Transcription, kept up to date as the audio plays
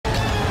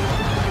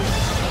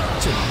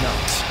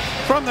tonight.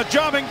 From the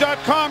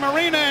Jobbing.com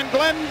arena in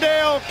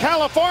Glendale,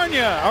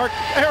 California, or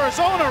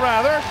Arizona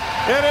rather,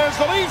 it is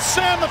the Leafs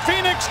and the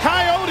Phoenix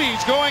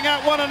Coyotes going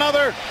at one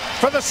another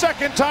for the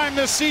second time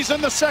this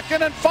season, the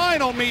second and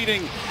final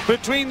meeting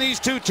between these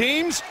two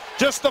teams.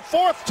 Just the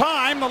fourth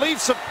time the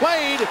Leafs have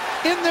played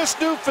in this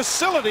new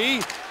facility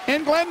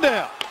in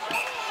Glendale.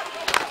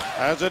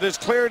 As it is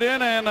cleared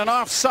in and an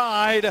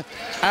offside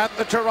at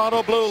the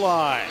Toronto blue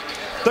line.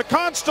 The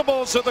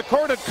Constables of the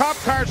corded cop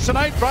cars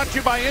tonight, brought to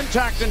you by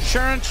Intact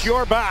Insurance,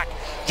 your back.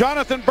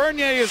 Jonathan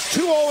Bernier is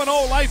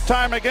 2-0-0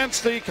 lifetime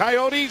against the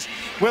Coyotes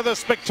with a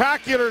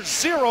spectacular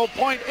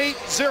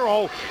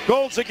 0.80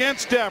 goals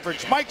against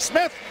average. Mike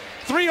Smith,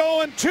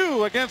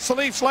 3-0-2 against the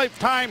Leafs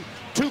lifetime,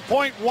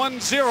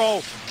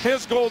 2.10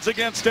 his goals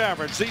against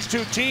average. These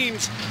two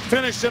teams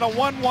finished in a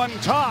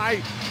 1-1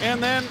 tie,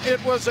 and then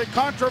it was a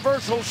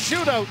controversial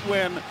shootout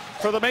win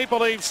for the Maple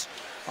Leafs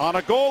on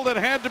a goal that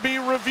had to be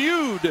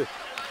reviewed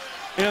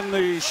in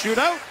the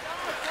shootout,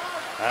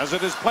 as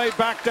it is played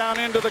back down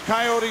into the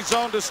Coyote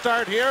zone to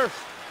start here.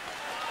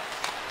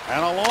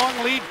 And a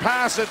long lead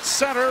pass at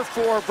center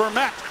for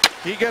Vermette.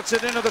 He gets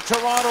it into the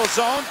Toronto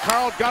zone.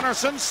 Carl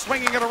Gunnarsson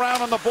swinging it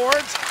around on the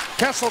boards.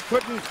 Kessel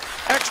couldn't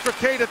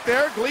extricate it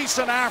there.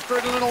 Gleason after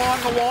it and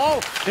along the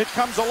wall. It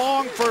comes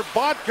along for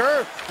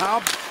Bodker.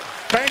 Now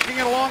banking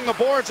it along the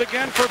boards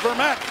again for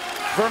Vermette.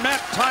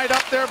 Vermette tied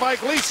up there by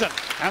Gleason,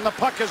 and the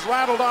puck is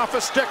rattled off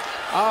a stick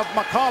of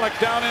McCulloch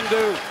down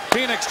into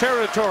Phoenix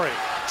territory.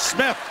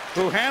 Smith,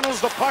 who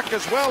handles the puck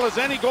as well as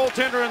any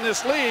goaltender in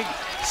this league,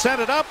 set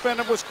it up, and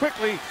it was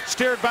quickly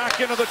steered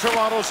back into the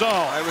Toronto zone.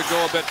 I would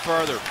go a bit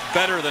farther.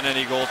 Better than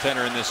any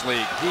goaltender in this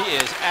league. He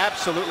is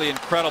absolutely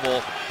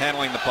incredible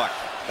handling the puck.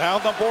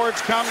 Down the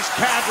boards comes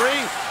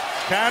Kadri.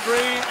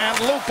 Kadri and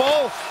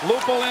Lupul.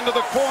 Lupul into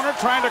the corner,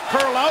 trying to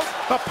curl out.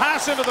 The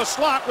pass into the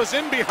slot was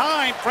in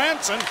behind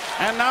Franson,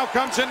 and now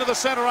comes into the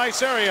center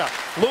ice area.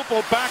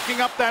 Lupul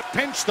backing up that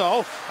pinch,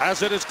 though,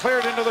 as it is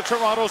cleared into the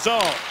Toronto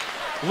zone.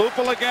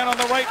 Lupul again on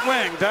the right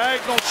wing.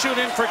 Diagonal shoot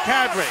in for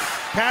Kadri.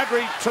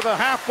 Kadri to the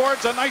half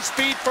boards. A nice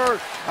feed for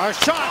a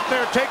shot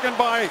there taken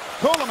by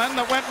Kuhlman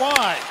that went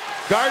wide.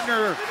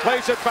 Gardner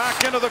plays it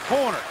back into the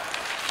corner.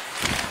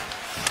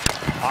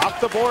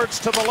 Off the boards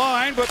to the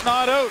line, but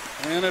not out.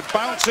 And it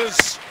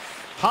bounces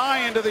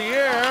high into the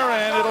air,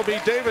 and it'll be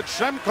David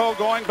Schlemko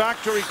going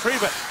back to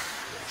retrieve it.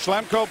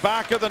 Schlemko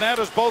back of the net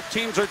as both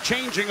teams are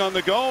changing on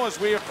the go as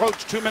we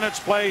approach 2 minutes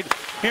played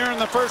here in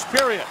the first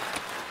period.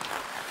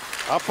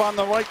 Up on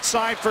the right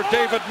side for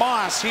David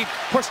Moss. He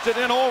pushed it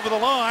in over the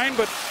line,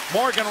 but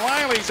Morgan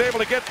Riley's able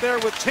to get there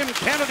with Tim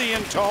Kennedy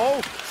in tow.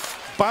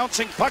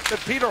 Bouncing puck that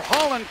Peter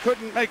Holland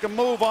couldn't make a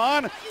move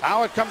on.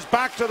 Now it comes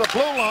back to the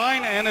blue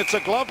line, and it's a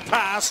glove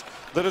pass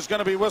that is going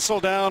to be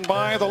whistled down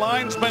by the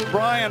linesman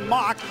Brian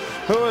Mock,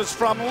 who is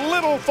from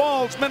Little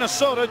Falls,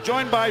 Minnesota,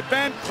 joined by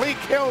Van Cleek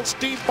Hill,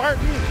 Steve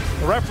Barton,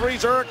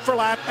 referees Eric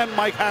Verlat and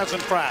Mike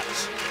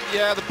Hasenfratz.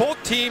 Yeah,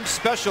 both teams,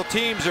 special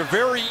teams, are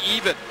very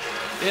even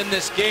in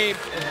this game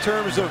in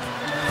terms of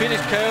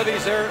Phoenix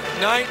Coyotes. They're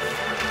 9th,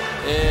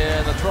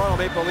 and the Toronto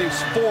Maple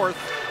Leafs 4th,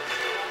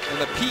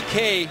 and the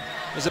PK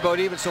is about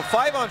even. So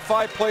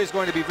 5-on-5 play is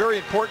going to be very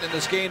important in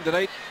this game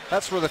tonight.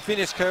 That's where the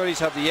Phoenix Coyotes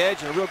have the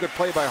edge, and a real good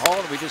play by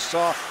Holland we just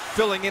saw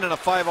filling in a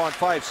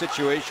 5-on-5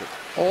 situation.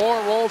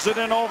 Orr rolls it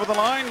in over the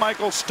line.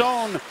 Michael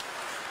Stone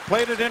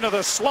played it into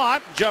the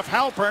slot. Jeff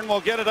Halpern will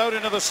get it out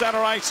into the center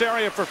ice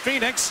area for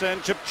Phoenix, and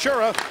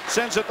Chipchura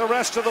sends it the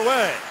rest of the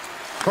way.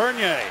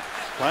 Bernier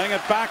playing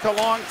it back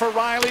along for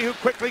Riley, who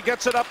quickly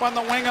gets it up on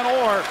the wing, and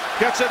Orr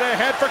gets it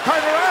ahead for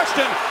Carter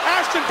Ashton.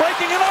 Ashton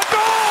breaking it on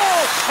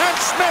goal! And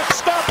Smith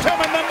stopped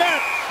him, and the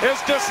net is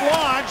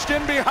dislodged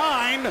in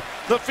behind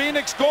the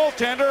Phoenix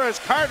goaltender as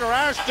Carter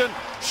Ashton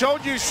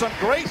showed you some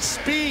great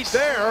speed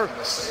there,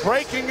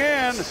 breaking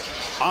in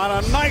on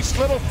a nice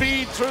little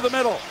feed through the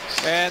middle.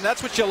 And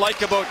that's what you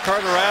like about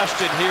Carter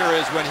Ashton here,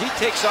 is when he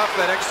takes off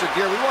that extra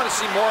gear, we want to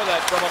see more of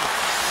that from him.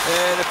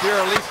 And if you're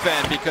a Leaf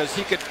fan, because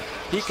he could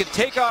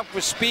take off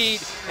with speed,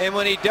 and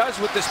when he does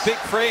with this big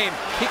frame,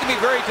 he can be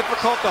very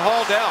difficult to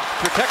haul down.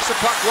 Protects the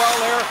puck well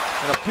there,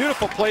 and a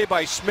beautiful play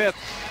by Smith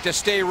to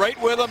stay right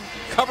with him,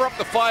 cover up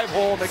the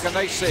 5-hole, make a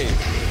nice save.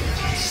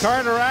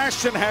 Carter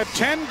Ashton had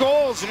 10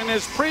 goals in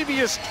his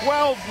previous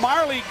 12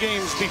 Marley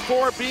games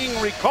before being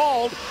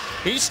recalled.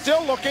 He's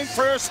still looking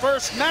for his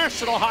first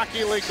National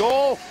Hockey League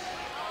goal.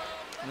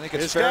 I think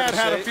it's his fair dad to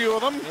had say, a few of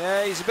them.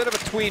 Yeah, he's a bit of a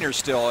tweener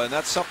still, and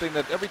that's something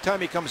that every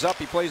time he comes up,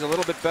 he plays a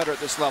little bit better at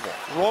this level.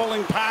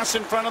 Rolling pass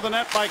in front of the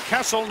net by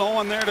Kessel. No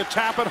one there to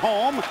tap it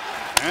home.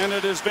 And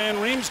it is Van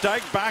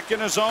Riemsdyk back in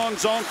his own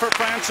zone for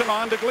Franson,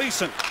 on to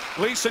Gleason.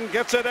 Gleason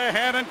gets it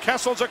ahead, and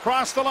Kessel's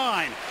across the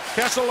line.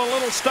 Kessel a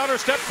little stutter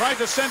step, tried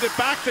to send it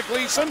back to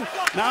Gleason.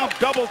 Now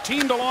double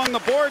teamed along the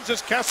boards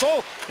is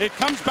Kessel. It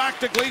comes back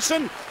to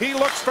Gleason. He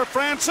looks for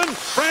Franson.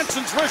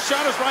 Franson's wrist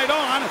shot is right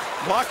on.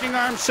 Blocking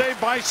arm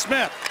save by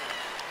Smith.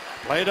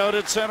 Played out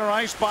at center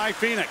ice by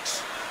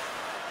Phoenix.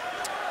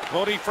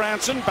 Cody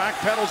Franson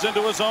backpedals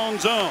into his own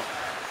zone.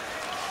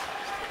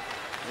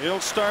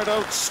 He'll start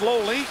out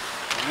slowly.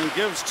 and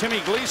gives Timmy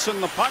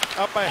Gleason the puck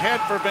up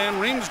ahead for Van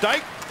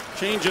Riemsdyk.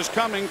 Change is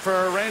coming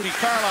for Randy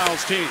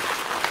Carlisle's team.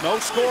 No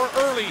score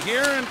early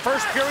here in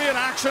first period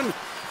action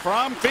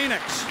from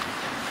Phoenix.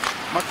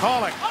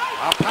 McCulloch,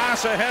 a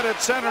pass ahead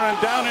at center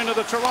and down into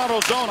the Toronto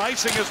zone.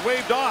 Icing is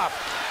waved off.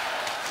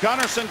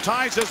 Gunnarsson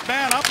ties his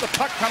man up. The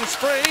puck comes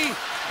free.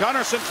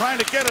 Gunnarsson trying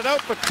to get it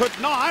out but could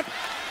not.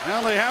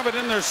 Well, they have it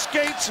in their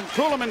skates, and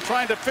Kuhlman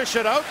trying to fish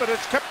it out, but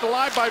it's kept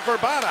alive by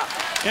Verbata.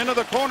 Into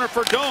the corner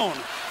for Doan.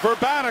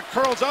 Verbata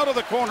curls out of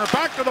the corner,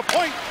 back to the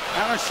point,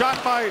 and a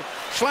shot by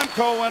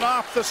Schlemko went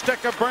off the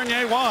stick of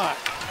Bernier wide.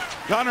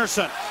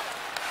 Gunnarsson.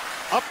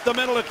 Up the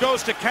middle it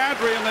goes to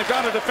Kadri, and they've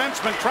got a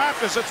defenseman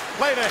trapped as it's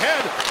played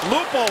ahead.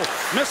 Lupul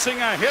missing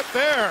a hit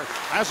there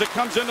as it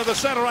comes into the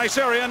center ice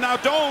area. Now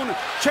Doan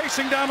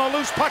chasing down a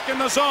loose puck in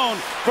the zone.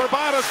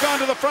 Verbata's gone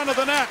to the front of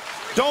the net.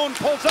 Doan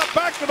pulls up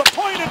back to the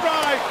point and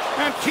drive,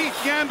 and Keith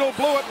Yandel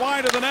blew it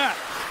wide of the net.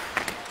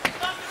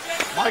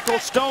 Michael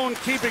Stone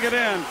keeping it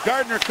in.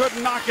 Gardner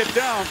couldn't knock it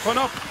down.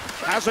 Phaneuf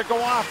has it go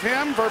off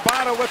him.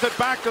 Verbata with it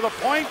back to the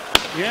point.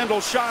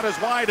 Yandel's shot is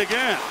wide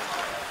again.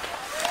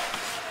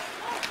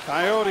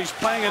 Coyotes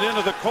playing it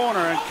into the corner,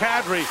 and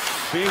Kadri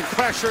being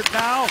pressured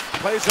now.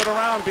 Plays it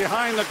around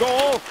behind the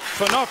goal.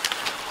 Phaneuf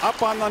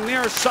up on the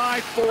near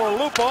side for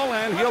Lupul,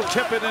 and he'll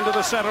tip it into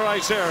the center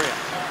ice area.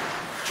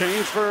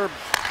 Change for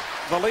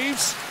the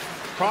Leafs.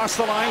 Cross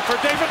the line for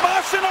David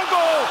Moss in a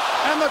goal,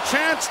 and the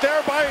chance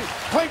there by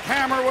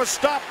Klinkhammer was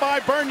stopped by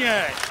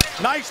Bernier.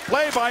 Nice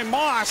play by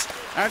Moss,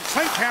 and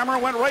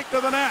Klinkhammer went right to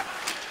the net.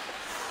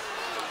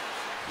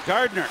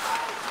 Gardner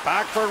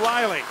back for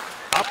Riley.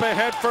 Up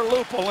ahead for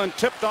Lupul, and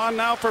tipped on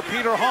now for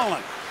Peter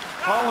Holland.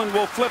 Holland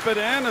will flip it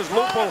in as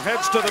Lupul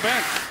heads to the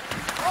bench.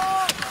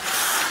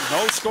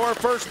 No score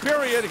first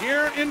period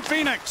here in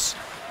Phoenix,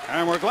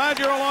 and we're glad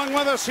you're along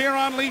with us here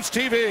on Leafs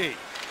TV.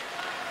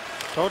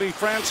 Cody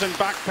Franson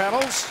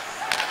backpedals,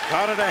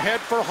 got it ahead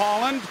for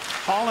Holland.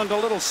 Holland a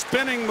little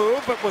spinning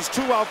move, but was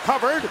too well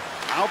covered.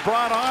 Now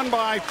brought on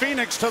by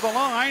Phoenix to the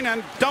line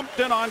and dumped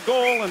in on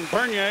goal, and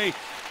Bernier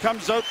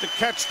comes out to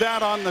catch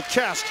that on the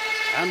chest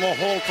and will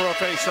hold for a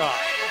face-off.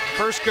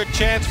 First good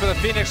chance for the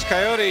Phoenix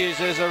Coyotes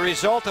is a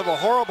result of a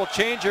horrible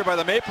change here by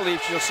the Maple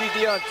Leafs. You'll see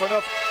Dion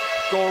Phaneuf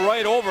go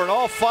right over, and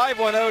all five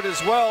went out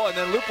as well, and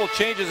then Lupul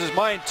changes his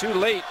mind too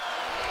late.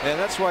 And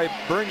that's why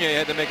Bernier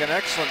had to make an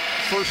excellent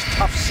first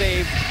tough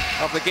save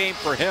of the game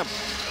for him.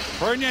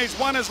 Bernier's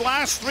won his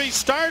last 3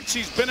 starts.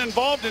 He's been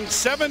involved in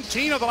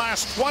 17 of the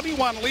last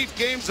 21 Leaf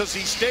games as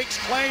he stakes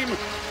claim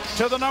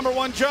to the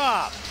 #1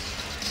 job.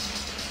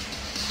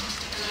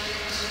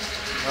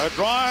 A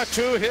draw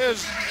to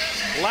his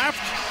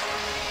left.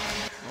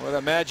 I would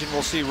imagine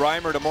we'll see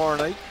Reimer tomorrow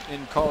night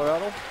in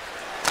Colorado.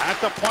 At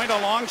the point, a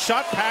long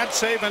shot, pad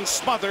save and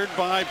smothered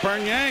by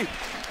Bernier.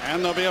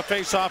 And there'll be a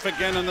face-off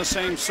again in the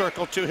same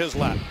circle to his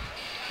left.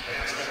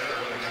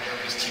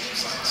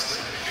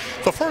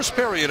 The first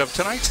period of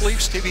tonight's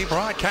Leafs TV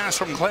broadcast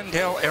from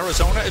Glendale,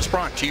 Arizona is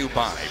brought to you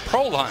by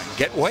Proline.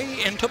 Get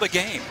way into the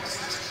game.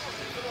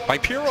 By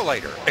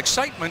Purolator.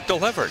 Excitement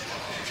delivered.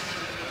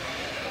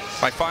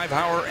 By 5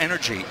 Hour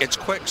Energy. It's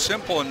quick,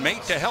 simple, and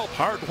made to help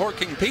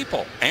hard-working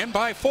people. And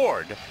by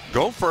Ford.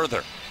 Go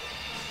further.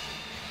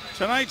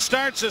 Tonight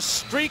starts a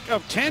streak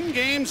of 10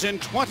 games in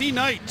 20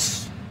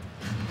 nights.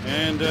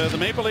 And the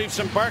Maple Leafs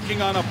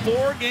embarking on a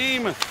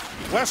 4-game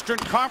Western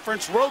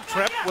Conference road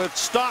trip with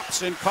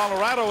stops in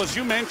Colorado, as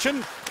you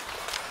mentioned,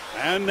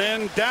 and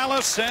then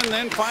Dallas, and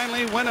then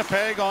finally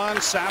Winnipeg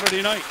on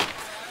Saturday night.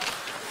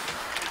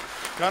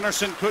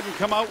 Gunnarsson couldn't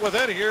come out with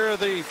it. Here are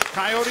the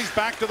Coyotes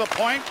back to the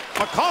point.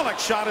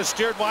 McCulloch's shot is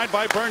steered wide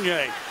by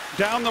Bernier.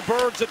 Down the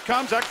boards it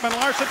comes. Ekman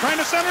Larsson trying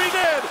to center. He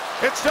did.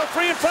 It's still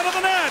free in front of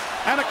the net,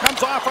 and it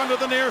comes off under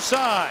the near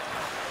side.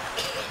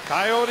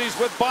 Coyotes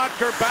with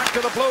Bodker back to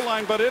the blue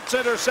line, but it's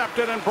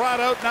intercepted and brought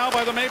out now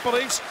by the Maple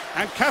Leafs.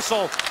 And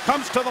Kessel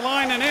comes to the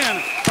line and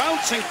in.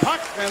 Bouncing puck,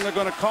 and they're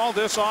going to call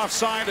this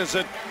offside as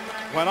it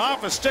went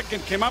off a stick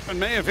and came up and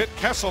may have hit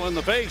Kessel in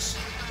the face.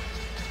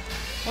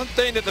 One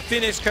thing that the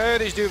Phoenix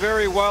Coyotes do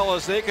very well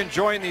is they can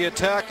join the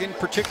attack, in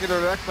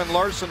particular Ekman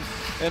Larsson.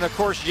 And of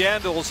course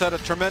Yandel's had a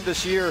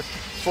tremendous year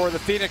for the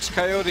Phoenix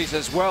Coyotes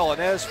as well.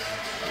 And as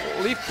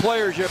Leaf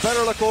players, you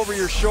better look over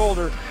your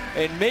shoulder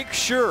and make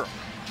sure,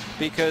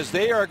 because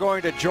they are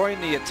going to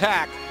join the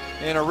attack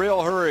in a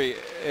real hurry.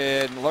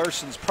 And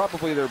Larsson's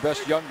probably their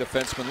best young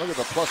defenseman. Look at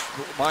the plus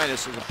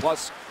minus is a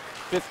plus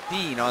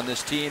 15 on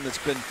this team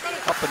that's been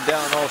up and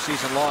down all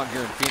season long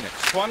here in Phoenix.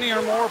 20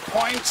 or more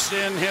points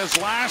in his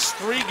last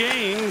 3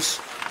 games.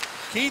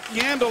 Keith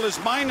Yandel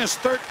is minus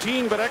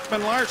 13, but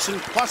Ekman Larsson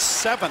plus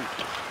 7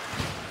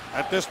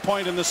 at this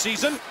point in the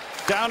season.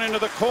 Down into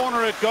the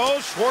corner it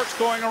goes. Schwartz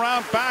going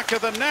around back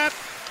of the net,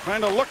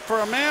 trying to look for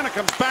a man. It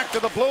comes back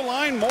to the blue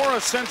line.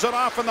 Morris sends it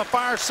off on the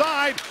far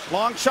side.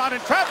 Long shot in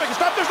traffic.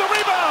 Stop. There's the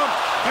rebound.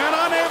 And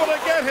unable to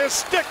get his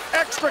stick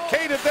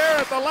extricated there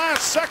at the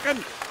last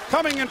second.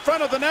 Coming in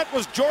front of the net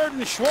was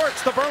Jordan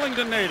Schwartz, the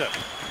Burlington native.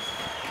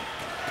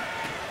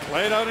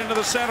 Played out into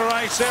the center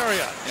ice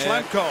area.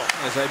 Schlemko.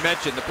 As I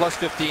mentioned, the plus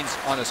 15's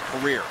on his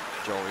career,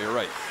 so you're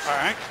right. All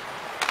right.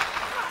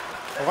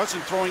 I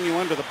wasn't throwing you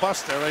under the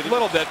bus there. A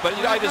little bit, but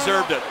I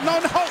deserved it. No.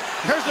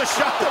 Here's the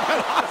shot that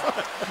went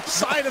off the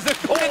side of the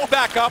goal. He didn't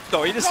back up,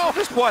 though. He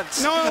just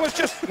once. No, it was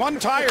just one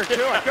tire,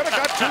 too. I could have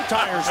got 2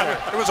 tires there.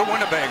 It was a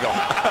Winnebago.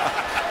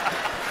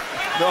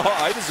 No,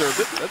 I deserved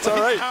it. That's all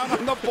right. Down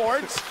on the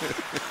boards.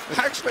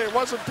 Actually, I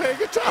wasn't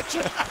paying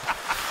attention.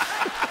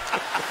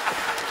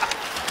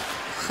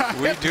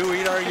 We do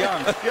eat our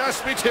young.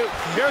 Yes, we do.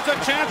 Here's a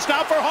chance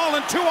now for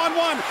Holland.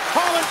 2-on-1.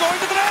 Holland going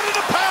to the net and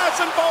a pass,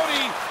 and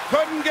Bodie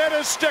couldn't get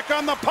his stick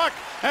on the puck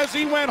as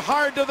he went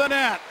hard to the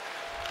net.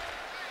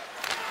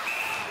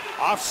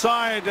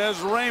 Offside as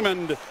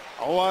Raymond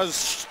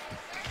was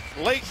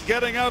late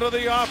getting out of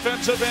the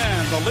offensive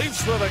end. The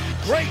Leafs with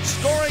a great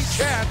scoring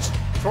chance.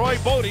 Troy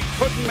Bodie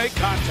couldn't make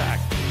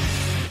contact.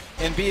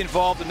 And be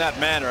involved in that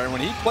manner. And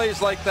when he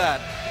plays like that,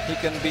 he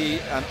can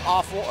be an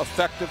awful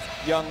effective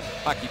young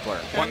hockey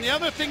player. And the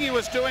other thing he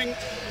was doing,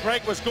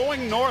 Greg, was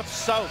going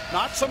north-south.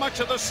 Not so much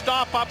of the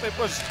stop-up. It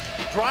was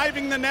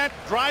driving the net,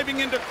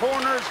 driving into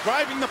corners,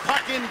 driving the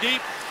puck in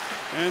deep.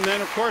 And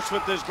then, of course,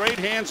 with his great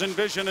hands and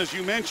vision, as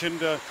you mentioned,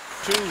 2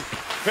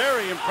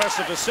 very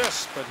impressive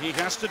assists. But he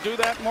has to do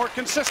that more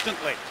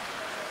consistently.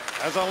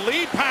 As a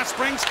lead pass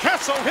brings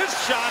Kessel. His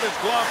shot is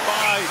gloved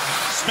by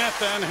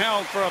Smith and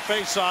held for a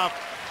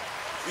face-off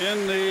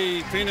in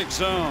the Phoenix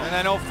zone. And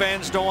I know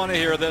fans don't want to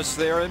hear this.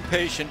 They're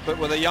impatient, but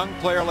with a young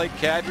player like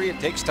Kadri, it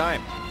takes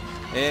time.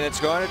 And it's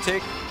going to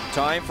take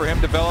time for him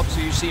to develop, so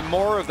you see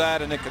more of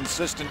that on a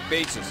consistent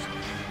basis.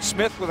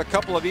 Smith with a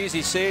couple of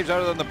easy saves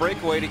other than the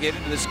breakaway to get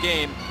into this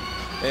game.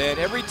 And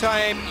every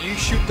time you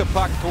shoot the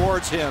puck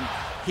towards him,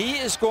 he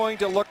is going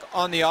to look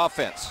on the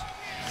offense.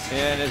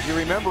 And as you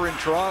remember in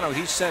Toronto,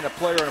 he sent a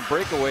player on a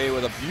breakaway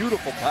with a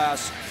beautiful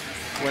pass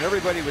when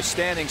everybody was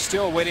standing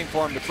still waiting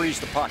for him to freeze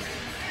the puck.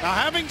 Now,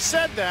 having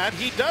said that,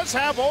 he does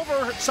have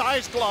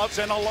oversized gloves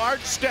and a large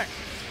stick.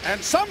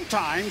 And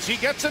sometimes he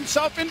gets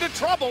himself into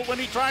trouble when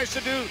he tries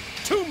to do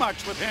too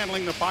much with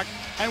handling the puck.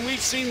 And we've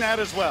seen that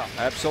as well.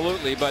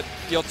 Absolutely, but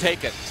you'll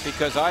take it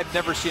because I've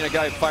never seen a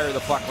guy fire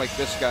the puck like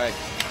this guy.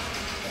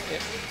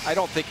 I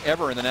don't think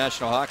ever in the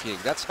National Hockey League.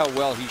 That's how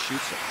well he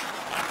shoots it.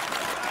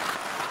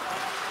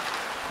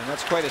 And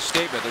that's quite a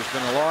statement. There's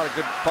been a lot of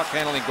good puck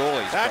handling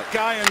goalies. That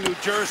guy in New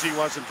Jersey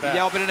wasn't bad.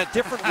 Yeah, but in a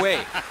different way.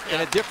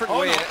 In a different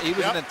way. No. He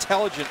was an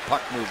intelligent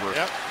puck mover.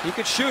 He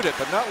could shoot it,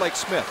 but not like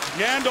Smith.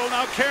 Yandel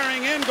now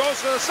carrying in, goes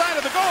to the side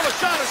of the goal. A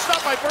shot is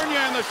stopped by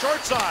Bernier on the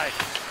short side.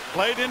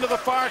 Played into the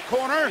far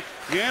corner.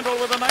 Yandel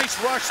with a nice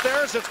rush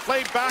there as it's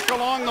played back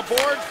along the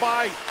boards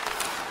by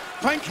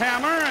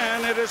Klinkhammer,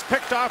 and it is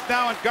picked off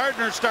now, and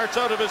Gardner starts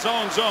out of his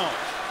own zone.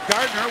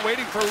 Gardner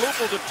waiting for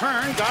Lupel to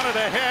turn, got it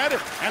ahead,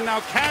 and now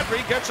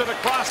Kadri gets it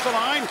across the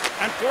line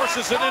and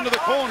forces it into the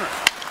corner.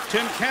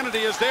 Tim Kennedy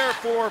is there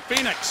for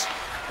Phoenix.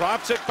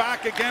 Drops it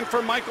back again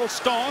for Michael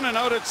Stone, and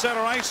out at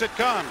center ice it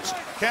comes.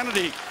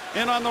 Kennedy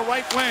in on the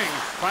right wing,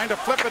 trying to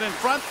flip it in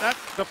front. That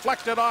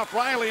deflected off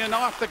Riley and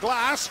off the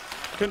glass.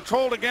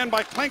 Controlled again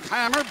by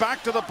Klinkhammer,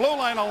 back to the blue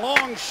line, a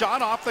long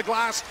shot off the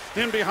glass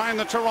in behind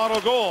the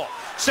Toronto goal.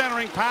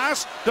 Centering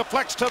pass,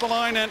 deflects to the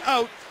line and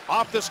out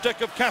off the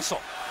stick of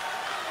Kessel.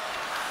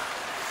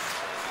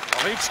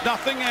 The Leafs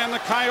nothing and the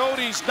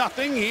Coyotes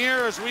nothing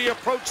here as we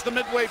approach the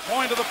midway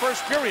point of the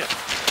first period.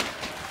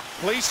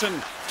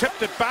 Gleason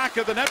tipped it back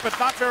of the net, but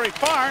not very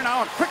far.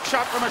 Now a quick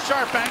shot from a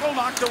sharp angle,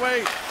 knocked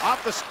away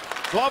off the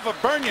glove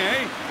of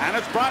Bernier, and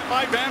it's brought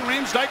by Van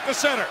Riemsdyk to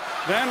center.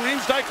 Van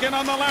Riemsdyk in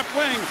on the left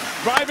wing,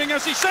 driving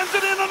as he sends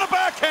it in on the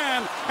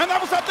backhand, and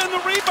that was up in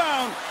the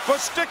rebound, but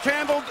stick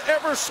handled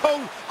ever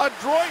so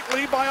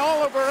adroitly by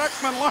Oliver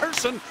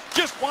Ekman-Larsson,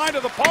 just wide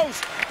of the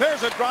post.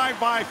 There's a drive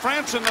by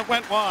Franson that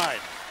went wide.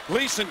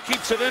 Gleason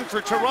keeps it in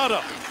for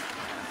Toronto.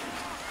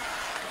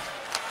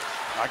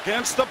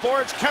 Against the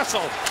boards,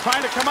 Kessel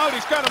trying to come out.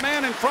 He's got a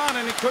man in front,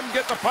 and he couldn't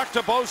get the puck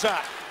to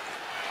Bozak.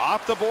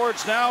 Off the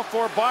boards now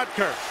for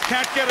Bodker.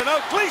 Can't get it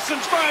out.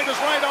 Gleason's drive is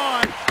right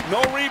on.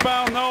 No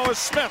rebound, though, as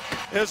Smith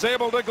is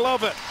able to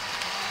glove it.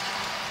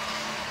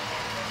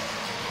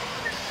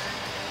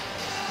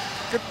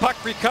 Good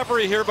puck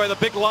recovery here by the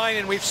big line,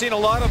 and we've seen a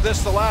lot of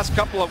this the last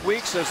couple of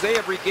weeks as they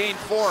have regained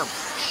form.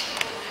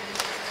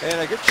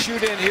 And a good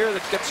shoot in here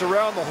that gets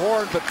around the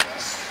horn, but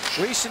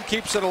Gleason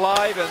keeps it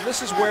alive, and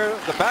this is where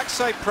the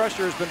backside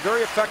pressure has been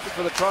very effective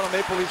for the Toronto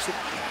Maple Leafs.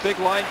 Big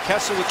line,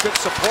 Kessel with good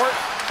support.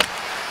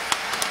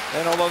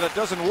 And although that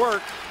doesn't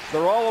work,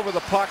 they're all over the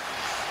puck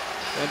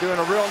and doing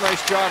a real nice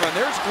job. And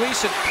there's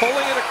Gleason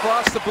pulling it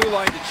across the blue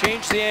line to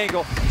change the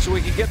angle so we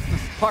can get the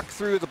puck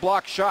through the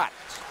block shot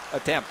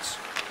attempts.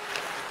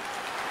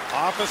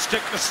 Off a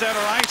stick to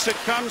center ice, it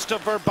comes to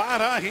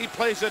Verbata. He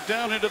plays it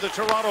down into the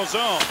Toronto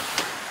zone.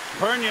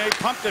 Bernier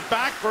pumped it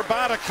back.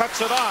 Verbata cuts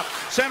it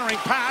off. Centering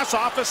pass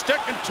off a stick,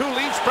 and 2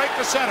 Leafs break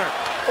the center.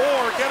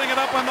 Orr getting it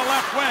up on the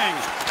left wing,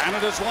 and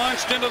it is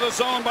launched into the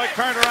zone by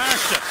Carter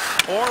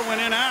Ashton. Orr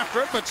went in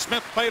after it, but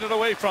Smith played it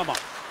away from him.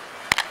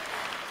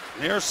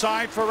 Near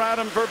side for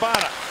Adam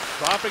Verbata.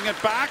 Dropping it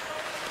back.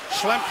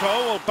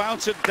 Schlemko will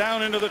bounce it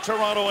down into the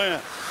Toronto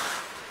end.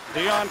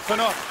 Dion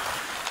Phaneuf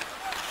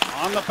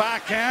On the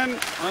backhand,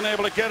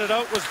 unable to get it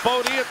out was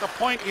Bodie. At the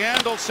point,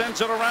 Yandel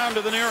sends it around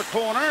to the near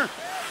corner.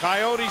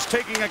 Coyotes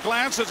taking a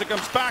glance as it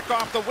comes back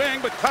off the wing,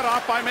 but cut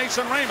off by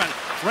Mason Raymond.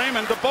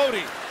 Raymond to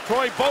Bodie.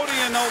 Troy Bodie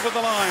in over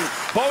the line.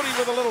 Bodie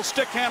with a little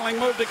stick handling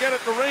move to get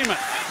it to Raymond.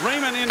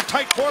 Raymond in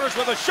tight quarters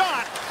with a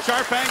shot.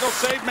 Sharp angle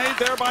save made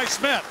there by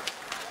Smith.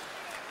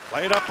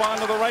 Played up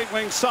onto the right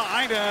wing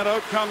side, and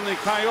out come the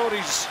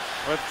Coyotes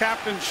with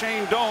Captain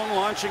Shane Doan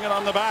launching it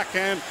on the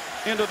backhand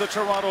into the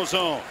Toronto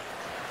zone.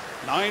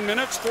 9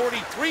 minutes,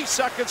 43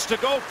 seconds to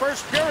go,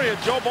 first period.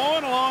 Joe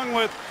Bowen along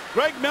with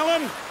Greg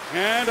Millen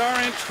and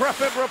our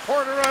intrepid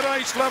reporter at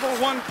ice level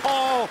 1,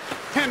 Paul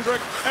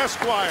Hendrick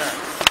Esquire.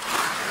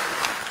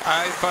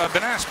 I've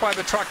been asked by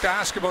the truck to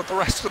ask about the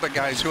rest of the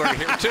guys who are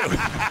here too.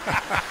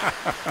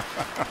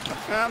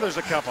 Yeah, there's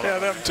a couple. Yeah,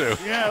 them too.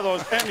 Yeah,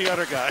 those and the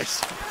other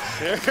guys.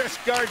 There's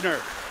Gardner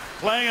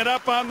playing it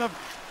up on the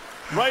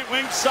right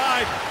wing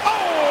side.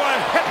 Oh,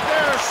 a hit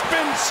there,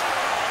 spins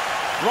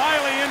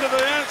Riley into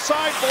the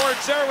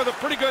sideboards there with a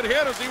pretty good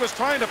hit as he was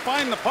trying to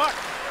find the puck.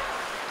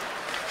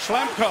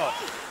 Schlemko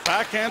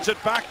backhands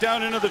it back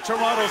down into the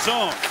Toronto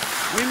zone.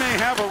 We may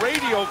have a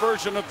radio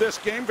version of this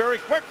game very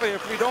quickly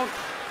if we don't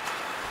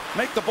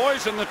make the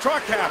boys in the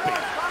truck happy.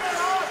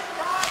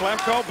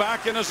 Schlemko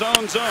back in his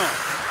own zone.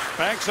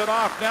 Banks it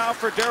off now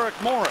for Derek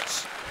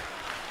Morris.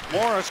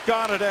 Morris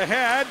got it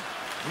ahead.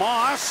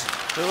 Moss,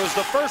 who is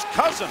the first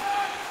cousin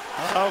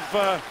of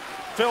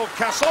Phil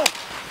Kessel,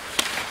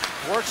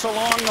 works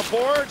along the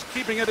boards,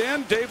 keeping it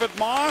in. David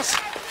Moss.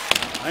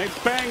 They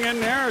bang in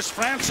there as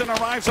Franson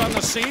arrives on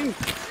the scene.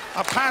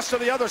 A pass to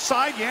the other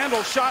side.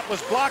 Yandel's shot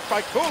was blocked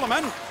by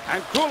Kuhlman,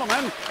 and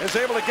Kuhlman is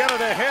able to get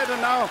it ahead,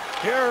 and now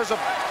here is a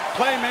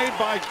play made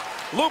by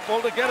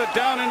Lupul to get it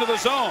down into the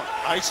zone.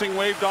 Icing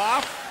waved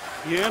off.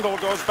 Yandel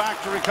goes back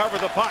to recover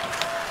the puck.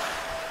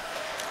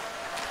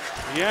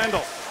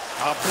 Yandel,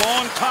 a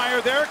blown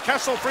tire there.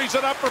 Kessel frees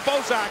it up for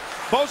Bozak.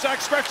 Bozak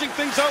stretching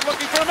things out,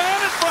 looking for a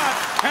man in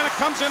front, and it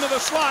comes into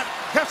the slot.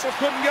 Kessel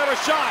couldn't get a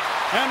shot,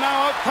 and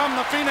now out come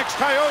the Phoenix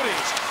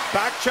Coyotes.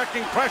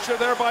 Back-checking pressure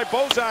there by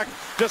Bozak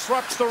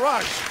disrupts the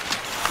rush.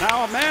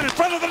 Now a man in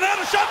front of the net,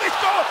 a shot, they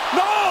score!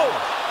 No!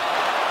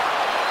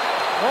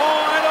 Oh,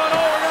 I don't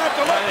know, we're gonna have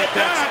to look at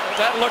that.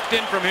 That looked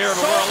in from here,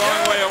 but we're a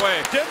long way away.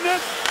 Didn't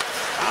it?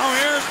 Now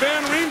here's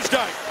Van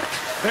Riemsdyk.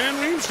 Van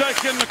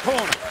Riemsdyk in the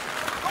corner.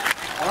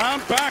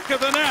 Around back of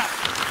the net.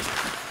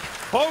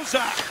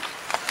 Bozak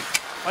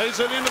plays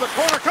it into the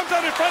corner, comes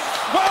out in front.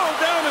 Whoa,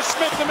 down to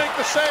Smith to make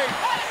the save.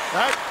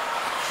 That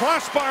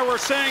crossbar we're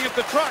saying at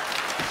the truck.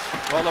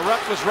 Well, the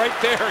ref was right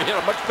there. He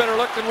had a much better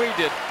look than we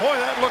did. Boy,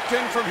 that looked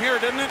in from here,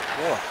 didn't it?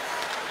 Boy.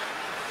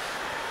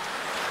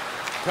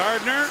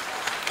 Gardner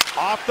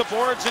off the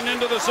boards and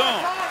into the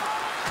zone.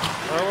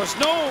 There was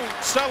no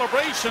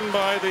celebration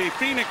by the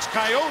Phoenix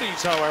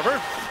Coyotes, however,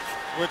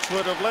 which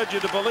would have led you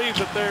to believe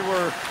that they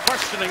were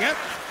questioning it.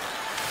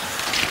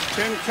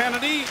 Tim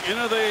Kennedy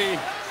into the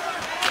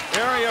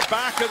area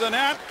back of the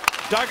net.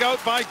 Dug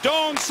out by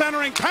Doan,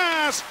 centering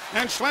pass,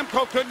 and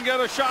Schlemko couldn't get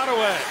a shot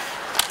away.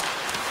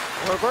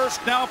 Reversed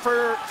now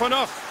for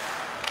Phaneuf.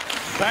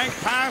 Bank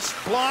pass,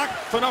 blocked.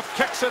 Phaneuf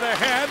kicks it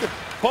ahead.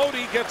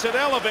 Bodie gets it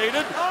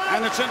elevated,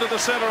 and it's into the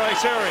center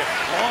ice area.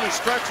 Long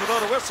stretch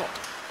without a whistle.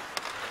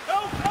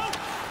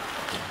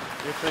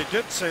 If they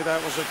did say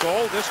that was a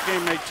goal, this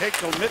game may take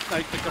till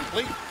midnight to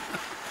complete.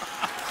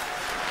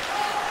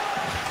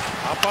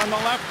 Up on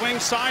the left wing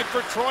side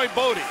for Troy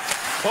Bodie.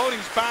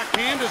 Bodie's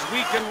backhand is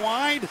weak and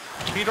wide.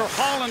 Peter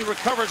Holland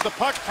recovers the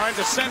puck, trying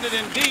to send it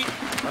in deep,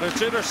 but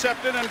it's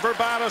intercepted, and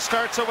Verbata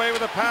starts away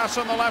with a pass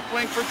on the left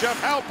wing for Jeff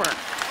Halpern.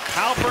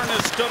 Halpern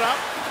has stood up.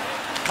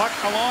 Puck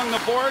along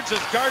the boards as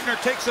Gardner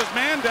takes his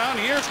man down.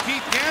 Here's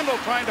Keith Yandel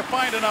trying to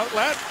find an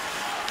outlet.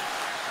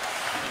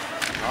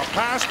 A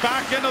pass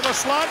back into the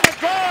slot. The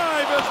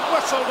drive is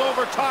whistled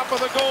over top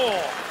of the goal.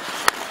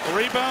 A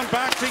rebound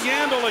back to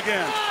Yandel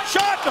again.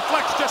 Shot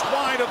deflects just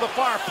wide of the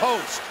far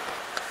post.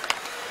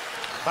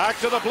 Back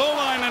to the blue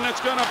line, and it's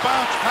going to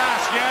bounce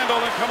past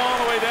Yandel and come all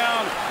the way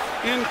down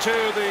into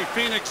the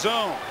Phoenix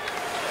zone.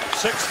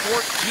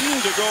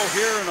 6:14 to go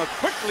here in a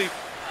quickly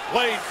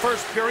played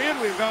first period.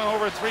 We've gone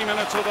over 3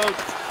 minutes without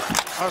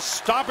a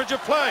stoppage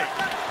of play.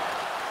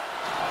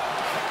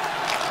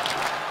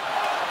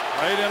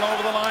 Right in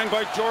over the line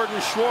by Jordan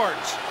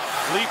Schwartz.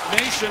 Leaf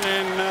Nation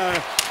in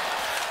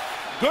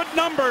good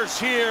numbers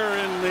here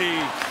in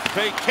the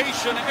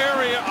vacation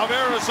area of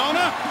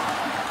Arizona.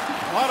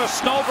 A lot of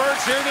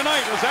snowbirds here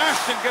tonight as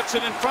Ashton gets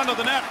it in front of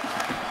the net.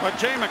 But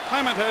Jay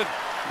McClement had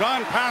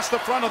gone past the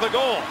front of the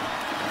goal.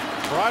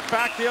 Brought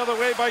back the other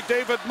way by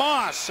David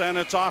Moss, and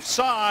it's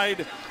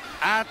offside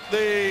at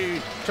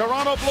the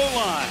Toronto blue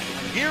line.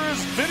 Here is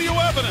video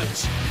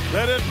evidence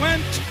that it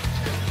went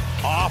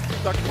off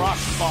the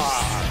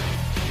crossbar.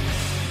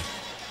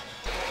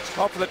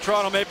 Well, for the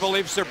Toronto Maple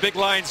Leafs, their big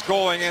line's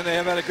going, and they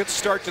have had a good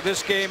start to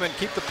this game and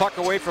keep the puck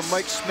away from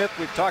Mike Smith.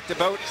 We've talked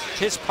about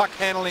his puck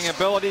handling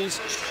abilities.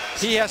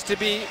 He has to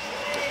be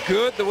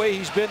good the way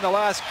he's been the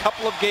last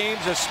couple of games,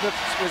 as Smith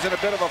was in a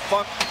bit of a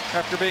funk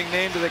after being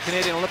named to the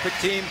Canadian Olympic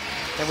team.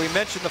 And we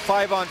mentioned the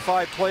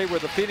 5-on-5 play where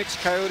the Phoenix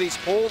Coyotes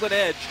hold an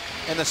edge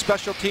and the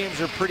special teams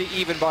are pretty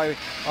even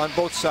on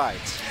both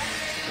sides.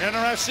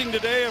 Interesting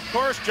today, of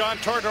course, John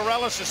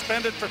Tortorella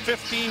suspended for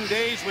 15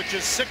 days, which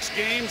is 6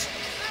 games.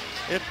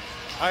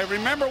 I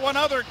remember one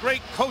other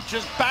great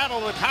coaches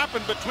battle that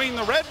happened between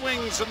the Red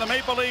Wings and the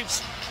Maple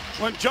Leafs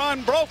when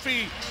John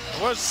Brophy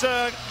was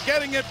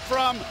getting it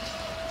from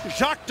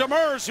Jacques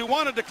Demers, who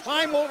wanted to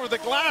climb over the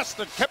glass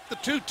that kept the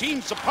two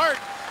teams apart,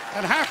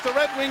 and half the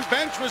Red Wing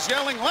bench was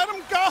yelling, "Let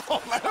him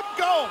go, let him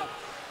go."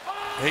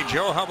 Hey,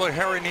 Joe, how about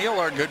Harry Neal,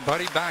 our good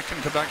buddy back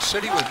in Quebec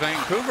City with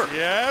Vancouver?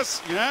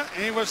 Yes, yeah,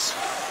 he was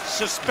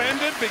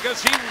suspended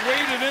because he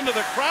waded into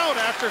the crowd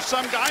after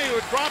some guy who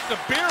had dropped a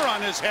beer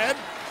on his head.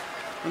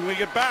 When we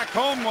get back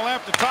home, we'll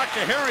have to talk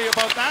to Harry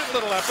about that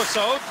little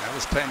episode. That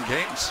was 10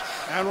 games.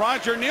 And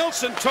Roger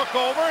Nielsen took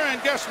over,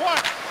 and guess what?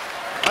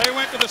 They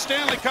went to the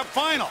Stanley Cup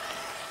final.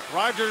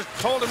 Roger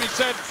told him, he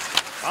said,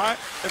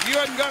 if you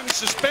hadn't gotten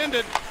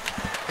suspended,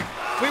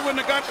 we wouldn't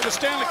have got to the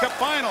Stanley Cup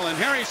final. And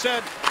Harry said,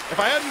 if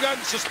I hadn't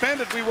gotten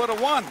suspended, we would have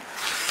won.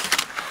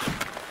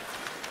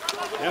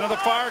 Into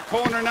the far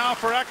corner now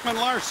for Ekman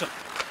Larsson.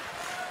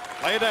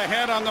 Laid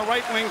ahead on the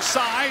right wing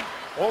side.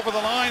 Over the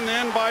line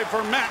then by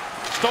Vermette.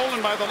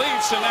 Stolen by the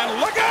Leafs, and then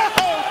look out!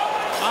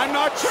 I'm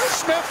not sure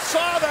Smith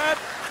saw that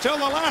till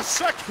the last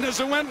second as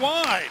it went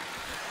wide.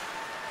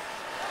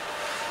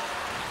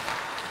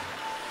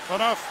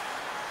 Enough.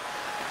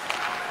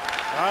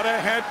 Got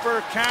ahead for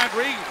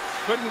Kadri.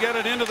 Couldn't get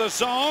it into the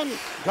zone.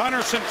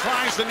 Gunnarsson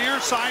tries the near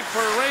side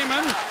for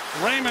Raymond.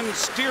 Raymond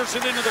steers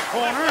it into the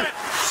corner.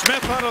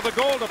 Smith out of the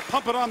goal to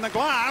pump it on the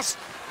glass,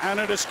 and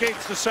it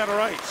escapes the center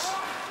ice.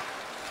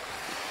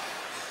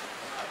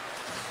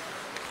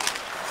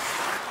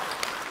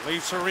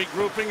 Leafs are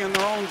regrouping in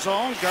their own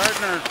zone.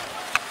 Gardner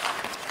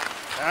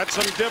had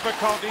some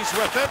difficulties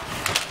with it.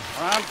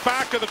 Around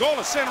back of the goal,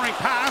 a centering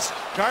pass.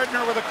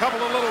 Gardner with a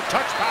couple of little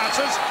touch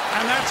passes,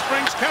 and that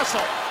springs Kessel.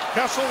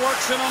 Kessel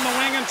works in on the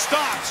wing and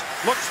stops.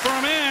 Looks for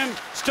a man,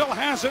 still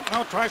has it.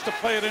 Now tries to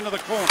play it into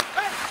the corner.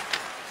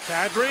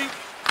 Kadri.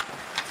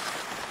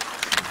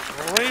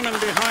 Raymond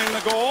behind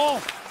the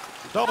goal.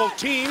 Double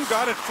team,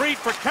 got it freed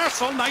for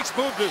Kessel. Nice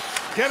move to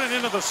get it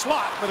into the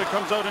slot, but it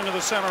comes out into the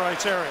center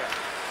ice area.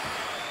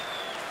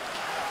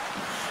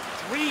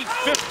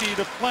 3:50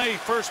 to play,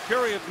 first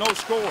period, no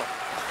score.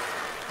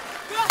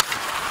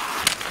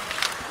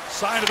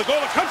 Side of the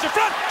goal, it comes in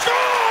front,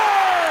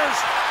 scores!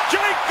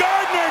 Jake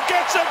Gardner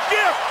gets a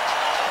gift!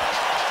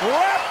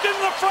 Wrapped in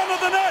the front of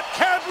the net,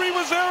 Kadri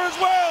was there as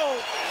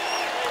well.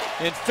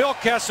 And Phil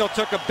Kessel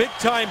took a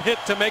big-time hit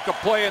to make a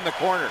play in the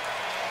corner.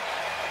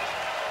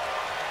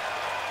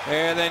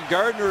 And then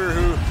Gardner,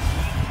 who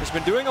has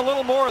been doing a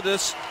little more of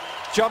this,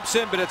 jumps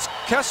in, but it's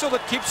Kessel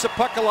that keeps the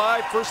puck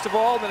alive first of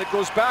all, then it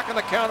goes back on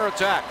the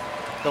counterattack.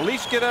 The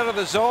Leafs get out of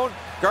the zone,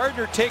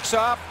 Gardner takes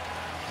off,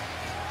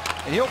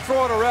 and he'll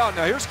throw it around.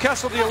 Now here's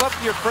Kessel to your left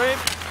of your frame,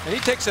 and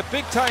he takes a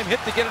big-time hit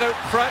to get it out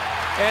in front,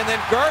 and then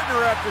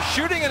Gardner, after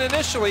shooting it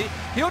initially,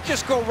 he'll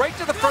just go right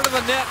to the front of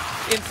the net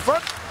in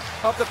front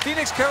of the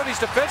Phoenix Coyotes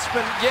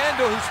defenseman,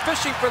 Yando, who's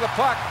fishing for the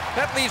puck.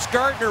 That leaves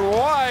Gardner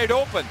wide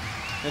open.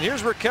 And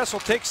here's where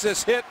Kessel takes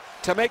this hit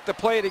to make the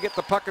play to get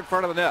the puck in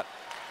front of the net.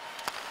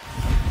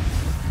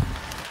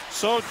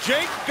 So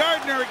Jake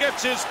Gardner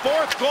gets his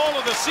 4th goal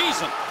of the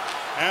season.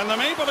 And the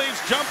Maple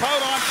Leafs jump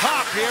out on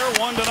top here,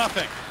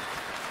 1-0.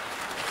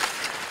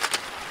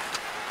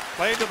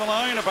 Played to the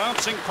line, a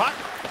bouncing puck.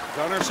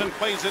 Gunnarsson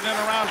plays it in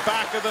around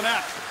back of the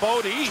net.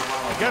 Bodie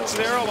gets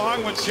there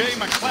along with Jay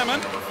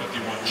McClement.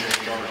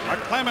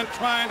 McClement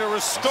trying to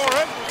restore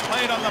it.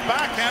 Played on the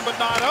backhand, but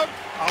not out.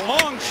 A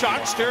long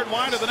shot steered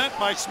wide of the net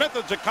by Smith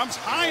as it comes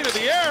high into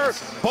the air.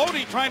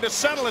 Bodie trying to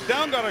settle it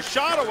down, got a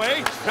shot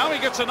away. Now he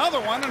gets another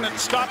one, and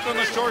it's stopped on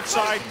the short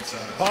side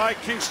by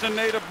Kingston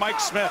native Mike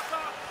Smith.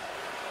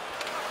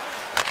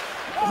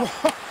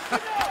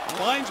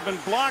 Linesman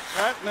blocked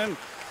that, and then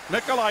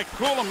Nikolai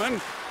Kulemin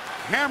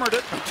hammered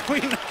it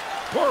between the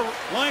poor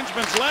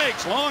linesman's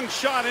legs. Long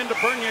shot into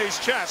Bernier's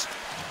chest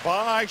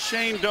by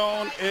Shane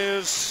Doan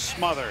is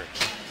smothered.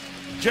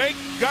 Jake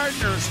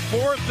Gardner's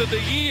 4th of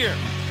the year.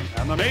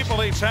 And the Maple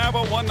Leafs have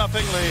a 1-0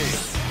 lead.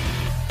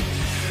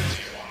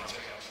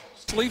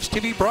 Leafs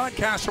TV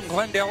broadcast from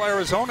Glendale,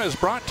 Arizona is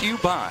brought to you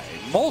by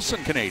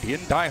Molson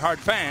Canadian, diehard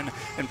fan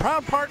and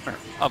proud partner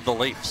of the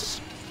Leafs.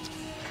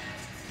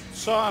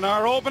 So in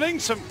our opening,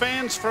 some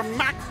fans from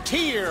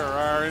MacTier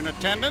are in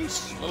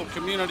attendance. A little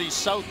community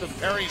south of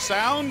Parry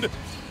Sound.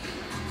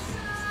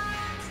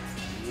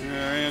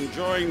 They're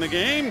enjoying the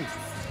game.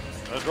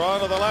 A draw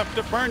to the left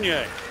of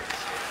Bernier.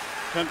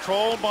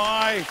 Controlled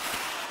by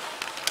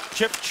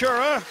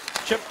Chipchura.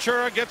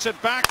 Chipchura gets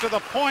it back to the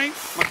point.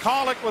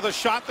 McCulloch with a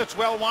shot that's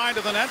well wide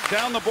of the net.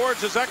 Down the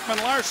boards is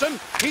Ekman Larsson.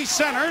 He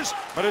centers,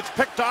 but it's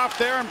picked off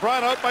there and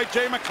brought out by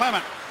Jay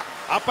McClement.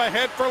 Up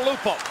ahead for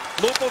Lupul.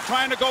 Lupul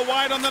trying to go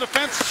wide on the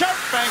defense.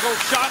 Sharp-angled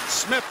shot.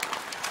 Smith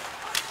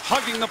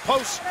hugging the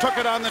post. Took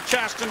it on the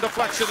chest and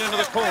deflects it into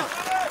the corner.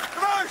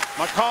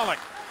 McCulloch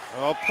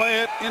I'll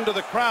play it into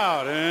the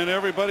crowd, and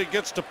everybody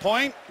gets to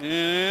point,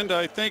 and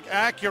I think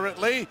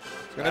accurately,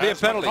 it's going to be a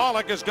penalty.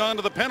 McCulloch has gone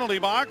to the penalty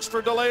box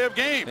for delay of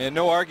game. And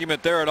no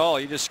argument there at all.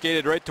 He just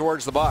skated right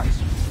towards the box.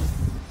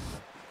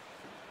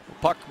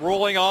 Puck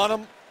rolling on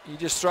him. He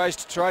just tries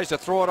to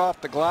throw it off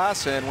the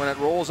glass, and when it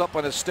rolls up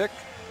on his stick,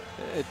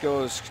 it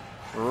goes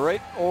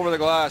right over the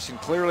glass,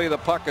 and clearly the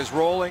puck is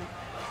rolling,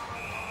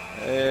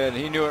 and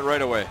he knew it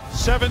right away.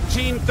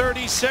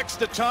 17:36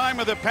 the time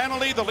of the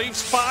penalty. The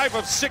Leafs 5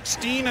 of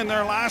 16 in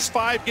their last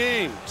 5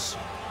 games.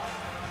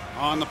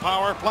 On the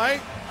power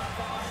play,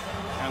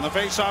 and the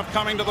faceoff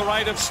coming to the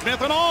right of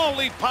Smith, and all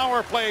Leaf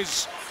power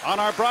plays on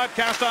our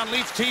broadcast on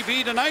Leafs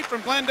TV tonight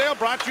from Glendale,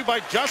 brought to you by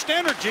Just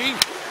Energy.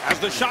 As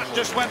the shot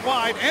just went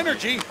wide,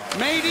 Energy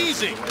made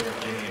easy.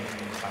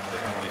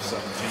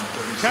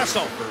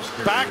 Kessel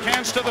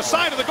backhands to the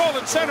side of the goal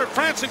and centered.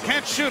 Franson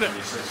can't shoot it.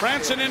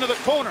 Franson into the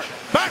corner,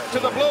 back to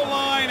the blue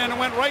line, and it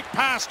went right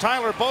past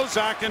Tyler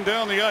Bozak and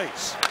down the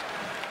ice.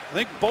 I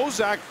think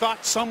Bozak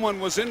thought someone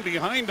was in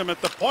behind him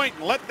at the point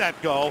and let that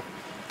go.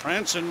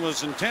 Franson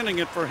was intending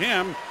it for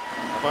him,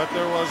 but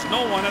there was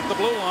no one at the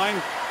blue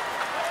line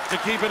to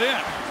keep it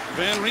in.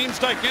 Van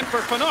Riemsdyk in for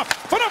Phaneuf.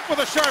 Phaneuf with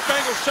a sharp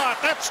angle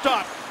shot. That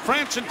stopped.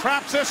 Franson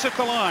traps this at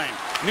the line.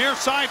 Near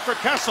side for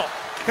Kessel.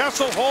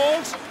 Kessel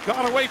holds.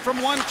 Got away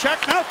from one check.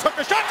 Now took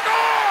a shot.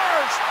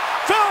 Scores!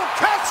 Phil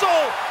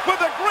Kessel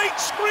with a great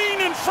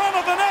screen in front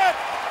of the net.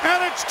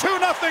 And it's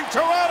 2-0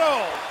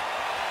 Toronto.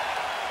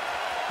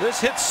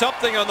 This hit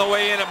something on the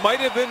way in. It might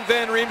have been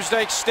Van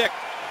Riemsdyk's stick.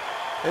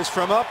 As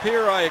from up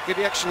here, I could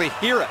actually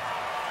hear it.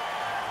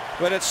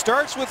 But it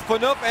starts with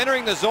Phaneuf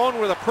entering the zone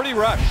with a pretty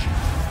rush.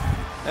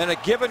 And a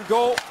give and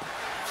go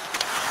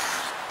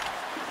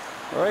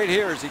right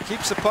here as he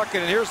keeps the puck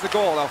in, and here's the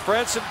goal. Now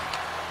Franson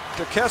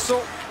to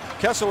Kessel.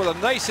 Kessel with a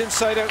nice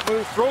inside out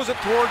move, throws it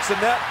towards the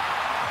net.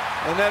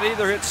 And that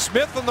either hits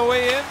Smith on the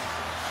way in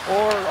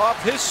or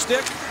off his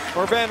stick,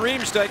 or Van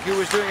Riemsdyk, who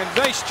was doing a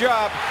nice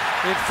job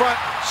in front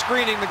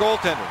screening the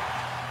goaltender.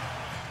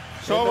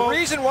 So the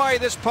reason why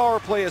this power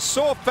play is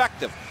so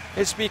effective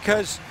is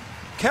because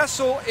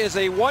Kessel is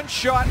a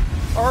one-shot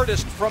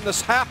artist from the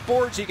half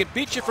boards. He can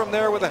beat you from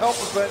there with the help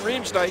of Van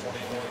Riemsdyk.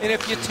 And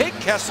if you take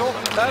Kessel,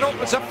 that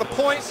opens up the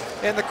point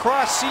and the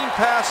cross seam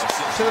pass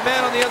to the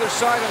man on the other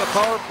side on the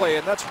power play.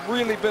 And that's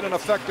really been an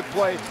effective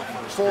play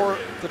for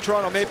the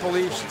Toronto Maple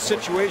Leafs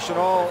situation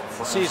all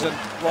season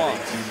long.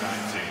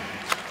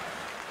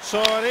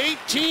 So at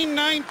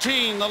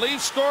 18-19, the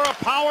Leafs score a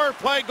power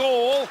play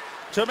goal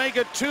to make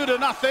it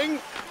 2-0.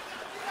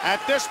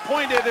 At this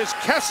point, it is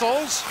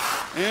Kessel's,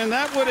 and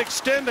that would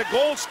extend a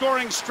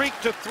goal-scoring streak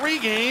to 3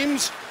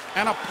 games,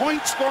 and a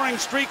point-scoring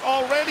streak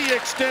already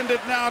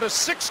extended now to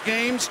 6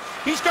 games.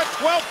 He's got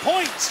 12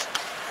 points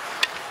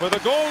with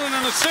a goal and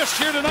an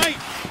assist here tonight.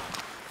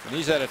 And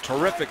he's had a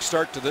terrific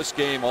start to this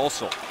game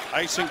also.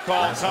 Icing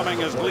call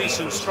coming as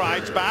Gleason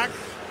strides back,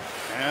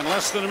 and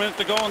less than a minute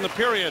to go in the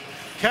period.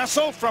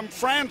 Kessel from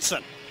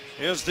Franson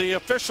is the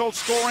official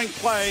scoring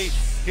play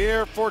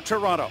here for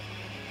Toronto.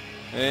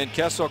 And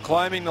Kessel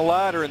climbing the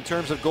ladder in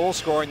terms of goal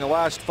scoring the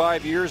last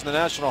 5 years in the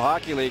National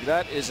Hockey League.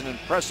 That is an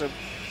impressive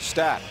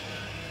stat.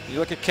 You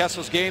look at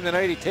Kessel's game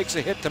tonight, he takes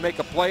a hit to make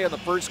a play on the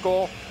first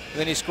goal, and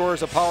then he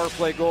scores a power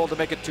play goal to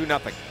make it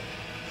 2-0.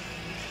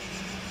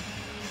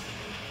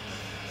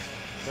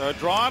 The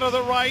draw to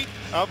the right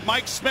of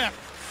Mike Smith.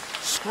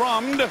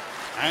 Scrummed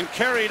and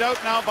carried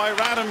out now by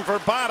Radim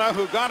Verbata,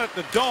 who got it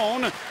to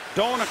Doan.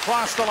 Doan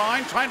across the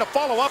line, trying to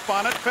follow up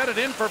on it, fed it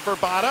in for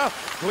Verbata.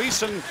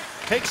 Gleason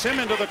takes him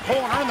into the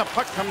corner, and the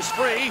puck comes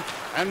free,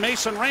 and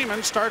Mason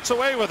Raymond starts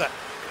away with it.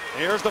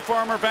 Here's the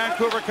former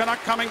Vancouver Canuck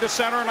coming to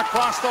center and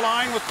across the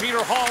line with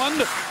Peter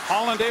Holland.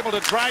 Holland able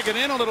to drag it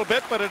in a little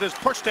bit, but it is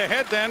pushed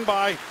ahead then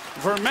by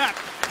Vermette,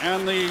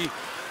 and the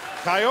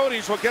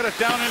Coyotes will get it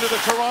down into the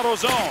Toronto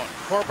zone.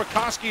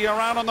 Korpikoski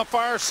around on the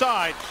far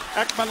side.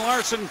 Ekman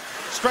Larsson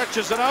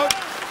stretches it out,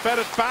 fed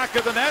it back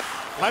of the net.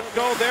 Let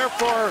go there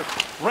for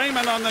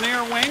Raymond on the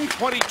near wing.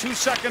 22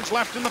 seconds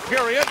left in the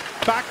period.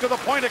 Back to the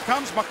point it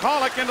comes.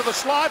 McCulloch into the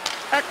slot.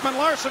 Ekman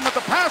Larsson with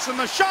the pass and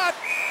the shot.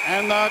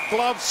 And the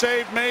glove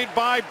save made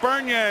by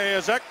Bernier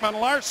as Ekman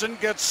Larsson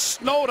gets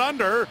snowed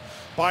under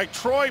by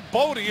Troy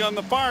Bodie on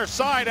the far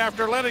side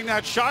after letting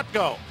that shot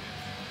go.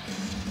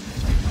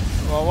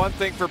 Well, one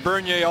thing for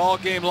Bernier all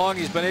game long,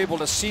 he's been able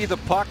to see the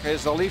puck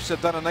as the Leafs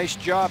have done a nice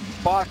job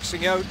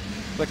boxing out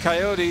the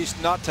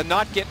Coyotes not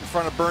get in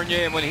front of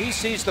Bernier. And when he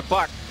sees the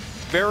puck,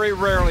 very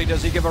rarely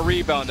does he give a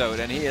rebound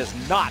out, and he has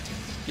not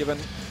given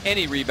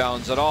any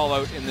rebounds at all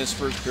out in this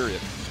first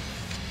period.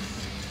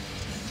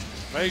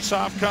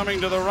 Face-off coming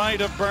to the right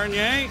of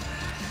Bernier.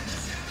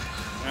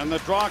 And the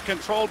draw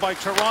controlled by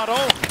Toronto.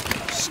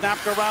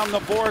 Snapped around the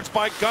boards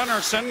by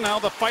Gunnarsson. Now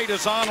the fight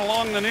is on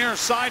along the near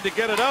side to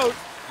get it out.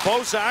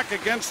 Bozak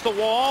against the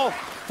wall.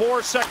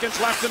 4 seconds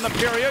left in the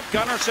period.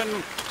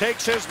 Gunnarsson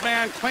takes his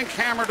man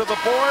Klinkhammer to the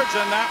boards,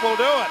 and that will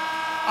do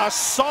it. A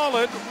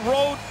solid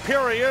road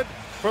period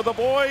for the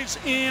boys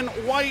in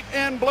white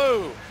and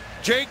blue.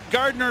 Jake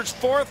Gardner's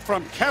fourth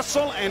from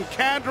Kessel and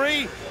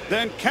Kadri.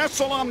 Then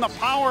Kessel on the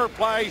power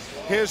play,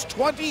 his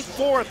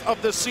 24th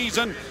of the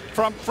season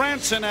from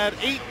Franson at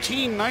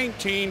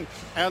 18-19.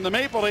 And the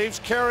Maple Leafs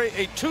carry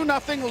a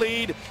 2-0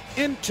 lead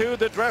into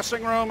the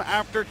dressing room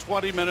after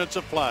 20 minutes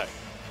of play.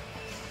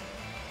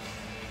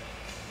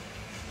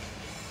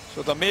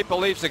 So the Maple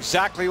Leafs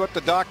exactly what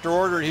the doctor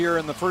ordered here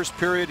in the first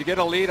period, to get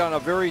a lead on a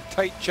very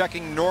tight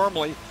checking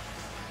normally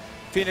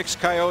Phoenix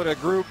Coyote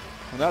group,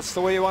 and that's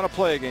the way you want to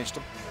play against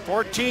them.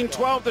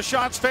 14-12, the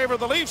shots favor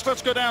the Leafs.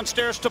 Let's go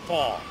downstairs to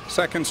Paul.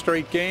 Second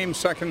straight game,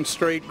 second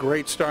straight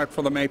great start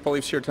for the Maple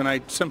Leafs here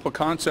tonight. Simple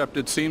concept,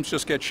 it seems,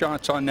 just get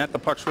shots on net. The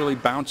puck's really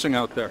bouncing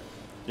out there.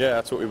 Yeah,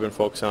 that's what we've been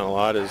focusing on a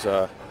lot, is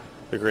the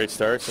great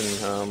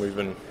starts, and we've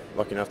been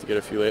lucky enough to get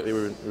a few lately.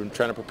 We've been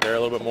trying to prepare a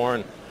little bit more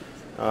and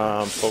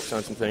focus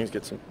on some things,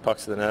 get some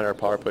pucks to the net. Our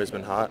power play's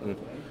been hot, and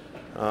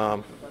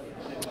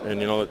you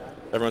know,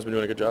 everyone's been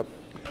doing a good job.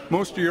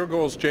 Most of your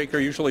goals, Jake, are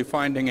usually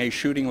finding a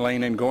shooting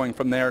lane and going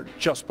from there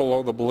just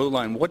below the blue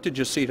line. What did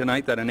you see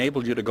tonight that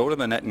enabled you to go to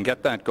the net and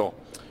get that goal?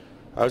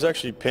 I was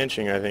actually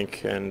pinching, I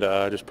think, and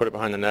just put it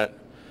behind the net.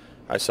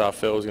 I saw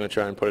Phil was going to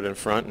try and put it in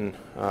front, and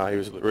he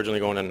was originally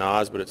going to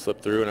Nas, but it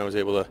slipped through, and I was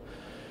able to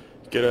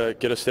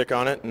get a stick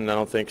on it, and I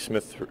don't think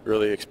Smith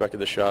really expected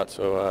the shot,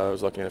 so I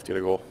was lucky enough to get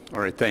a goal.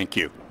 All right, thank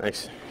you.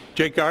 Thanks.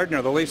 Jake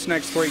Gardner, the Leafs'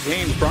 next 3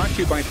 games brought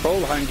to you by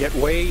Proline. Get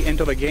way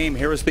into the game.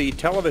 Here is the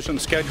television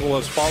schedule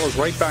as follows.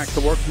 Right back to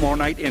work tomorrow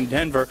night in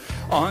Denver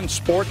on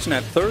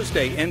Sportsnet.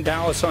 Thursday in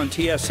Dallas on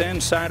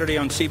TSN. Saturday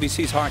on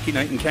CBC's Hockey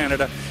Night in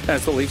Canada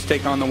as the Leafs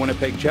take on the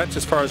Winnipeg Jets.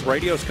 As far as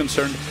radio is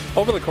concerned,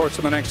 over the course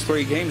of the next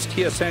 3 games,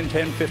 TSN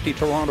 1050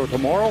 Toronto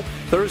tomorrow.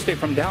 Thursday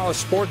from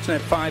Dallas, Sportsnet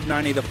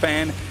 590 The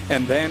Fan.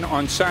 And then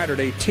on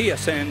Saturday,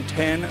 TSN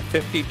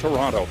 1050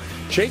 Toronto.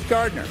 Jake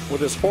Gardner with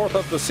his 4th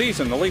of the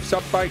season. The Leafs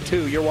up by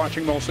 2. You're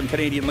watching Molson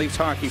Canadian Leafs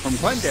hockey from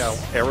Glendale,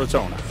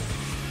 Arizona.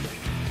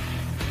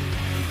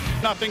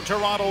 Nothing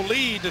Toronto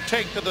lead to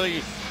take to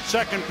the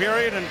second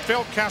period, and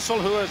Phil Kessel,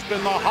 who has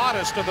been the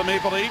hottest of the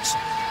Maple Leafs,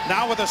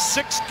 now with a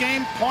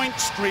 6-game point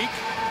streak,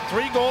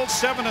 3 goals,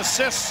 7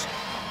 assists,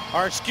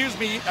 or excuse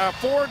me,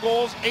 4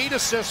 goals, 8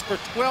 assists for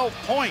 12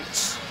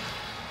 points.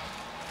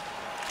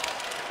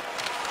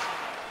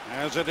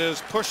 As it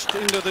is pushed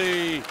into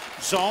the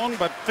zone,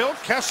 but Phil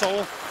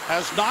Kessel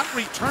has not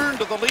returned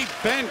to the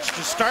Leaf bench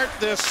to start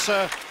this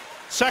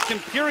second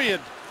period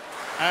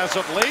as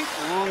of late.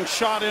 Long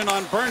shot in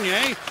on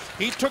Bernier.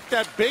 He took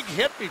that big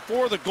hit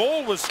before the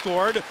goal was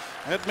scored.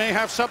 It may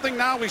have something.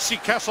 Now we see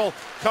Kessel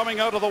coming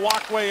out of the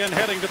walkway and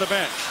heading to the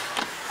bench.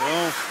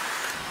 So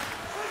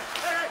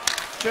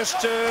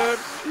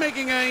just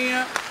making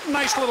a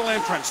nice little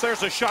entrance.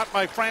 There's a shot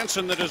by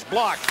Franson that is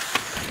blocked.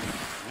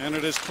 And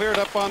it is cleared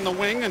up on the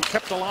wing and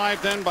kept alive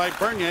then by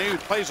Bernier, who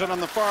plays it on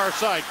the far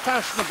side.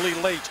 Fashionably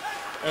late,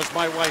 as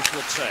my wife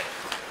would say.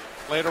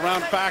 Played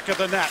around back of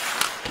the net.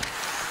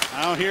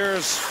 Now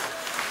here's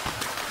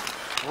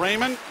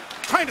Raymond.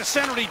 Trying to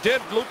center, he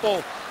did.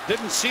 Lupo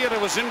didn't see it. It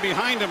was in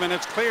behind him, and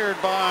it's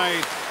cleared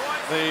by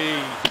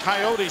the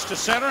Coyotes to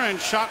center and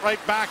shot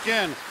right back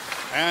in.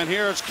 And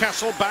here's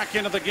Kessel back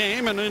into the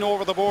game and in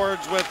over the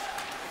boards with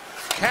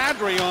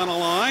Kadri on a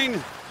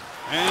line.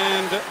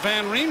 And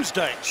Van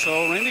Riemsdyk.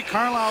 So Randy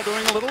Carlyle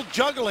doing a little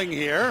juggling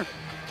here.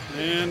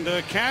 And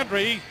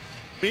Kadri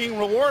being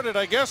rewarded,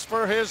 I guess,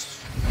 for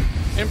his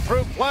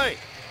improved play.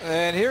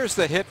 And here's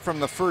the hit from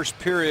the first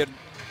period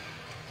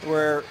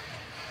where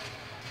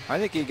I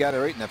think he got it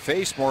right in the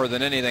face more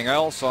than anything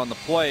else on the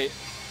play.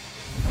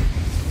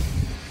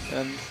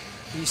 And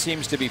he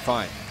seems to be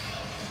fine.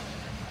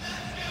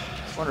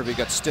 I wonder if he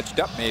got stitched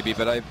up maybe,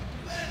 but I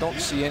don't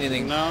see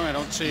anything. No, I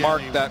don't see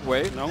marked any, that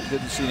way. No.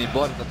 Didn't see any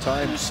blood at the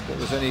time. There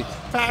was any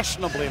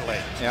fashionably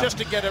late, yeah. Just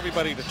to get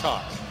everybody to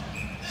talk.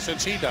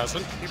 Since he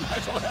doesn't, he might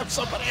as well have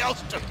somebody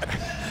else do it.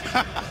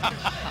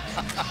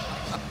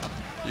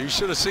 You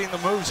should have seen the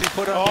moves he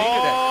put on me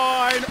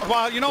today.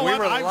 Well, you know we what?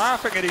 were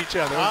laughing at each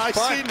other. I've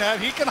seen that.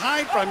 He can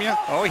hide from you.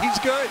 Oh, he's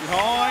good.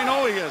 Oh, I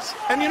know he is.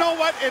 And you know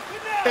what?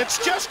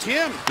 It's just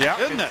him, yeah.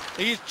 Isn't it?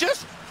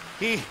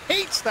 He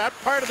hates that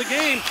part of the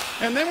game.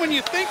 And then when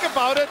you think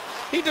about it,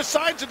 he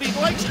decides that he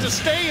likes to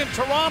stay in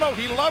Toronto.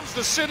 He loves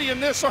the city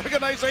and this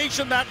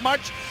organization that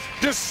much,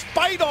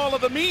 despite all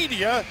of the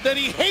media that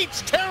he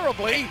hates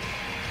terribly.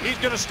 He's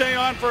going to stay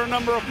on for a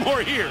number of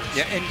more years.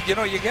 Yeah, and you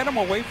know, you get him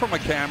away from a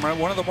camera,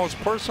 one of the most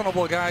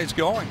personable guys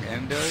going,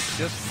 and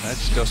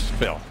that's just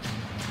Phil.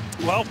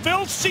 Well,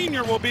 Phil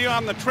Sr. will be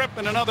on the trip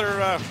in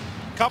another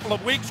couple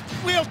of weeks.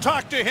 We'll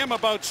talk to him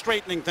about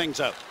straightening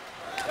things out.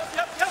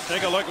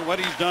 Take a look at what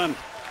he's done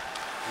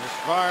as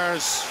far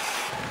as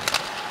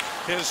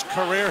his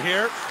career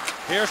here.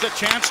 Here's a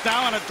chance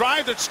now and a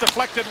drive that's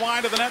deflected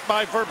wide of the net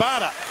by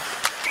Verbata.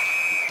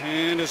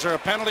 And is there a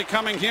penalty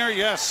coming here?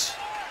 Yes.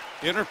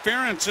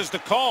 Interference is the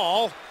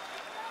call.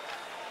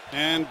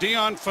 And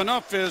Dion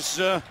Phaneuf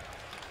is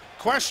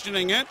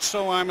questioning it,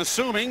 so I'm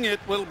assuming it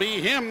will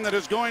be him that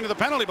is going to the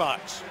penalty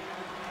box.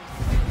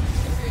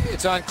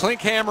 It's on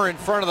Klinkhammer in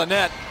front of the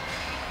net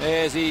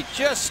as he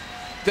just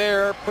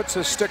there, puts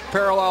his stick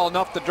parallel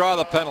enough to draw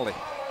the penalty.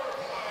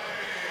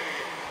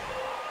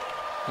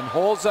 And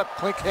holds up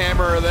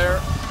Klinkhammer there.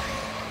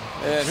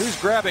 And who's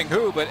grabbing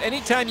who? But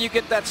anytime you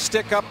get that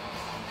stick up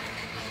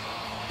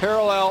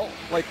parallel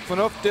like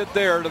Phaneuf did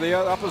there to the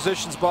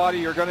opposition's body,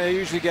 you're going to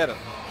usually get it,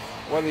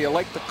 whether you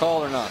like the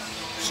call or not.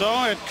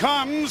 So it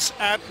comes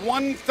at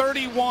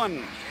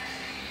 1:31.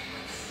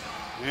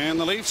 And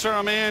the Leafs are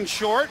a man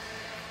short.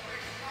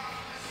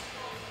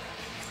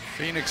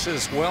 Phoenix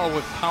is well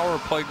with power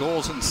play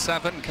goals in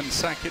 7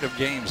 consecutive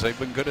games. They've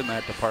been good in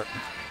that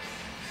department.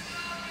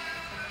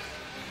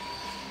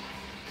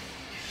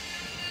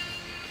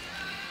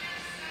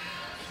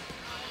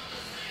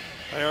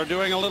 They are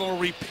doing a little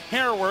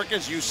repair work,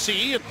 as you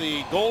see, at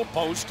the goal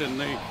post in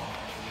the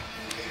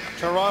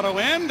Toronto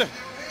end.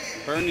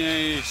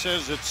 Bernier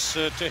says it's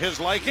to his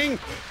liking.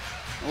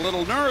 A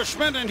little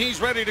nourishment, and he's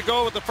ready to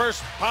go with the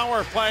first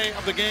power play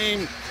of the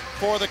game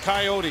for the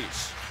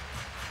Coyotes.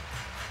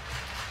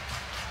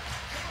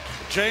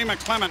 Jay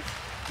McClement,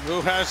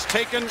 who has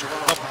taken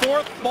the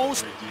 4th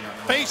most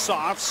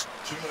face-offs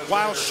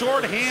while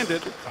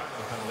short-handed,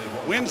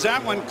 wins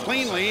that one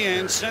cleanly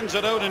and sends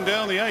it out and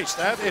down the ice.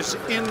 That is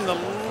in the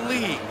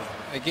league.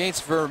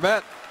 Against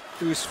Vermette,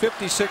 who's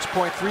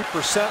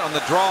 56.3% on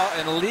the draw,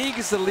 and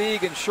leads the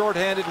league in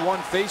short-handed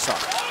one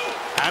face-off.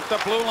 At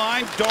the blue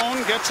line,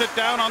 Doan gets it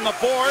down on the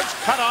boards,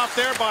 cut off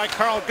there by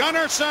Carl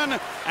Gunnarsson,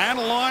 and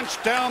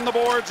launched down the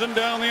boards and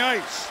down the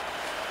ice.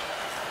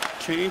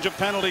 Change of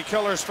penalty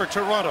killers for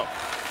Toronto.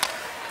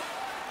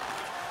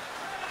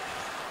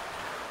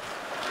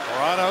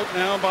 Brought out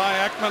now by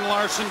Ekman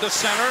Larsson to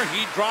center.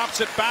 He drops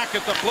it back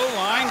at the blue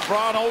line,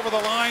 brought over the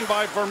line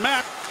by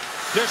Vermette.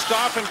 Dished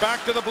off and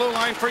back to the blue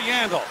line for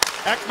Yandel.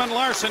 Ekman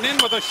Larsson in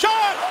with a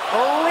shot.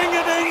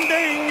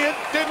 Ring-a-ding-ding. It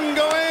didn't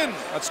go in.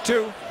 That's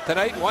 2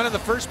 tonight, 1 in the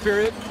first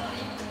period.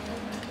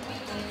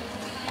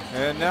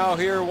 And now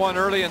here 1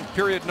 early in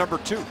period number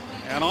 2.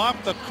 And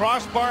off the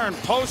crossbar and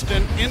post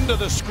and into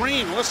the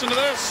screen. Listen to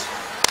this.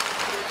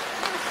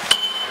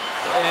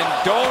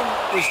 And Doan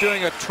was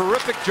doing a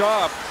terrific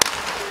job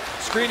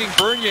screening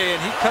Bernier,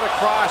 and he cut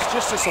across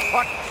just as the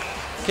puck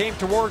came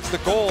towards the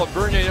goal, and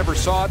Bernier never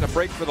saw it, and a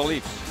break for the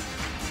Leafs.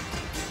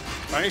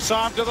 Face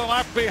off to the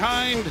left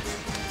behind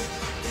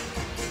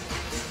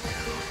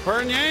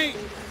Bernier,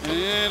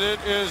 and it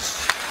is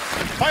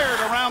fired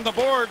around the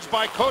boards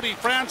by Cody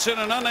Franson,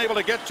 and unable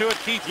to get to it,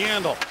 Keith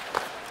Yandel.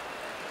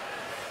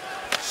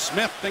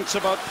 Smith thinks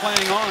about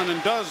playing on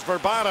and does.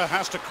 Verbata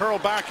has to curl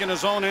back in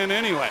his own end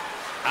anyway.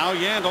 Now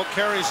Yandel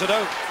carries it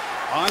out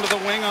onto the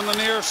wing on the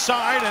near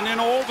side and in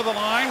over the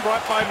line,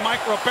 brought by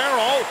Mike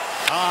Ribeiro.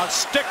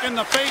 Stick in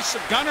the face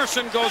of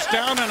Gunnarsson goes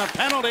down, and a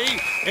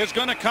penalty is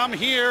going to come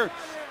here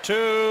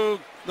to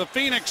the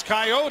Phoenix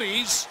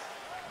Coyotes.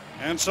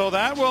 And so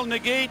that will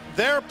negate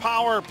their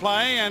power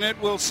play, and it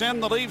will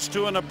send the Leafs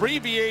to an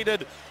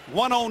abbreviated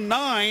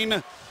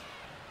 109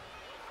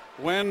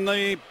 when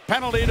the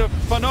penalty to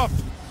Phaneuf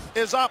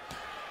is up.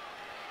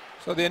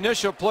 So the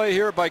initial play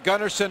here by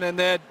Gunnarsson, and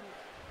then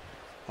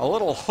a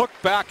little hook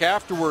back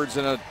afterwards,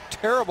 and a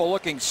terrible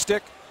looking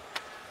stick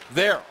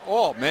there.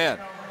 Oh man.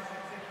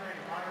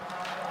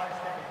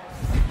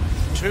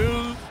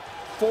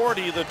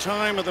 2:40 the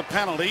time of the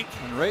penalty.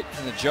 And right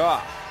in the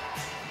jaw.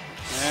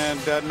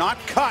 And not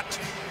cut.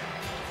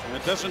 And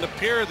it doesn't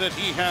appear that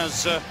he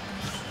has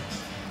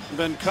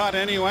been cut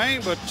anyway,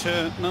 but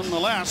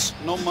nonetheless,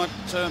 not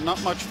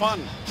much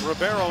fun.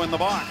 Ribeiro in the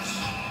box.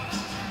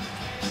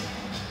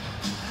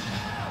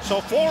 So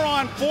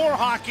 4-on-4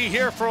 hockey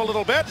here for a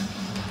little bit.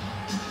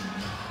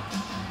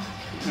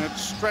 That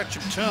stretch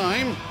of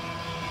time.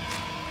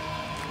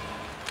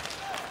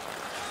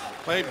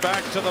 Played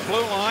back to the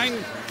blue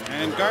line,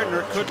 and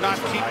Gardner could not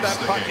keep that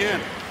puck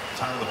in.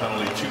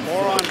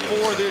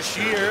 4-on-4 this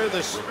year.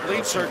 The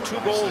Leafs are 2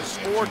 goals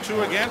for,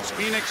 2 against.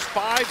 Phoenix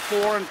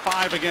 5-4 and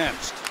 5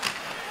 against.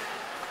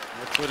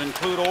 Which would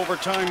include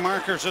overtime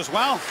markers as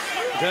well.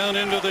 Down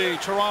into the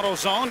Toronto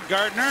zone.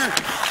 Gardner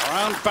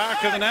around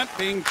back of the net,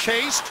 being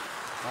chased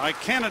by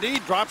Kennedy.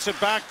 Drops it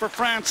back for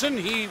Franson.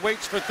 He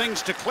waits for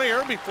things to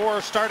clear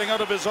before starting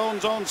out of his own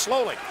zone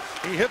slowly.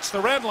 He hits the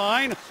red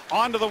line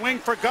onto the wing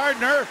for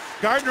Gardner.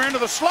 Gardner into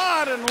the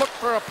slot and looked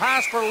for a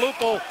pass for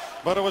Lupul,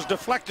 but it was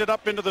deflected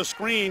up into the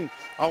screen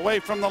away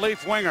from the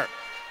Leaf winger.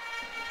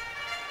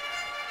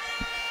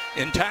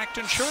 Intact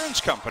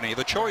Insurance Company,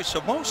 the choice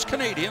of most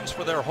Canadians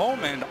for their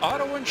home and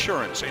auto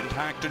insurance.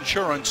 Intact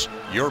Insurance,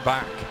 you're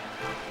back.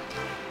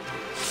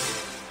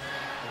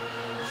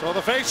 So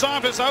the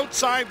face-off is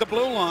outside the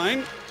blue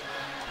line.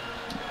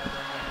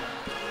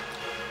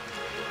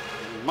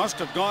 Must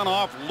have gone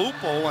off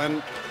Lupul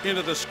and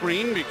into the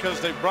screen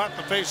because they brought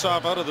the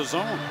face-off out of the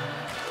zone.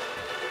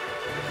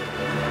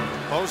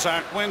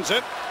 Bozak wins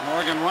it.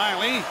 Morgan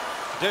Riley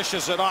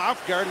dishes it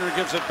off. Gardner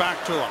gives it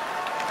back to him.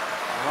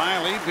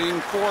 Riley being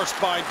forced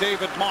by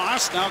David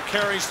Moss, now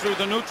carries through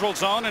the neutral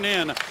zone and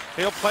in.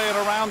 He'll play it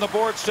around the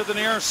boards to the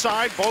near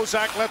side.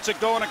 Bozak lets it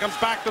go, and it comes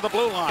back to the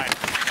blue line.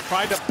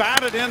 Tried to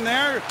bat it in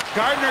there.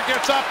 Gardner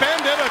gets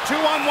upended. A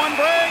 2-on-1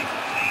 break.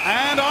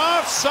 And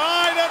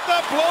offside at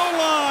the blue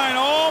line.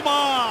 Oh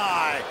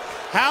my!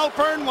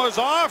 Halpern was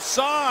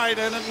offside,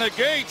 and it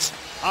negates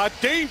a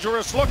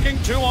dangerous looking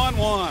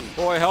 2-on-1.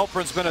 Boy,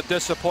 Halpern's been a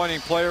disappointing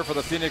player for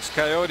the Phoenix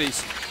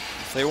Coyotes.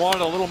 They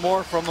wanted a little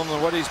more from him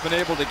than what he's been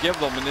able to give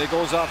them, and he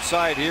goes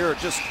offside here.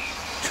 Just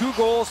 2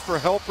 goals for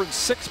Halpern,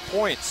 6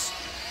 points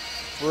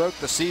throughout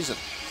the season.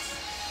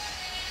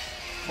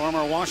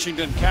 Former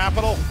Washington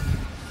Capital.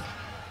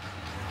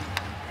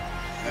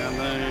 And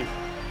the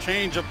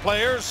change of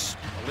players.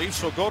 The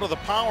Leafs will go to the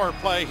power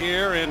play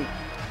here, and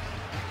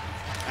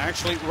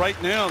actually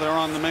right now they're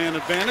on the man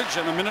advantage,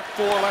 and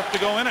 1:04 left to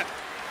go in it.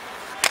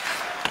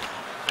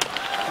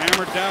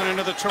 Hammered down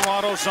into the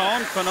Toronto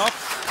zone.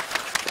 Phaneuf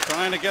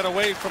trying to get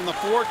away from the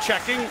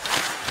forechecking.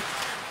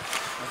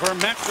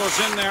 Vermette goes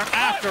in there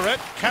after it.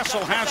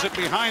 Kessel has it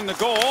behind the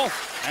goal,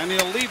 and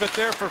he'll leave it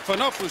there for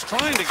Phaneuf, who's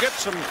trying to get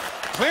some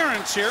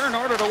clearance here in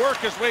order to work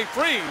his way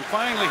free. And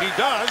finally he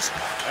does,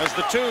 as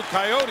the 2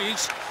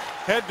 Coyotes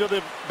head to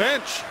the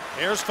bench.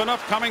 Here's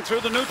Phaneuf coming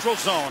through the neutral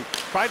zone.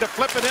 Tried to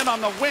flip it in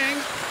on the wing.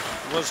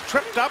 Was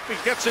tripped up. He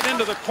gets it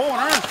into the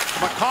corner.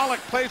 McCulloch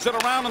plays it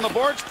around on the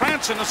boards.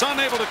 Franson is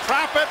unable to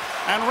trap it,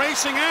 and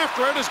racing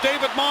after it is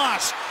David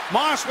Moss.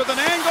 Moss with an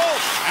angle,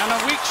 and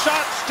a weak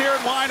shot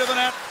steered wide of the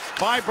net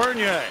by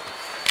Bernier.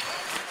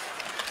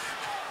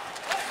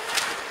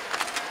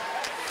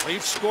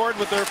 Leafs scored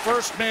with their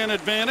first man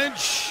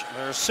advantage.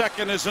 Their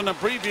second is an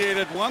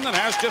abbreviated one that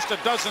has just a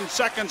dozen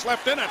seconds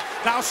left in it.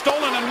 Now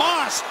stolen, and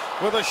Moss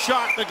with a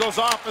shot that goes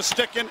off a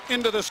stick and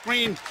into the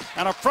screen,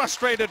 and a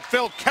frustrated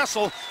Phil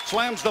Kessel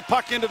slams the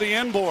puck into the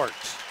end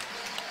boards.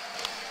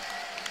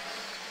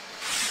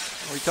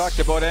 We talked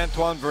about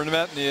Antoine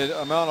Vermette and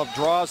the amount of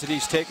draws that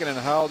he's taken and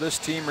how this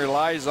team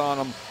relies on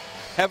him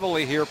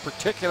heavily here,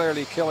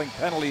 particularly killing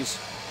penalties.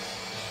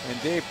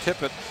 And Dave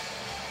Tippett,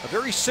 a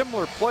very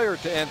similar player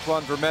to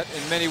Antoine Vermette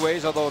in many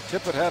ways, although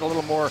Tippett had a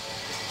little more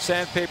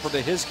sandpaper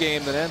to his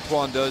game than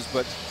Antoine does,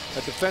 but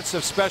a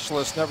defensive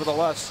specialist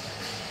nevertheless.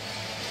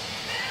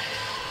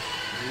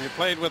 He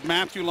played with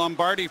Matthew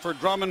Lombardi for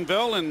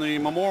Drummondville in the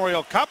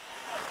Memorial Cup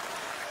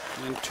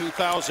in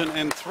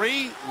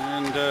 2003,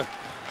 and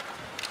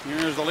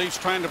here's the Leafs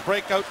trying to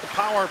break out the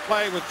power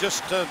play with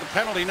just the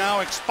penalty now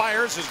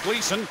expires as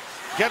Gleason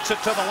gets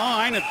it to the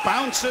line. It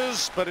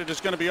bounces, but it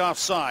is going to be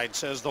offside,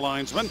 says the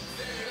linesman.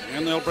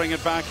 And they'll bring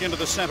it back into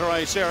the center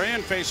ice area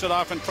and face it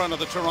off in front of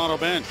the Toronto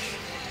bench.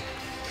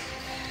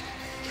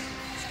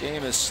 This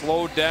game is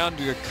slowed down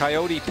to a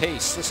Coyote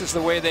pace. This is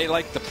the way they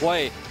like to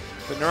play.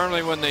 But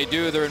normally when they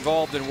do, they're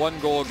involved in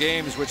 1-goal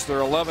games, which they're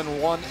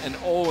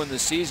 11-1-0 in the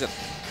season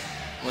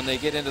when they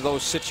get into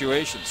those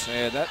situations.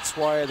 And that's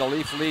why the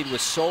Leaf lead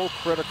was so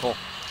critical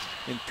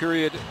in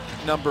period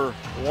number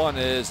 1,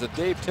 is that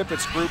Dave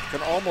Tippett's group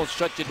can almost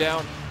shut you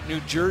down New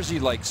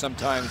Jersey-like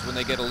sometimes when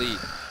they get a lead.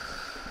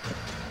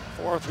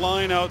 Fourth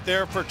line out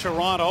there for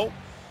Toronto.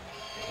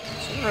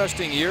 It's an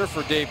interesting year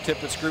for Dave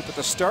Tippett's group. At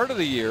the start of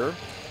the year,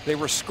 they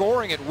were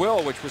scoring at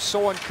will, which was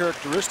so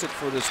uncharacteristic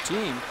for this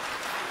team.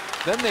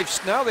 Then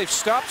they've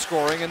stopped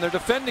scoring, and they're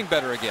defending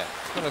better again.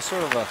 It's been a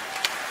sort of a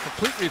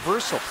complete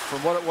reversal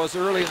from what it was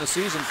early in the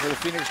season for the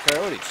Phoenix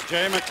Coyotes.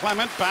 Jay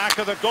McClement back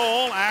of the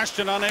goal.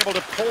 Ashton unable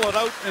to pull it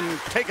out and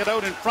take it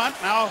out in front.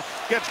 Now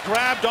gets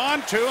grabbed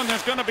onto, and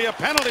there's going to be a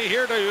penalty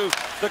here to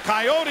the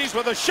Coyotes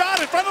with a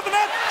shot in front of the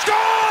net.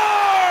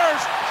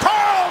 Scores!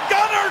 Carl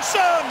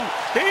Gunnarsson!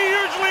 He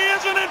usually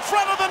isn't in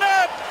front of the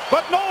net,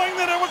 but knowing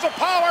that it was a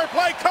power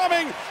play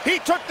coming, he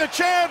took the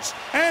chance,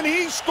 and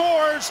he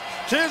scores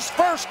his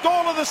first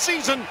goal of the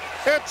season.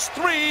 It's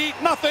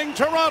 3-0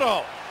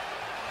 Toronto.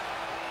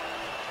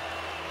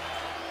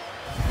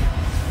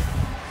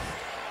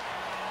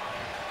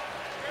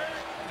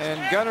 And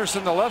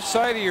Gunnarsson, the left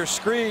side of your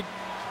screen,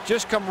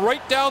 just come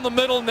right down the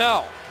middle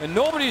now. And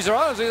nobody's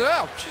around. He's like,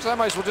 oh, geez, I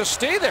might as well just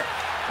stay there.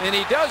 And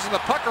he does, and the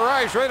puck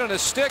arrives right on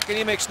his stick, and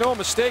he makes no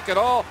mistake at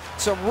all.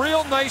 Some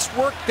real nice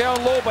work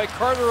down low by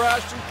Carter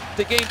Ashton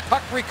to gain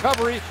puck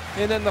recovery.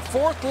 And then the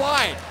fourth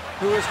line,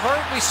 who has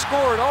hardly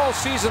scored all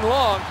season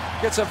long,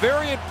 gets a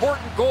very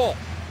important goal.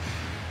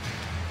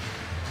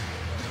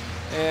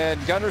 And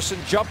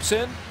Gunnarsson jumps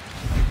in,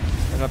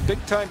 and a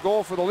big-time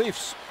goal for the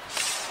Leafs.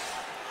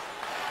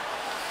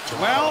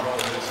 Well,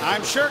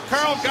 I'm sure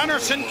Carl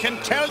Gunnarsson can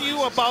tell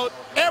you about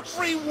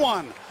every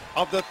one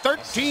of the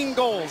 13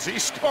 goals he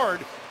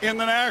scored in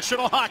the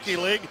National Hockey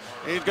League.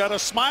 He's got a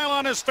smile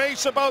on his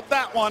face about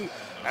that one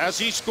as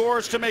he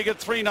scores to make it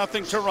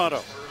 3-0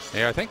 Toronto.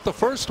 Yeah, I think the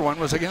first one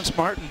was against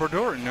Martin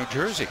Brodeur in New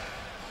Jersey.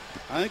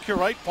 I think you're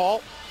right,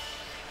 Paul.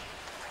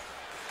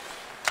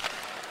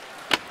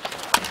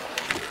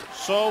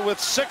 So with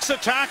 6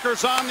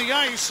 attackers on the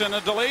ice and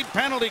a delayed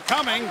penalty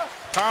coming,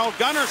 Carl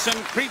Gunnarsson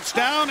creeps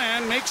down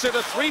and makes it a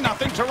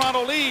 3-0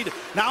 Toronto lead.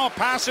 Now a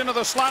pass into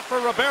the slot for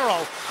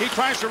Ribeiro. He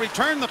tries to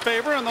return the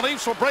favor, and the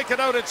Leafs will break it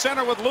out at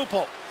center with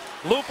Lupul.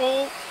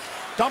 Lupul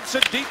dumps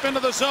it deep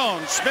into the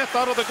zone. Smith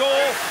out of the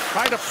goal,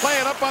 trying to play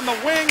it up on the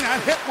wing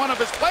and hit one of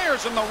his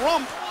players in the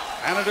rump,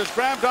 and it is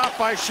grabbed off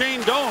by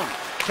Shane Doan.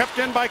 Kept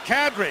in by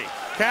Kadri.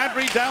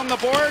 Kadri down the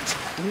boards,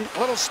 A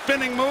little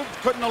spinning move,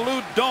 couldn't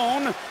elude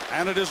Doan,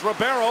 and it is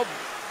Ribeiro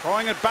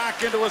throwing it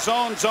back into his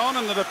own zone,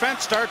 and the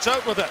defense starts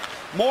out with it.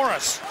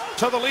 Morris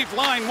to the Leaf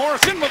line.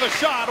 Morris in with a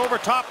shot over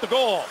top the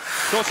goal.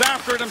 Goes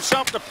after it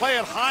himself to play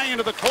it high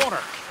into the corner.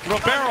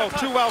 Ribeiro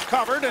too well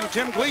covered, and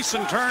Tim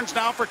Gleason turns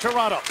now for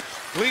Toronto.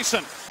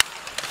 Gleason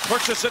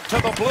pushes it to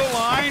the blue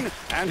line,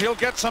 and he'll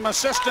get some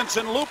assistance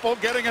in Lupo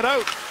getting it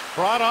out.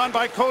 Brought on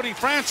by Cody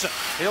Franson.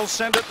 He'll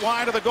send it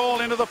wide of the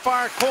goal into the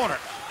far corner.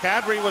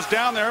 Kadri was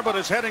down there, but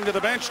is heading to the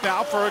bench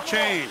now for a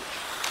change.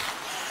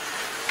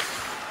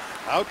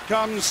 Out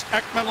comes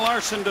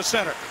Ekman-Larsson to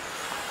center.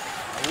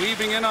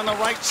 Weaving in on the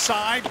right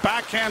side,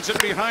 backhands it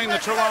behind the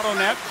Toronto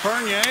net.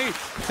 Bernier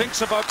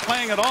thinks about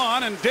playing it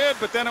on, and did,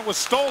 but then it was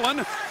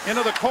stolen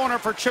into the corner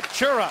for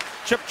Chipchura.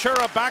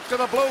 Chipchura back to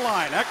the blue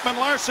line.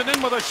 Ekman-Larsson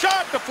in with a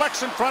shot,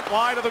 deflects in front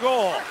wide of the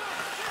goal.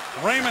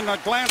 Raymond a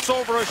glance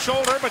over his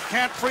shoulder, but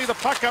can't free the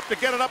puck up to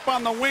get it up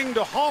on the wing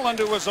to Holland,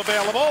 who is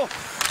available.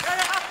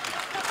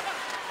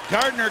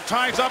 Gardner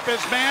ties up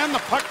his man.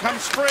 The puck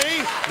comes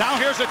free. Now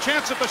here's a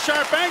chance at the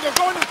sharp angle.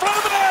 Going in front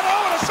of the net.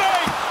 Oh, what a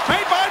save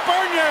made by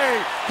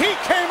Bernier. He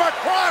came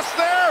across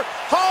there.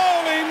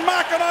 Holy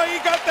Mackinac.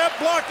 He got that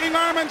blocking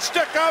arm and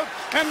stick out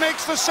and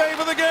makes the save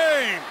of the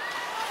game.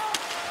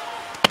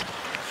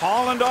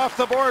 Holland off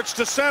the boards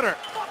to center.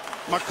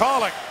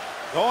 McCulloch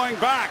going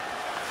back.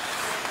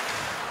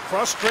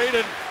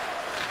 Frustrated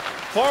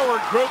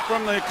forward group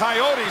from the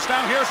Coyotes.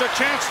 Now here's a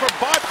chance for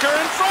Bodker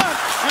in front.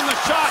 And the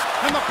shot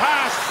and the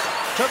pass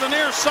to the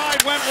near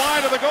side went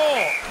wide of the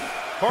goal.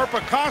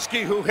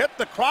 Korpikoski, who hit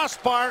the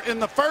crossbar in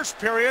the first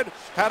period,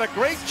 had a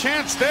great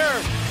chance there,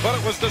 but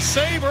it was the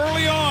save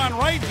early on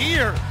right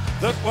here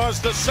that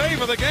was the save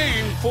of the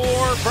game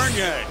for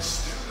Bernier.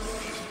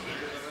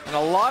 And a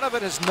lot of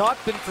it has not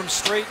been from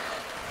straight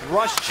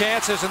rush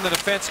chances and the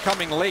defense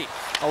coming late.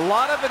 A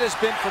lot of it has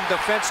been from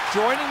defense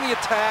joining the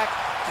attack,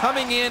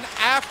 coming in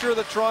after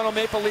the Toronto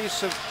Maple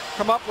Leafs have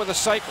come up with a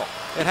cycle.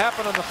 It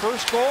happened on the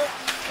first goal,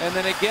 and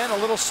then again a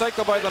little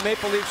cycle by the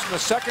Maple Leafs in the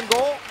second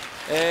goal,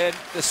 and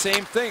the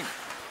same thing.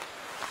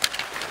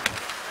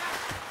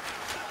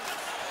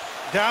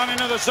 Down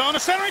into the zone, a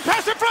centering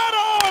pass in front,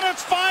 oh, and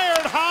it's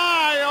fired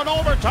high and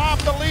over top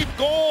the Leaf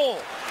goal.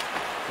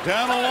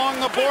 Down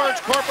along the boards,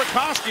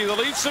 Korpikoski. The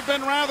Leafs have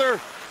been rather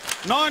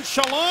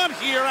nonchalant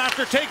here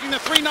after taking the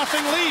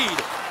 3-0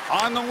 lead.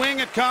 On the wing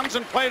it comes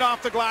and played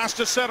off the glass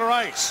to center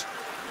ice.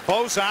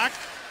 Bozak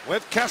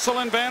with Kessel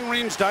and Van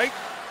Riemsdyk.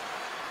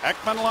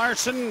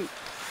 Ekman-Larsson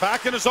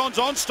back in his own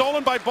zone,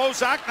 stolen by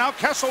Bozak. Now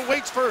Kessel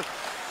waits for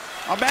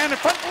a man in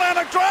front.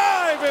 Atlantic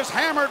drive is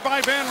hammered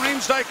by Van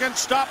Riemsdyk and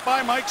stopped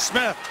by Mike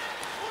Smith.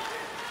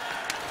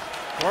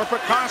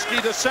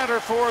 Korpikoski to center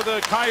for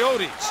the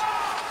Coyotes.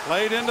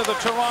 Played into the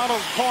Toronto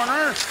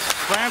corner.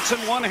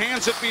 Franson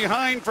one-hands it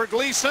behind for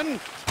Gleason.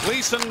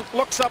 Gleason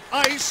looks up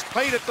ice,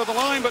 played it to the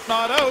line but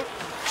not out.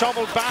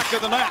 Shoveled back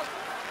of the net.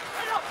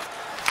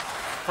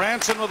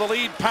 Franson with a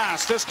lead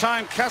pass. This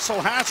time Kessel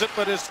has it,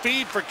 but his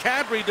feed for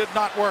Kadri did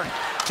not work.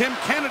 Tim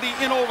Kennedy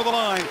in over the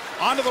line.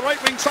 Onto the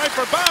right wing side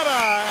for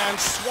Bada, and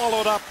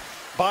swallowed up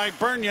by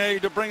Bernier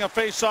to bring a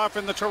face-off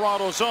in the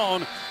Toronto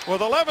zone.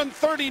 With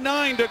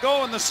 11:39 to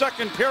go in the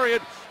second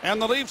period,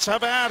 and the Leafs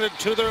have added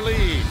to their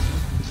lead.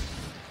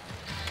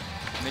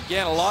 And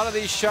again, a lot of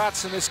these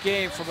shots in this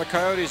game from the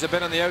Coyotes have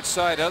been on the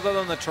outside. Other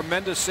than the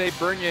tremendous save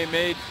Bernier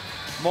made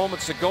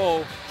moments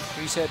ago,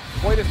 he's had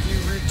quite a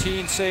few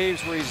routine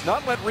saves where he's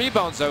not let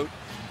rebounds out,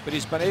 but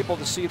he's been able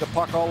to see the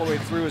puck all the way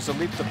through as the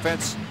Leaf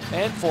defense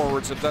and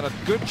forwards have done a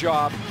good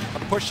job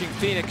of pushing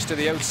Phoenix to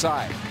the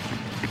outside.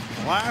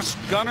 Last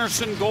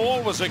Gunnarsson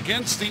goal was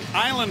against the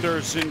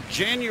Islanders in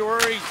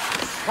January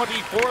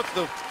 24th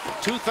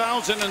of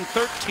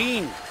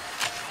 2013.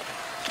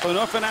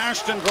 Phaneuf and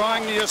Ashton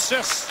drawing the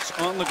assists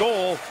on the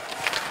goal.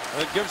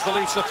 It gives the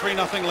Leafs a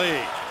 3-0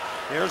 lead.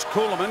 Here's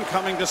Kuhlman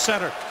coming to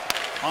center.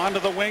 Onto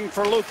the wing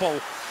for Lupo.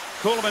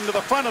 Kuhlman to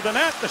the front of the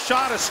net. The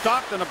shot is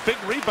stopped, and a big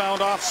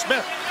rebound off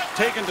Smith.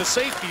 Taken to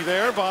safety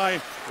there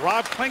by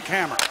Rob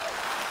Klinkhammer.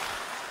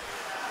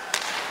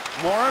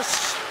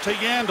 Morris to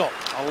Yandel.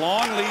 A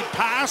long lead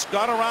pass.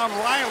 Got around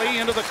Riley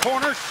into the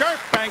corner. Sharp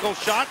angle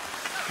shot.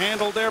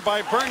 Handled there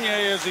by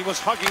Bernier as he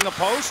was hugging the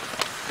post.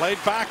 Played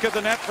back of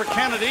the net for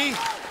Kennedy.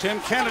 Tim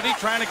Kennedy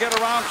trying to get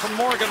around from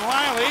Morgan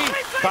Riley.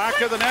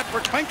 Back of the net for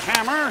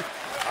Klinkhammer.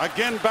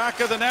 Again back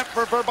of the net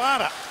for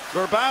Verbata.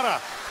 Verbata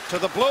to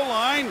the blue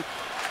line.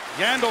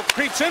 Yandel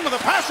creeps in with a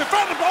pass in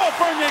front of the ball.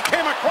 Bernier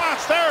came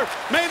across there.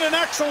 Made an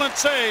excellent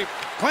save.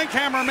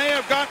 Klinkhammer may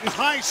have gotten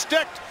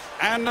high-sticked.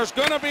 And there's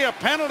going to be a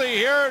penalty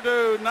here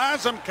to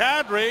Nazem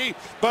Kadri,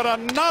 but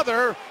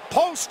another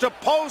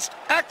post-to-post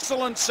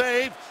excellent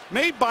save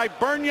made by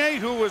Bernier,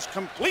 who was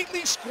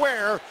completely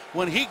square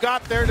when he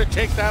got there to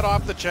take that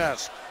off the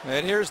chest.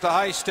 And here's the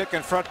high stick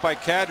in front by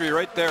Kadri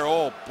right there.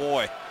 Oh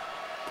boy,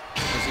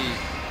 as he,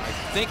 I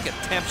think,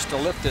 attempts to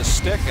lift his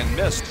stick and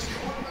missed.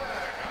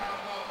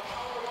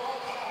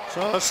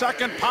 So the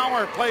second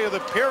power play of the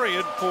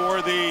period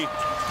for the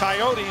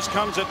Coyotes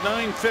comes at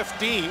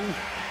 9:15.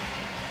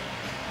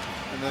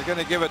 And they're going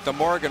to give it to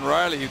Morgan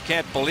Riley, who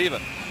can't believe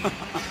it.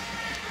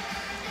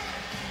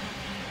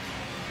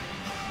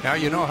 Now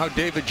you know how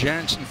David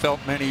Jansen felt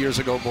many years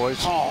ago, boys.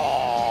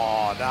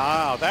 Oh,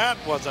 now that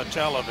was a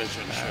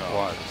television show. It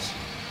was.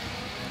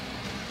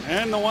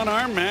 And the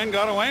one-armed man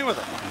got away with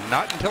it.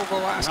 Not until the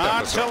last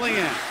Not episode. till the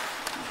end.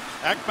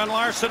 Ekman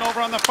Larsson over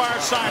on the far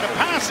side. A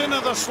pass into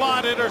the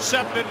slot,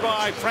 intercepted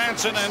by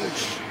Franson and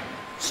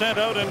sent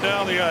out and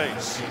down the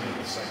ice.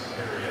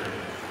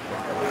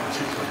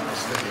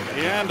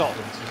 Yandel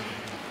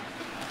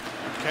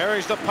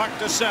carries the puck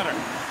to center.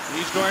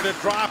 He's going to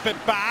drop it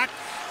back,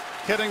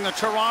 hitting the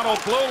Toronto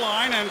blue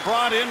line and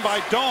brought in by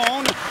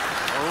Doan.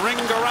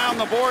 Ringed around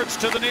the boards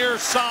to the near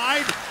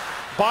side.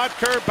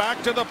 Bodker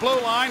back to the blue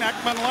line.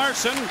 Ekman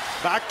Larsson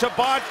back to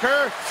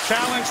Bodker.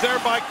 Challenged there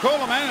by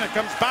Kuhlman. And it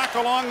comes back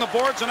along the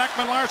boards, and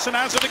Ekman Larsson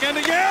has it again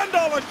to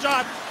Yandel. A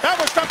shot. That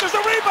was stopped. There's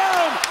a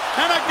rebound.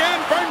 And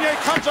again, Bernier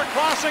comes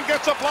across and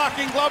gets a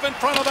blocking glove in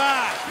front of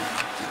that.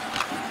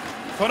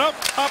 Put up,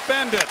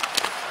 upended.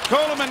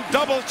 Kuhlman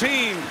double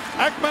team.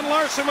 Ekman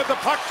Larsson with the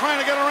puck trying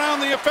to get around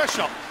the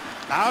official.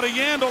 Now to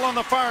Yandel on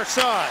the far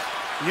side.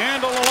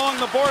 Yandel along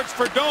the boards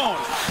for Doan.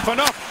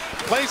 Phaneuf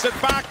plays it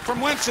back from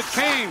whence it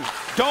came.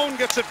 Doan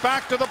gets it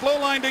back to the blue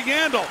line to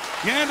Yandel.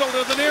 Yandel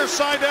to the near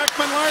side to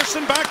Ekman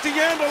Larsson. Back to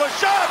Yandel. A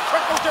shot.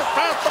 Trickles just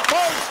past the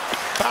post.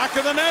 Back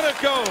of the net it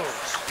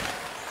goes.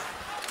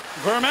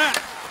 Vermette.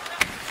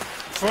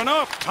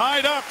 Phaneuf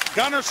tied up.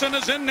 Gunnarsson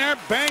is in there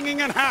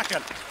banging and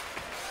hacking.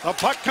 The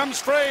puck comes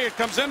free. It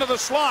comes into the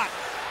slot.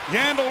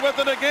 Yandel with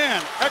it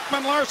again.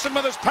 Ekman Larsson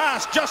with his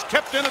pass. Just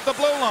kept in at the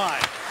blue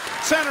line.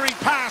 Centering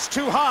pass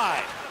too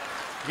high.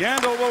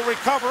 Yandel will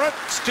recover it,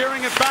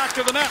 steering it back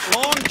to the net.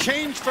 Long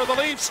change for the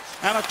Leafs,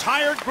 and a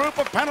tired group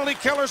of penalty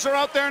killers are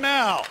out there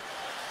now.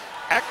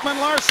 Ekman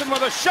Larsson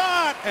with a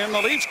shot, and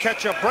the Leafs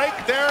catch a break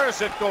there as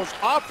it goes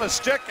off a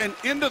stick and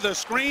into the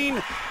screen.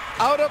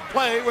 Out of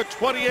play with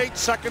 28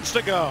 seconds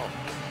to go.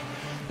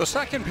 The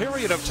second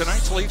period of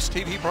tonight's Leafs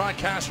TV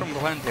broadcast from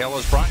Glendale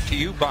is brought to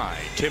you by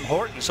Tim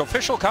Hortons,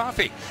 official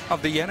coffee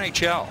of the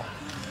NHL.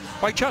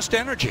 By Just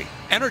Energy.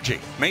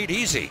 Energy made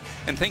easy.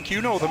 And think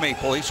you know the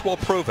Maple Leafs will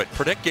prove it.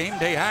 Predict game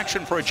day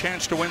action for a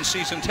chance to win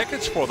season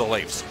tickets for the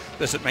Leafs.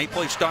 Visit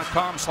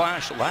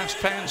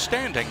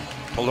mapleleafs.com/lastfanstanding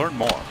to learn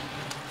more.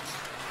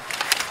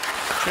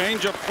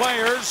 Change of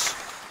players.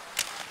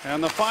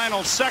 And the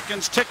final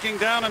seconds ticking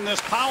down in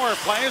this power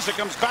play as it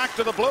comes back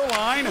to the blue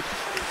line.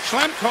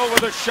 Schlemko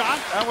with a shot.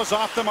 That was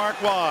off the mark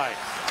wide.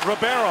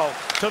 Ribeiro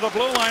to the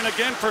blue line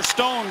again for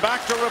Stone.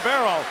 Back to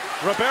Ribeiro.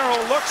 Ribeiro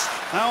looks.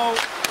 Now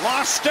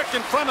lost stick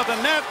in front of the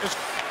net is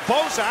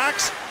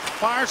Bozak's.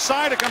 Far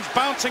side. It comes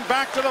bouncing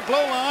back to the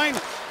blue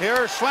line.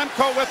 Here's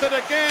Schlemko with it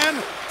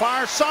again.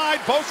 Far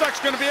side.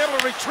 Bozak's going to be able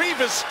to retrieve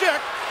his stick.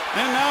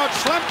 And now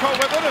it's Schlemko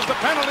with it as the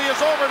penalty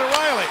is over to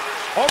Riley.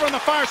 Over on the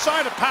far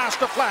side, a pass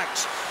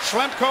deflects.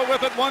 Schlemko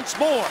with it once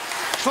more.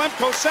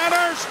 Schlemko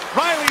centers.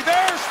 Riley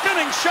there.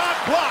 Spinning shot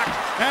blocked.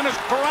 And is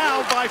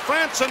corralled by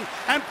Franson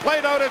and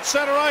played out at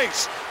center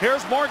ice.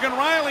 Here's Morgan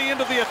Riley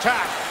into the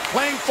attack.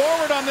 Playing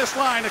forward on this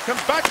line. It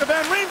comes back to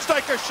Van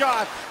Riemsdyk, a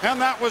shot. And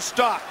that was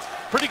stopped.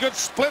 Pretty good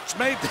splits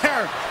made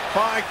there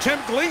by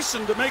Tim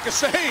Gleason to make a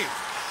save.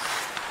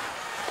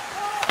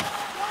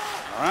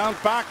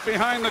 Around back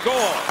behind the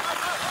goal.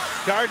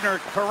 Gardner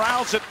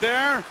corrals it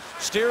there.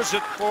 Steers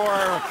it for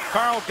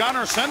Carl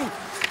Gunnarsson.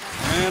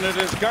 And it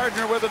is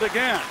Gardner with it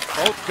again.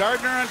 Both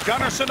Gardner and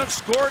Gunnarsson have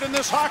scored in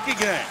this hockey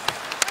game.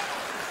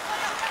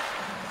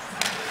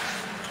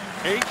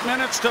 8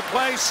 minutes to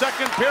play,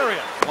 second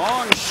period.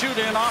 Long shoot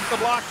in off the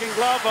blocking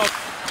glove of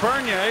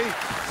Bernier.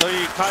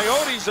 The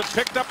Coyotes have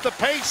picked up the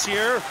pace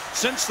here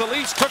since the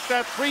Leafs took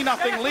that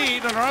 3-0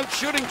 lead and are out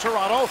shooting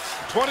Toronto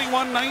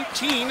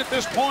 21-19 at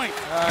this point.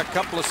 A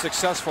couple of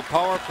successful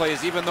power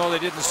plays, even though they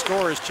didn't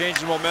score, is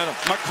changing momentum.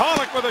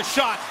 McCulloch with a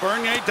shot.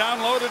 Bernier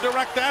down low to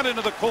direct that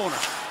into the corner.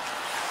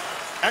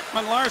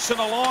 Ekman Larsson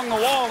along the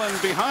wall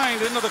and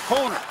behind into the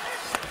corner.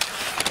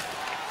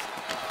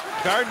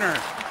 Gardner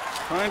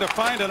trying to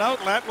find an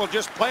outlet. Will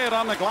just play it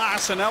on the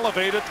glass and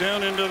elevate it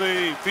down into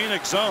the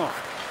Phoenix zone.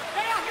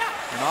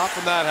 And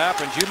often that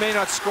happens. You may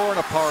not score in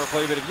a power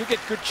play, but if you get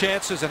good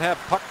chances and have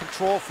puck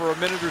control for a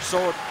minute or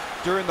so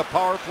during the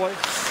power play,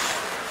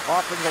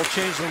 often it'll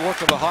change the look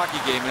of the hockey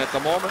game. And at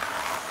the moment,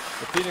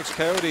 the Phoenix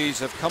Coyotes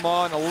have come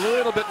on a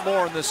little bit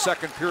more in this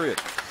second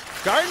period.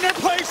 Gardner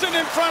plays it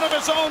in front of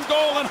his own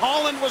goal, and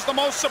Holland was the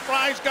most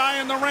surprised guy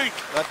in the rink.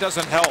 That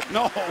doesn't help.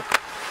 No.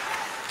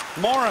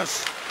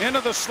 Morris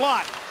into the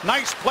slot.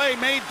 Nice play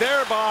made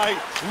there by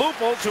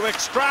Lupul to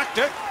extract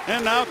it.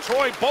 And now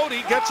Troy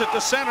Bodie gets it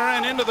to center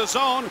and into the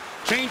zone.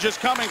 Change is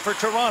coming for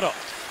Toronto.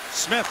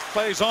 Smith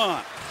plays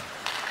on.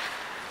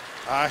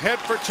 Ahead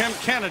for Tim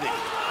Kennedy.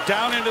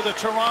 Down into the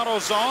Toronto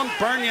zone.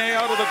 Bernier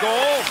out of the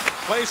goal.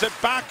 Plays it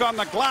back on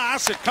the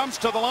glass. It comes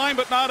to the line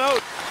but not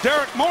out.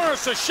 Derek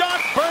Morris a shot.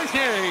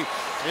 Bernier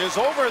is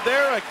over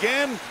there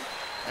again.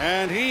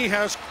 And he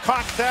has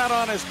caught that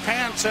on his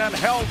pants and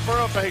held for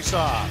a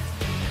faceoff.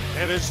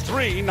 It is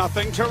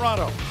 3-0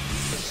 Toronto.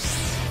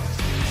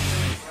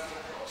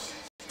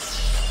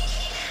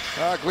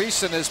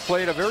 Gleason has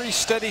played a very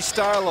steady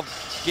style of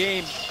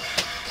game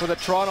for the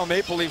Toronto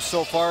Maple Leafs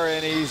so far,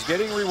 and he's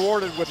getting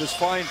rewarded with his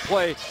fine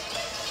play.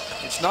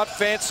 It's not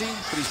fancy,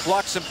 but he's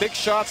blocked some big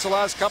shots the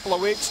last couple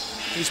of weeks.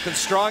 He's been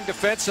strong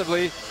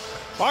defensively.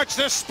 Watch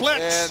this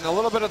splits. And a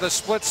little bit of the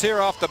splits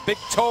here off the big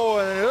toe,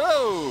 and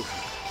oh!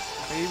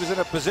 He was in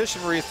a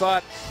position where he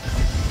thought,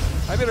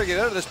 I better get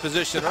out of this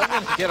position. I'm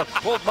going to get a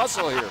pulled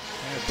muscle here. Yeah,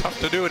 tough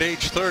to do at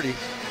age 30.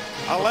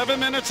 11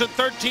 minutes and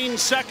 13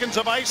 seconds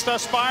of ice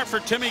thus far for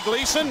Timmy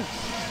Gleason,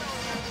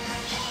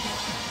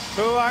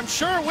 who I'm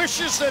sure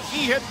wishes that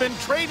he had been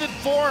traded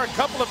for a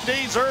couple of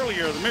days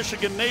earlier. The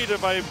Michigan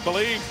native, I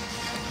believe.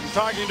 I'm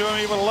talking to him,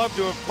 he would have loved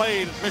to have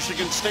played at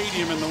Michigan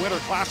Stadium in the Winter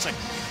Classic.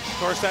 Of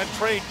course, that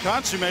trade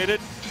consummated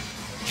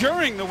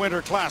during the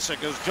Winter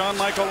Classic as John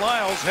Michael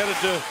Lyles headed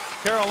to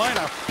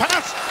Carolina.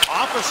 Pass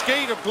off a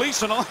skate of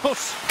Gleason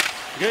almost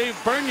gave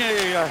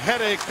Bernier a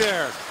headache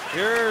there.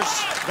 Here's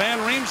Van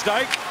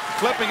Riemsdyk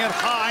flipping it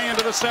high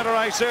into the center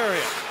ice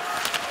area.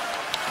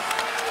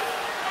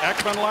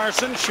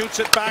 Ekman-Larsson shoots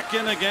it back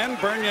in again.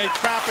 Bernier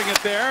trapping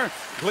it there.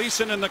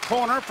 Gleason in the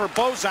corner for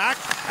Bozak.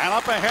 And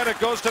up ahead it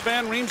goes to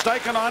Van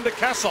Riemsdyk and on to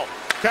Kessel.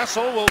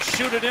 Kessel will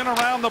shoot it in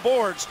around the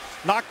boards.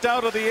 Knocked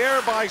out of the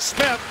air by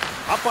Smith.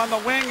 Up on the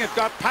wing, it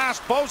got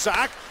past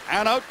Bozak.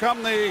 And out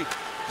come the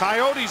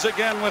Coyotes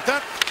again with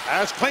it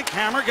as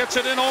Klinkhammer gets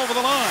it in over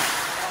the line.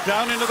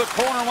 Down into the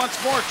corner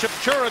once more.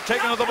 Chipchura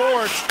taken to the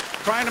boards.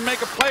 Trying to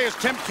make a play as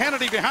Tim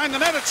Kennedy behind the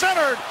net. It's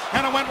centered.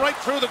 And it went right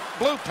through the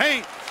blue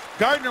paint.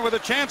 Gardner with a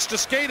chance to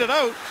skate it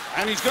out,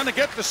 and he's going to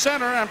get the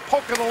center and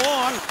poke it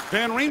along.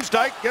 Van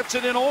Riemsdyk gets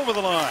it in over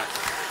the line.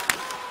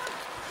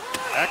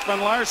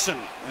 Ekman-Larsson,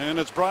 and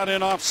it's brought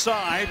in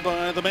offside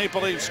by the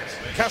Maple Leafs.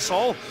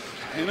 Kessel,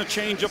 and a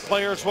change of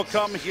players will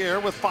come here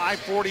with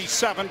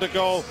 5:47 to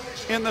go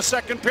in the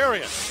second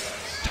period.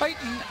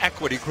 Titan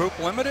Equity Group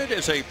Limited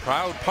is a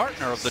proud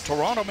partner of the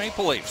Toronto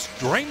Maple Leafs.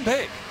 Dream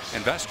big.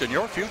 Invest in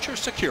your future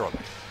securely.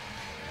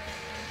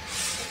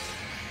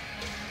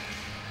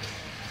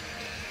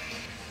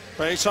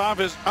 Face-off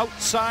is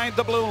outside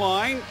the blue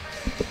line.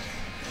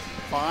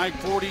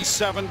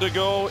 5:47 to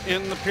go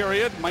in the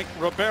period. Mike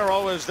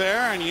Ribeiro is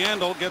there, and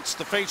Yandel gets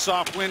the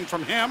face-off win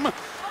from him.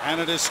 And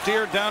it is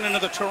steered down into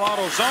the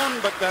Toronto zone,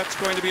 but that's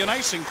going to be an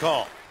icing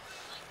call.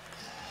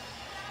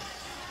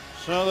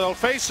 So they'll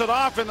face it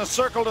off in the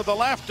circle to the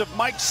left of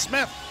Mike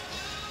Smith.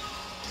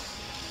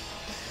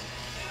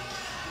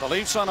 The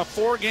Leafs on a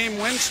 4-game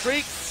win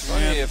streak.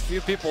 Funny, a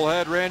few people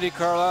had Randy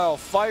Carlyle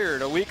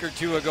fired a week or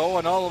two ago,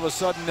 and all of a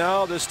sudden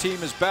now this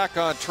team is back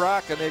on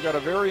track, and they've got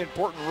a very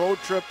important road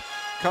trip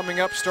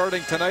coming up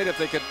starting tonight. If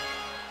they could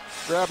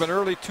grab an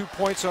early 2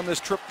 points on this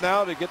trip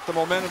now to get the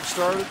momentum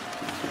started,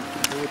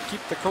 it would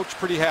keep the coach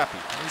pretty happy.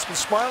 He's been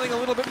smiling a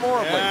little bit more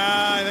of late.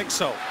 Yeah, I think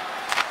so.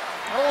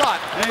 A lot,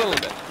 a little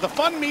bit. The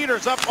fun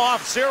meter's up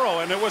off 0,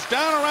 and it was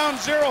down around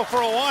 0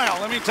 for a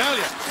while, let me tell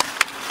you.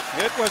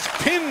 It was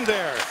pinned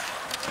there.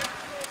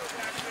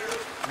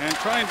 And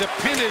trying to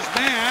pin his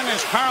man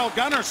is Carl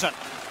Gunnarsson.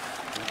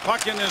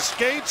 Puck in his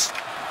skates,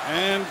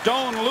 and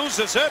Doan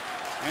loses it,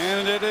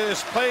 and it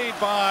is played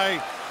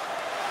by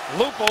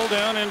Lupul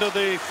down into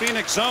the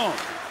Phoenix zone.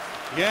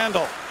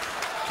 Yandel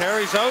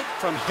carries out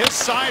from his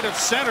side of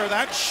center.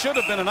 That should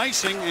have been an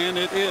icing, and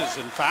it is,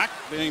 in fact,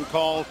 being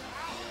called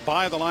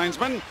by the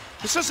linesman.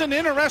 This is an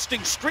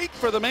interesting streak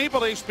for the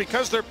Maple Leafs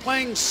because they're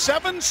playing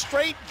 7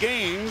 straight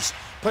games,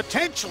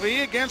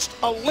 potentially against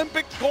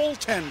Olympic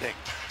goaltending.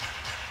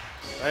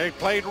 They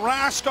played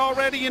Rask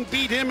already and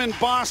beat him in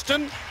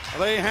Boston.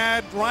 They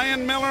had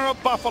Ryan Miller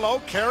of Buffalo,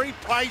 Carey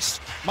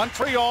Price,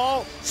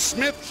 Montreal,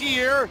 Smith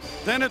here.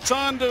 Then it's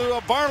on to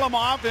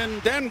Varlamov in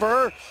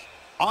Denver,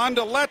 on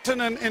to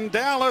Lettinen in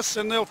Dallas,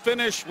 and they'll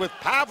finish with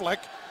Pavlik.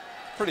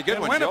 Pretty good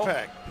in one,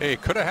 Winnipeg. Joe. Hey,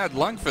 could have had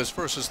Lundqvist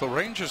versus the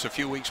Rangers a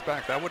few weeks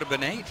back. That would have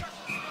been 8.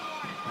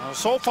 Well,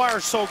 so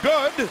far, so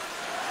good.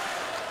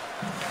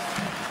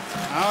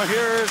 Now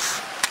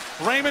here's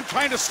Raymond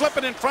trying to slip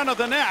it in front of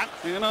the net,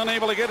 and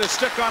unable to get his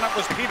stick on it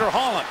was Peter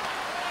Holland.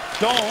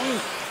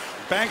 Doan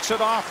banks it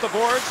off the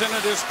boards, and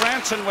it is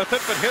Franson with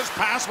it, but his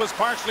pass was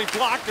partially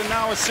blocked and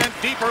now is sent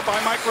deeper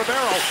by Mike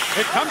Ribeiro.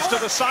 It comes to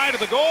the side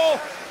of the goal,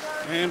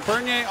 and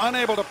Bernier,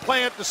 unable to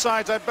play it,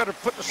 decides I'd better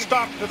put a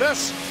stop to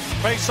this.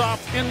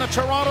 Face-off in the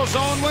Toronto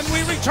zone when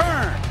we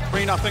return.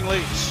 3-0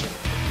 Leafs.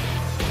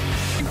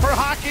 For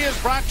Hockey is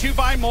brought to you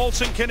by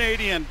Molson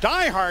Canadian,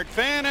 diehard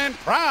fan and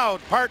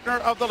proud partner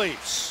of the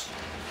Leafs.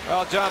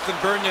 Well, Jonathan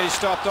Bernier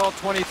stopped all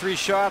 23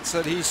 shots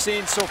that he's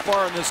seen so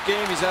far in this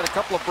game. He's had a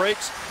couple of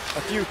breaks,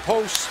 a few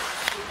posts,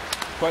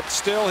 but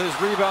still his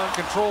rebound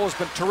control has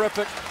been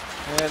terrific.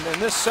 And in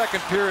this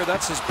second period,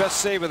 that's his best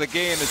save of the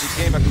game as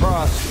he came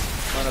across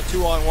on a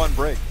 2-on-1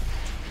 break.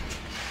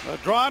 The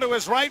draw to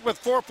his right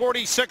with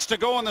 4:46 to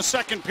go in the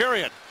second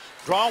period.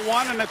 Draw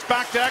one, and it's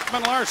back to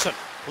Ekman-Larsson.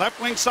 Left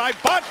wing side,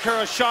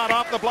 Bodker, a shot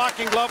off the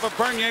blocking glove of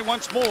Bernier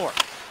once more.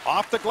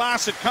 Off the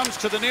glass, it comes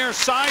to the near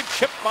side,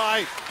 chipped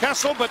by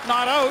Kessel, but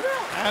not out.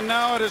 And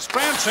now it is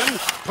Franson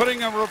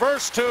putting a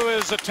reverse to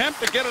his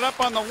attempt to get it up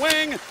on the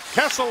wing.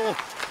 Kessel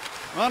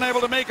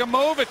unable to make a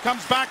move. It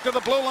comes back to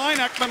the blue line.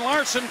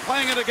 Ekman-Larsson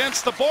playing it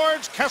against the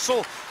boards.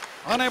 Kessel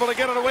unable to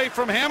get it away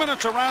from him, and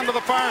it's around to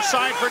the far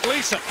side for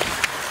Gleason.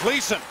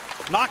 Gleason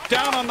knocked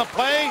down on the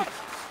play.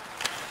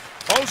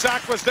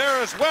 Bozak was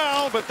there as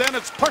well, but then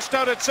it's pushed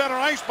out at center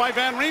ice by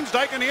Van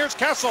Riemsdyk, and here's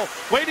Kessel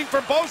waiting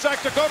for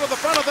Bozak to go to the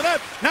front of the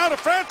net. Now to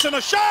Franson,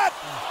 a shot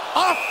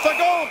off the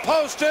goal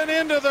post and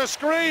into the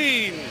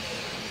screen.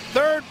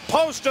 Third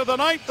post of the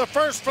night, the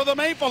first for the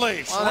Maple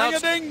Leafs. Well,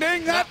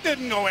 Ring-a-ding-ding, that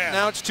didn't go in.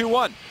 Now it's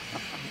 2-1 in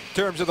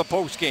terms of the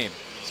post game.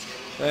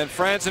 And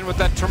Franson with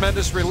that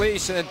tremendous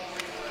release, and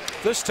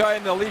this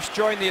time the Leafs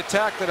join the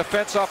attack. The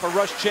defense off a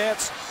rush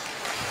chance.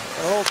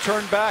 A little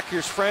turn back.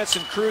 Here's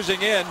Franson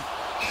cruising in.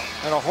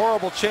 And a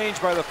horrible change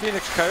by the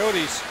Phoenix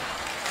Coyotes.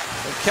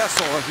 And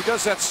Kessel, he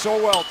does that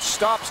so well.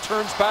 Stops,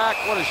 turns back.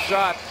 What a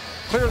shot.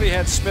 Clearly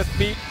had Smith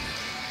beat.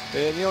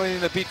 And the only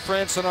thing that beat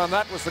Franson on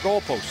that was the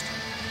goalpost.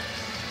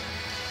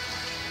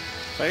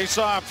 Face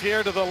off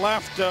here to the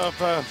left of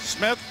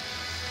Smith.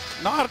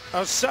 Not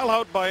a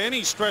sellout by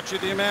any stretch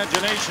of the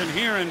imagination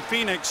here in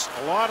Phoenix.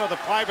 A lot of the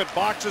private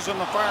boxes on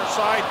the far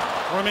side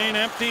remain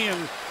empty,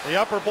 and the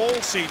upper bowl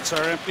seats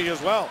are empty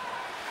as well.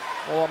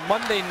 Well, a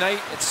Monday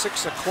night at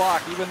 6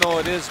 o'clock, even though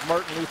it is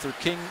Martin Luther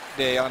King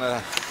Day on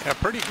a... Yeah,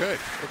 pretty good.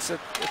 It's a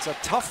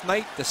tough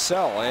night to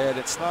sell, and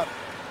it's not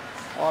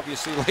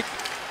obviously like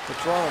the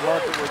Toronto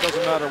market where it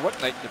doesn't matter what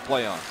night you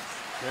play on.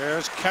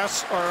 There's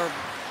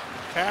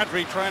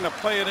Kadri trying to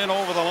play it in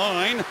over the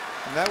line.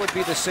 And that would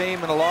be the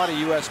same in a lot of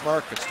U.S.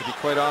 markets, to be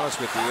quite honest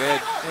with you.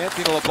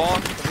 Anthony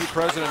LeBlanc, the new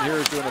president here,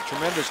 is doing a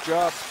tremendous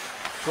job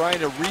trying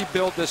to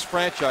rebuild this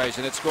franchise,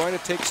 and it's going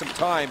to take some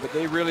time, but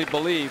they really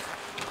believe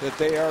that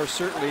they are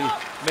certainly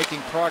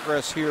making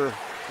progress here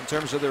in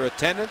terms of their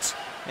attendance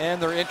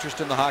and their interest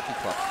in the hockey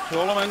club.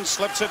 Kuhlman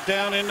slips it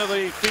down into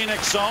the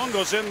Phoenix zone,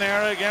 goes in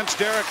there against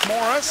Derek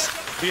Morris.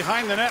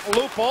 Behind the net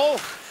loophole,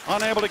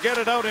 unable to get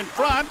it out in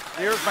front.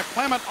 Here's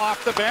McClement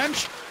off the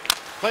bench.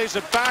 Plays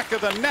it back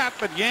of the net,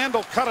 but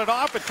Yandel cut it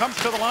off. It comes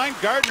to the line.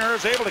 Gardner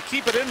is able to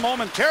keep it in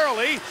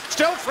momentarily.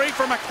 Still free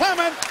for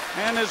McClement,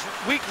 and his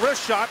weak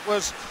wrist shot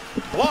was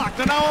blocked.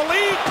 And now a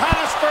lead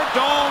pass for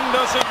Doan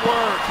doesn't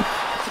work.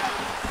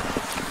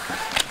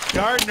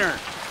 Gardner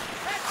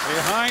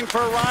behind for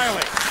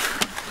Riley.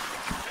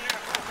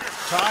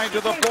 Tied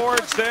to the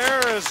boards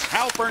there as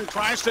Halpern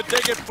tries to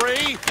dig it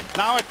free.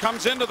 Now it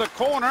comes into the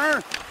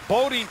corner.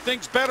 Bodie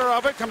thinks better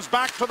of it, comes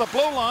back to the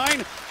blue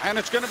line, and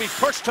it's going to be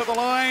pushed to the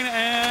line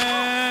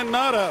and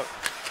not out.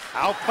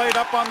 Outplayed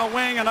up on the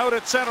wing and out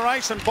at center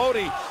ice, and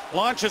Bodie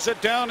launches it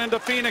down into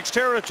Phoenix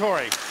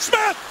territory.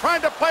 Smith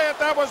tried to play it.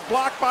 That was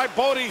blocked by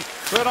Bodie,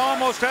 but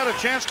almost had a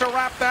chance to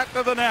wrap that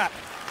to the net.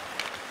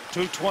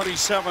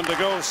 2:27 to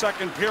go,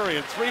 second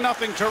period.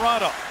 3-0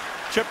 Toronto.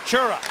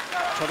 Chipchura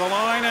to the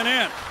line and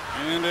in.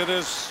 And it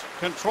is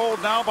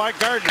controlled now by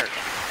Gardner.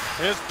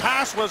 His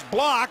pass was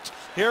blocked.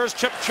 Here's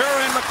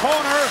Chipchura in the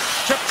corner.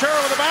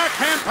 Chipchura with a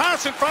backhand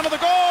pass in front of the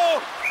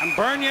goal. And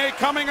Bernier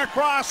coming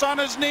across on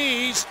his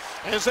knees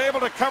is able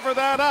to cover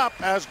that up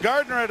as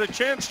Gardner had a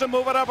chance to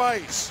move it up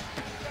ice.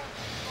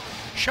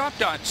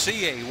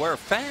 Shop.ca, where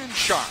fans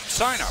shop.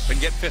 Sign up and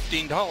get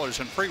 $15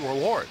 in free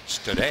rewards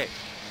today.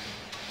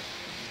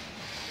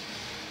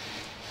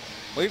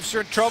 Leafs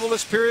are in trouble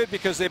this period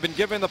because they've been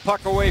giving the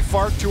puck away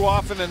far too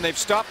often, and they've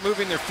stopped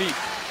moving their feet.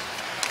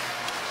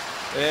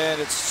 And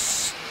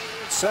it's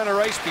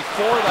center ice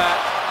before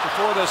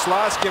this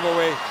last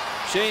giveaway.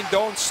 Shane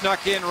Doan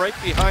snuck in right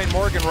behind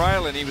Morgan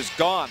Riley, and he was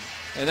gone.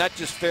 And that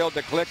just failed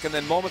to click. And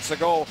then moments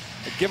ago,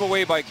 a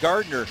giveaway by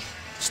Gardner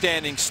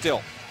standing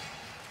still.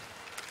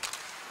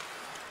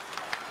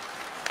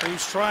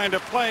 He's trying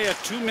to play a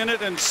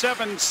 2-minute and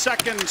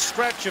 7-second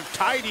stretch of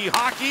tidy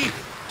hockey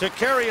to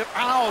carry it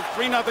out.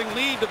 3-0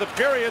 lead to the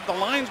period. The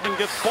linesman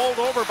gets bowled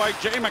over by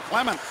Jay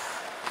McClement.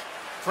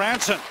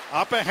 Franson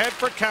up ahead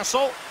for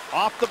Kessel.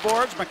 Off the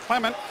boards,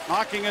 McClement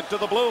knocking it to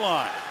the blue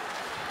line.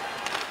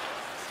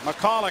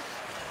 McCulloch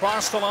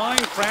across the line.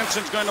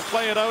 Franson's going to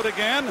play it out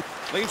again.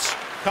 Leafs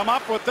come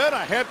up with it.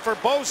 Ahead for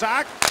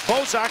Bozak.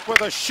 Bozak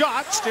with a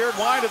shot steered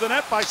wide of the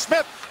net by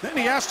Smith. Then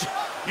he has to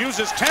use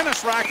his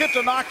tennis racket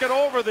to knock it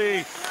over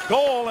the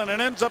goal, and it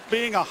ends up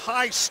being a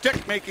high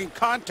stick making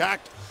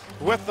contact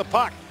with the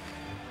puck.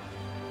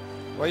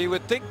 Well, you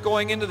would think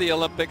going into the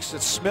Olympics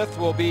that Smith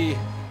will be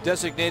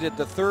designated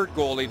the third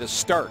goalie to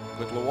start,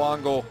 with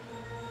Luongo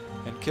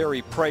and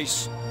Carey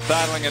Price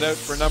battling it out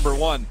for number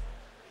one.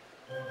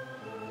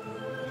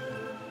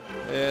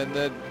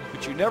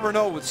 But you never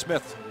know with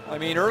Smith. I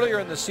mean, earlier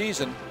in the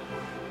season,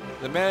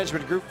 the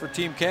management group for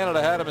Team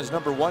Canada had him as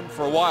number one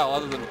for a while,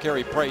 other than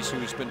Carey Price,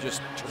 who's been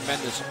just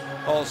tremendous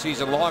all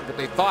season long. But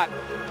they thought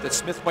that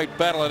Smith might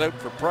battle it out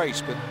for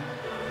Price, but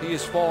he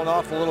has fallen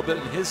off a little bit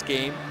in his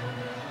game.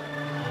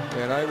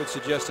 And I would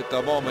suggest at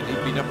the moment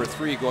he'd be number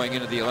 3 going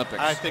into the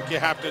Olympics. I think you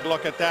have to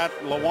look at that.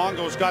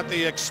 Luongo's got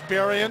the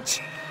experience.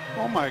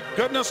 Oh my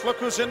goodness, look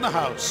who's in the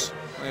house.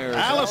 There's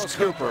Alice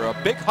Cooper, a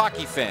big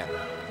hockey fan.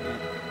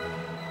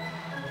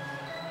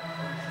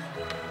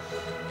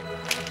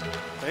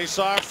 Face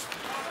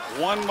off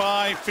won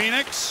by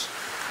Phoenix.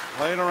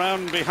 Played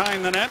around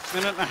behind the net.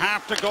 Minute and a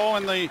half to go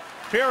in the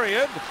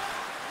period.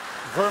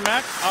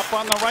 Vermette up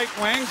on the right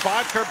wing.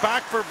 Bodker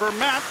back for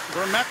Vermette.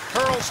 Vermette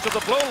curls to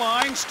the blue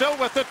line. Still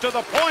with it to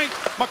the point.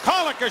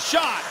 McCulloch a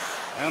shot.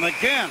 And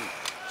again,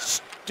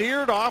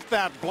 steered off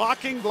that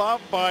blocking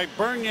glove by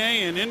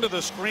Bernier and into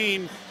the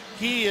screen.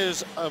 He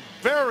is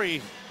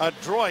very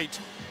adroit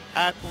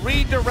at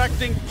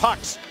redirecting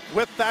pucks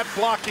with that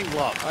blocking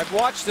glove. I've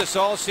watched this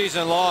all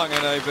season long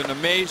and I've been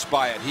amazed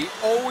by it. He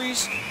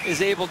always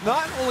is able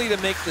not only to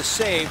make the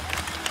save,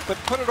 but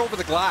put it over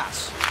the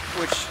glass,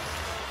 which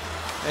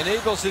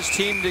enables his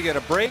team to get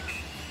a break,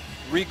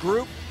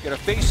 regroup, get a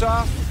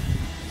face-off.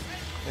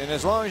 And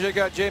as long as you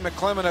got Jay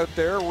McClement out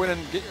there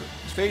winning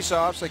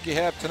face-offs like you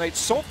have tonight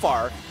so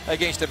far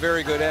against a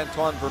very good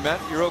Antoine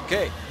Vermette, you're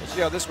okay. Let's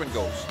see how this one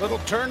goes. Little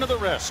turn to the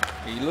wrist.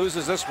 He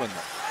loses this one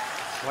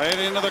though. Played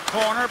into the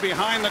corner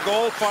behind the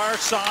goal far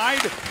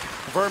side.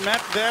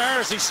 Vermette there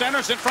as he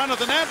centers in front of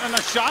the net, and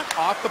a shot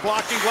off the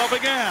blocking glove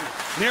again.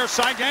 Near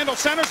side, Yandel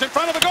centers in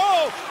front of the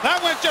goal.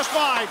 That went just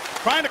wide.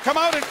 Trying to come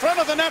out in front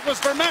of the net was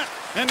Vermette,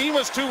 and he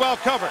was too well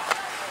covered.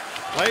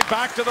 Played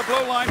back to the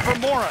blue line for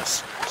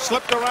Morris.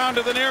 Slipped around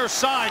to the near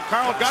side.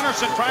 Carl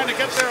Gunnarsson trying to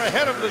get there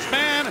ahead of his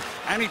man,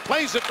 and he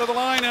plays it to the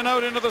line and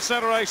out into the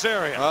center ice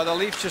area. The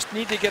Leafs just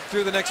need to get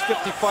through the next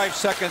 55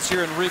 seconds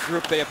here and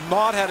regroup. They have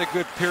not had a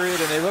good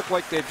period, and they look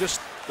like they've just,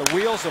 the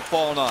wheels have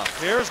fallen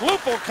off. Here's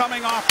Lupul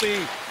coming off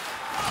the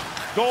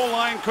goal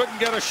line, couldn't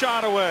get a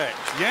shot away.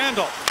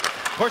 Yandel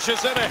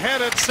pushes it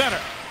ahead at center.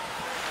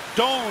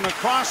 Doan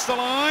across the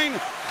line.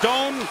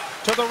 Doan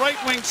to the right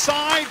wing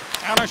side,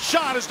 and a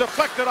shot is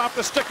deflected off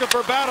the stick of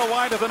Verbata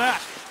wide of the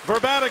net.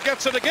 Verbata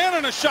gets it again,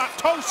 and a shot.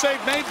 Toe save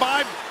made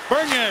by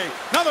Bernier.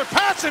 Another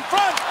pass in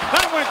front.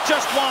 That went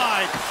just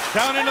wide.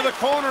 Down into the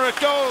corner it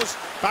goes.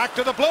 Back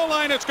to the blue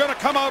line. It's going to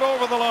come out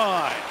over the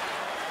line.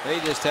 They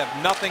just have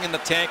nothing in the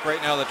tank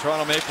right now, the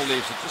Toronto Maple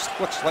Leafs. It just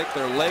looks like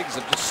their legs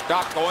have just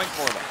stopped going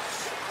for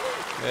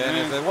them. And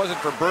if it wasn't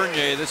for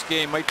Bernier, this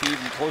game might be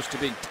even close to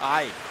being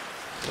tied.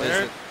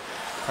 The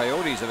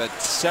Coyotes have had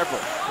several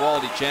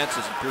quality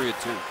chances in period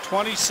two.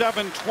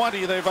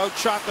 27-20. They've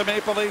outshot the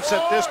Maple Leafs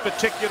at this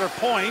particular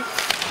point.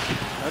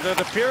 And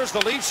it appears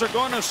the Leafs are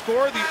going to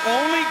score the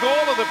only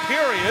goal of the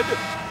period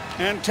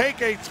and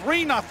take a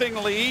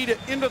 3-0 lead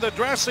into the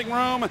dressing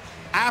room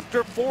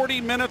after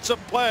 40 minutes of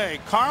play.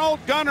 Carl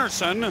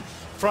Gunnarsson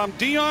from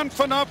Dion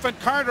Phaneuf and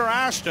Carter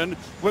Ashton,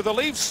 with the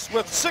Leafs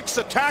with 6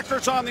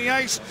 attackers on the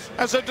ice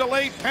as a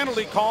delayed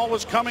penalty call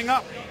was coming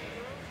up.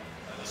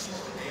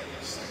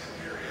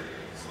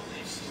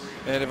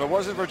 And if it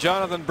wasn't for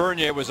Jonathan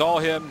Bernier, it was all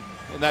him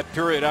in that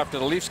period. After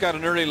the Leafs got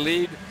an early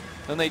lead,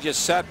 then they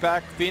just sat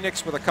back.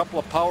 Phoenix with a couple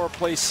of power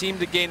plays seemed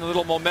to gain a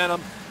little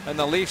momentum, and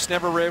the Leafs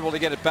never were able to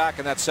get it back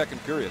in that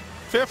second period.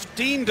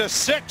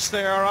 15-6,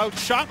 they are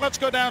outshot. Let's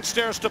go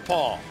downstairs to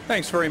Paul.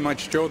 Thanks very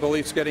much, Joe. The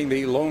Leafs getting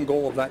the lone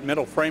goal of that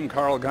middle frame.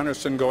 Carl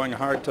Gunnarsson going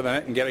hard to the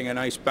net and getting a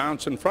nice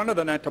bounce in front of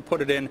the net to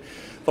put it in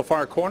the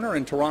far corner.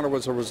 And Toronto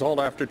was a result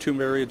after 2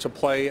 periods of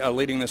play,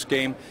 leading this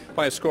game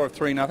by a score of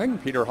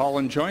 3-0. Peter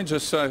Holland joins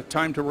us.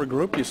 Time to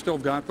regroup. You still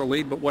got the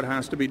lead, but what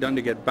has to be done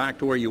to get back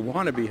to where you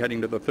want to be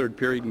heading to the third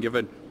period and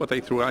given what they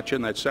threw at you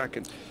in that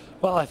second?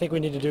 Well, I think we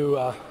need to do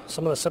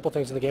some of the simple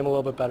things in the game a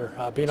little bit better.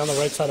 Being on the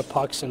right side of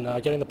pucks and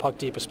getting the puck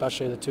deep,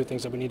 especially the 2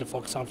 things that we need to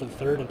focus on for the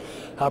third, and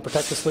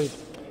protect this lead.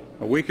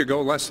 A week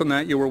ago, less than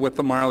that, you were with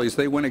the Marlies.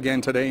 They win again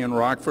today in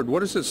Rockford.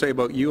 What does it say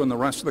about you and the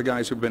rest of the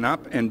guys who've been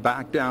up and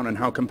back down, and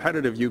how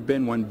competitive you've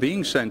been when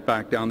being sent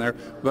back down there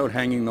without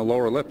hanging the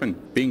lower lip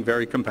and being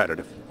very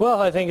competitive?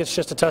 Well, I think it's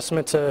just a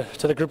testament to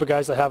the group of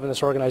guys that have in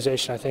this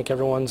organization. I think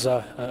everyone's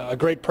a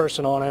great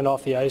person on and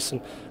off the ice,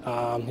 and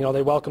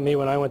they welcomed me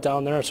when I went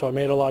down there, so it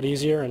made it a lot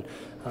easier. And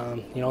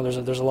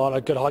there's a lot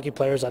of good hockey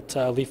players that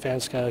Leaf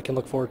fans can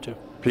look forward to.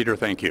 Peter,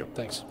 thank you.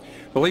 Thanks.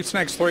 The Leafs'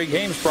 next 3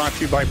 games brought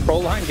to you by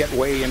Proline. Get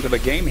way into the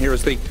game.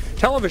 Here's the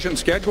television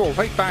schedule.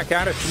 Right back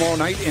at it tomorrow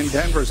night in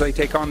Denver as they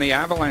take on the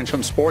Avalanche on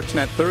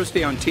Sportsnet.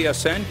 Thursday on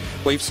TSN.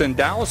 Leafs in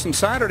Dallas, and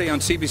Saturday on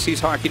CBC's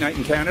Hockey Night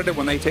in Canada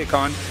when they take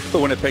on the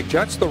Winnipeg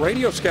Jets. The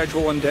radio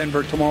schedule in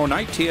Denver tomorrow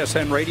night.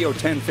 TSN Radio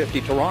 1050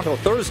 Toronto.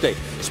 Thursday,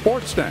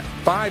 Sportsnet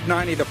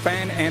 590 The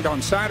Fan, and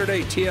on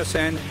Saturday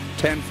TSN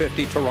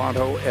 1050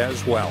 Toronto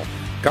as well.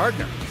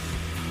 Gardner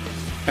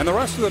and the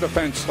rest of the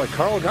defense, like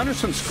Carl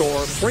Gunnarsson,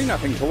 score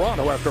 3-0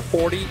 Toronto after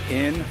 40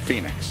 in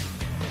Phoenix.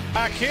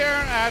 Back here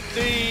at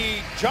the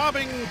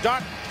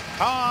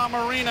Jobbing.com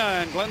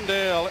Arena in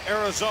Glendale,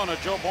 Arizona.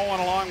 Joe Bowen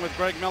along with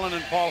Greg Millen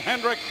and Paul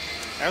Hendrick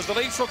as the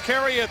Leafs will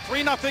carry a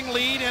 3-0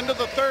 lead into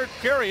the third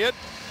period.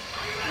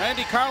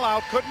 Randy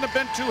Carlyle couldn't have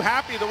been too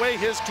happy the way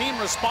his team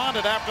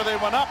responded after they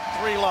went up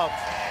 3-0.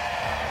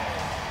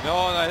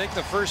 No, and I think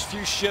the first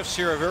few shifts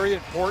here are very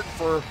important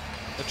for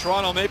the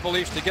Toronto Maple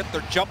Leafs to get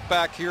their jump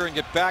back here and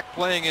get back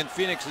playing in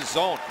Phoenix's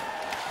zone.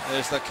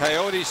 As the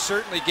Coyotes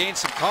certainly gained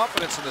some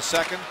confidence in the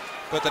second,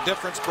 but the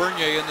difference,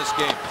 Bernier in this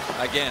game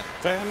again.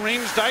 Van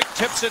Riemsdyk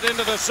tips it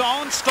into the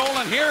zone,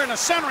 stolen here, and a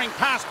centering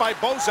pass by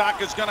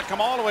Bozak is going to come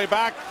all the way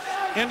back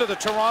into the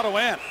Toronto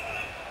end.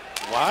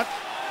 What?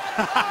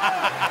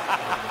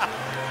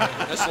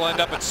 This will end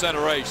up at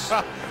center ice.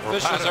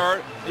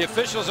 The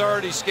officials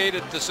already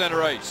skated to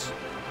center ice.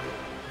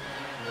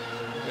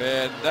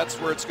 And that's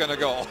where it's going to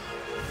go.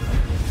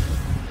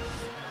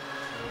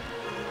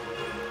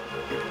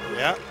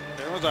 Yeah,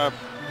 there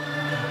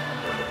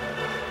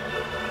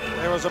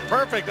was a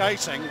perfect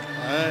icing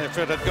if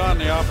it had gone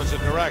the opposite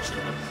direction.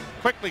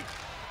 Quickly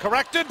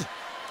corrected.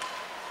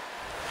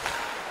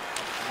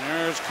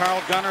 There's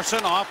Carl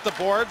Gunnarsson off the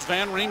boards.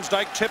 Van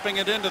Riemsdyk tipping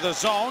it into the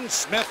zone.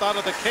 Smith out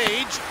of the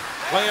cage.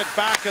 Play it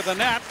back of the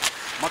net.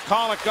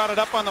 McCulloch got it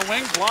up on the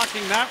wing.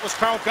 Blocking that was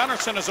Carl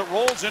Gunnarsson as it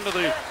rolls into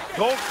the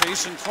goal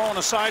crease and thrown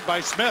aside by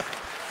Smith.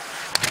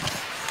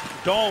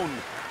 Doan.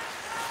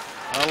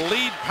 A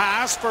lead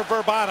pass for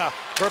Verbata.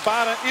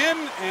 Verbata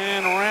in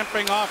and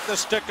ramping off the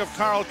stick of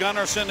Carl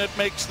Gunnarsson. It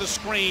makes the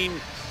screen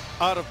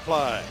out of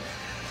play.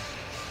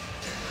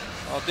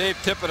 Well, Dave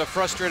Tippett, a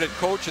frustrated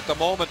coach at the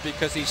moment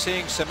because he's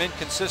seeing some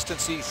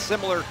inconsistency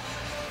similar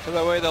to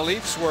the way the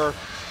Leafs were,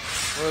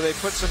 where they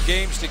put some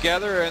games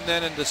together and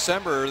then in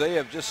December they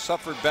have just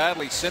suffered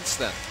badly since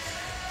then.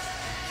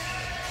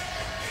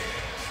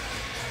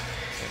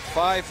 And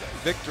 5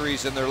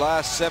 victories in their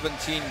last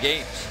 17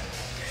 games.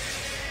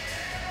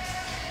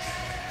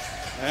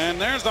 And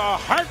there's the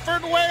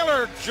Hartford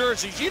Whaler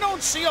jerseys. You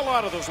don't see a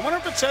lot of those. I wonder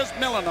if it says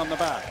Millen on the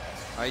back.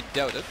 I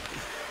doubt it.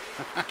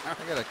 I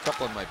got a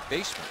couple in my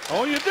basement.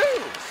 Oh, you do?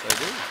 Yes, I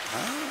do.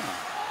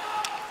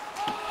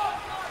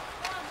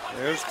 Ah.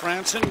 There's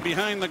Franson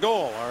behind the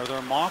goal. Are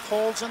there moth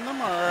holes in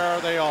them, or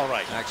are they all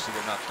right? Actually,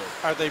 they're not there.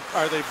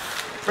 Are they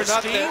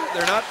pristine?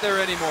 They're not there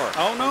anymore.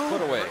 Oh, no? They're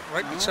put away.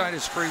 Right beside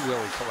his Free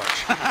Willy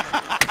collection.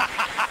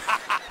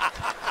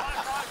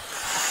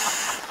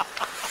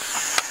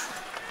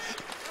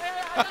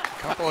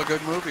 Couple of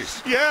good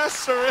movies.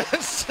 Yes, there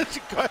is.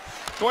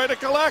 Quite a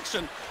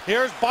collection.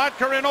 Here's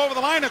Bodker in over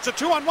the line. It's a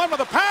 2-on-1 with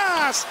a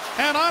pass,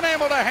 and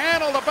unable to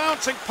handle the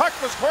bouncing puck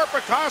was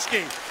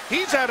Korpikoski.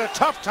 He's had a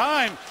tough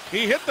time.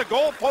 He hit the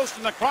goal post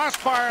in the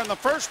crossbar in the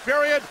first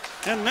period,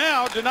 and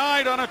now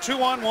denied on a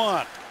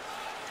 2-on-1.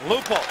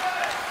 Lupul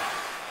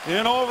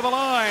in over the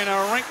line.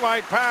 A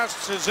rink-wide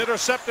pass is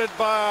intercepted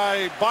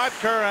by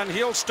Bodker, and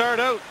he'll start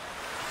out.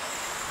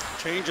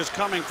 Change is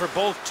coming for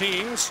both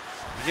teams.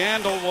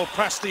 Yandel will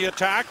press the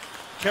attack.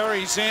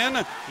 Carries in.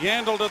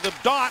 Yandel to the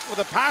dot with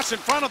a pass in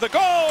front of the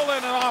goal,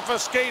 and an off a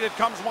skate. It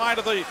comes wide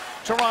of the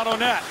Toronto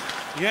net.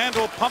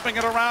 Yandel pumping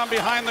it around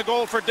behind the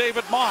goal for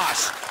David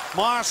Moss.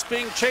 Moss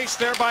being chased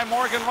there by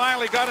Morgan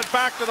Riley. Got it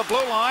back to the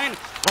blue line.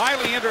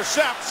 Riley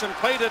intercepts and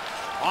played it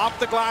off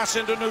the glass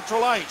into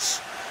neutral ice.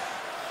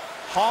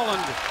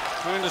 Holland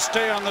going to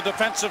stay on the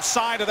defensive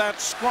side of that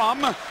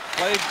scrum.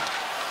 Played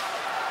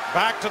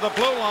back to the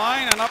blue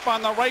line and up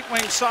on the right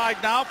wing side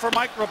now for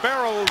Mike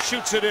Ribeiro, who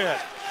shoots it in.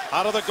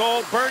 Out of the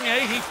goal,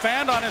 Bernier, he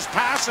fanned on his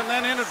pass and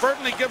then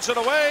inadvertently gives it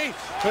away,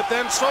 but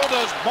then so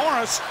does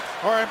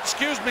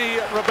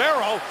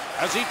Ribeiro,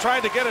 as he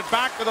tried to get it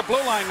back to the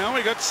blue line. Now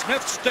we got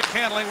Smith stick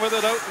handling with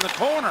it out in the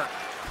corner.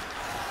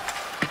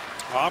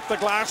 Off the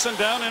glass and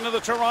down into the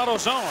Toronto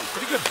zone.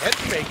 Pretty good head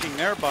faking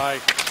there by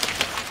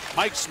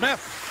Mike Smith.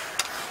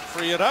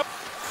 Free it up.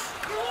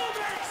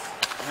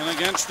 And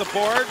against the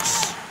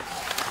boards,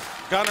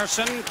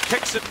 Gunnarsson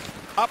kicks it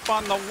up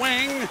on the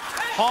wing.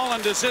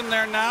 Holland is in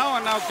there now,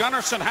 and now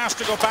Gunnarsson has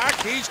to go back.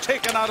 He's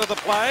taken out of the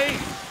play.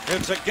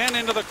 It's again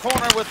into the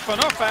corner with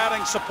Phaneuf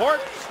adding support,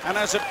 and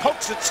as it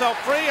pokes itself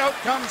free, out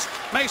comes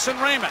Mason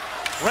Raymond.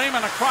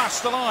 Raymond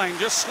across the line,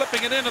 just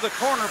slipping it into the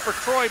corner for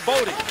Troy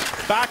Bodie.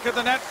 Back of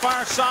the net,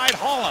 far side,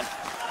 Holland.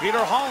 Peter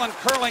Holland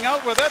curling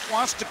out with it,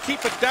 wants to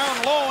keep it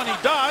down low, and he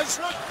does.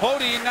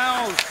 Bodie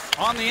now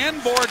on the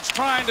end boards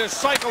trying to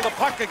cycle the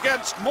puck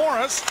against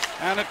Morris,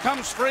 and it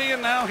comes free,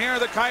 and now here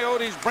the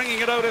Coyotes bringing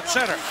it out at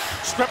center.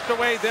 Stripped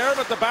away there,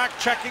 but the back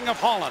checking of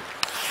Holland.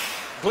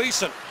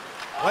 Gleason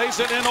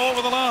plays it in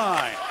over the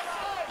line,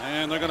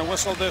 and they're going to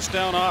whistle this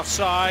down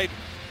offside,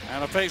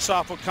 and a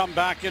face-off will come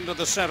back into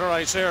the center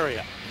ice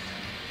area.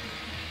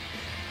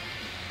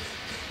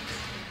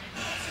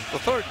 The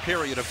third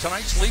period of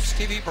tonight's Leafs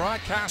TV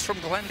broadcast from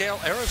Glendale,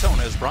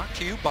 Arizona is brought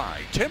to you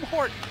by Tim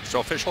Hortons,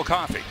 official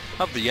coffee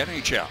of the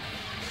NHL.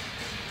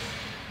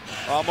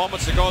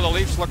 Moments ago, the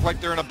Leafs look like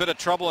they're in a bit of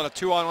trouble in a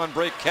 2-on-1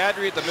 break.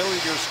 Kadri at the middle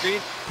of your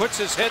screen puts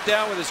his head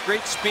down with his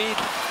great speed,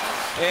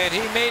 and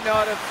he may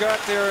not have got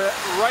there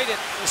right at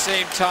the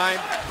same time,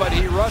 but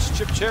he rushed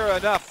Chipchera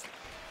enough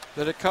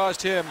that it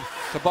caused him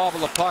to bobble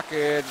the puck,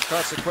 and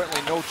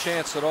consequently no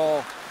chance at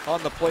all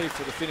on the play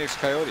for the Phoenix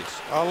Coyotes.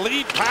 A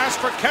lead pass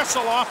for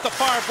Kessel off the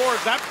far board.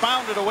 That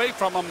bounded away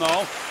from him,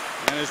 though.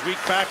 And his weak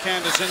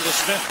backhand is into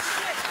Smith.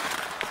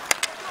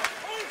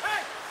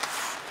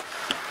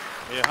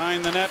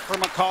 Behind the net for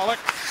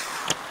McCulloch.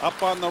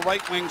 Up on the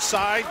right wing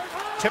side.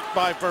 Tipped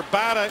by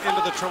Verbata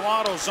into the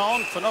Toronto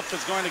zone. Phaneuf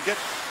is going to get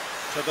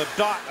to the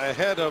dot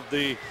ahead of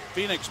the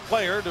Phoenix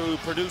player to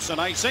produce an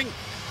icing.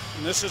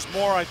 And this is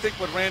more, I think,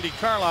 what Randy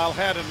Carlyle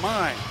had in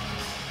mind.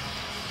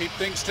 Keep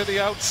things to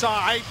the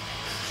outside.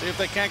 See if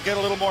they can't get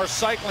a little more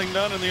cycling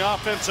done in the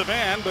offensive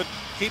end, but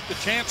keep the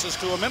chances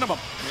to a minimum.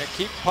 Yeah,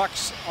 keep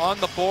pucks on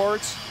the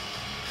boards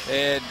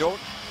and don't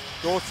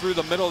go through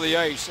the middle of the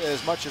ice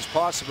as much as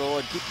possible,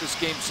 and keep this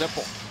game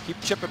simple. Keep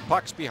chipping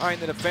pucks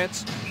behind the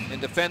defense and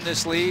defend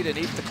this lead and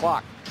eat the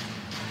clock.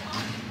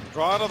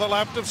 Draw to the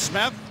left of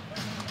Smith.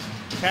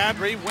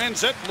 Kadri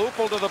wins it.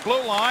 Lupul to the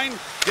blue line.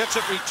 Gets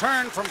it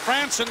returned from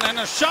Franson, and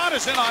a shot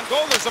is in on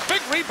goal. There's a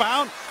big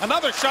rebound.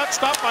 Another shot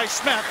stopped by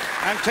Smith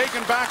and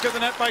taken back to the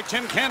net by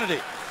Tim Kennedy.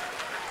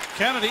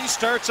 Kennedy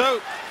starts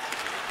out.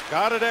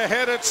 Got it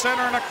ahead at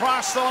center and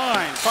across the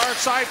line. Far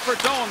side for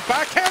Doan.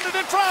 Backhanded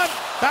in front.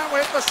 That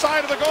way at the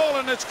side of the goal,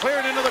 and it's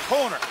cleared into the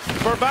corner.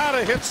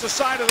 Verbata hits the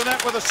side of the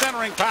net with a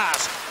centering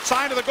pass.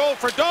 Side of the goal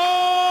for Doan.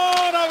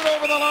 Out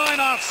over the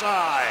line,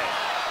 offside.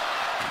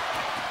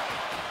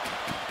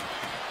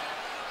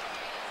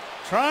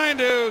 Trying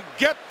to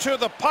get to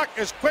the puck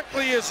as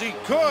quickly as he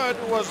could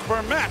was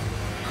Vermette,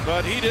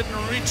 but he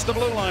didn't reach the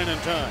blue line in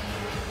time.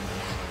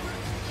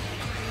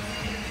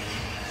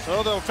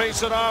 So they'll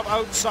face it off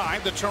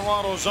outside the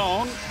Toronto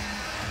zone.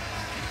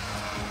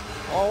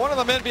 Oh, one of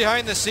the men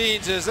behind the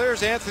scenes is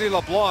there's Anthony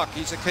LeBlanc.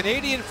 He's a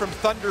Canadian from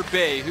Thunder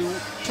Bay who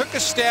took a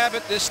stab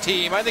at this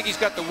team. I think he's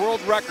got the world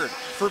record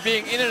for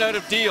being in and out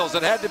of deals.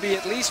 It had to be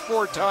at least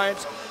 4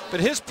 times. But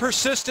his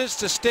persistence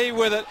to stay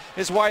with it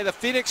is why the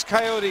Phoenix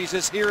Coyotes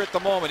is here at the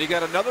moment. He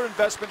got another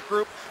investment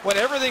group when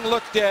everything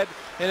looked dead,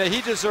 and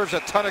he deserves a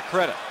ton of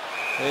credit.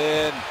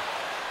 And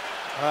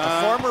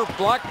a former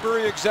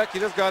Blackberry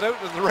executive got out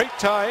at the right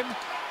time,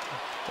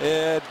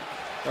 and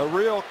a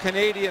real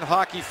Canadian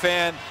hockey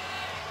fan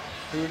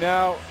who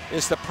now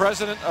is the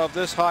president of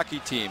this hockey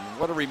team.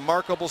 What a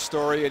remarkable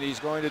story, and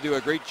he's going to do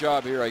a great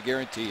job here, I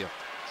guarantee you.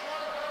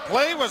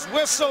 Play was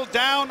whistled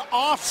down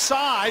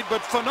offside,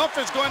 but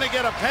Phaneuf is going to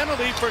get a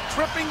penalty for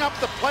tripping up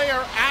the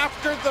player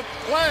after the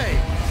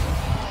play.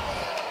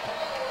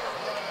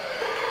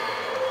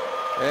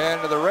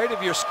 And to the right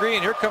of your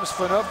screen, here comes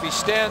Phaneuf. He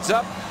stands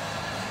up,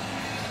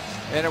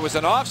 and it was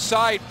an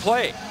offside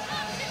play.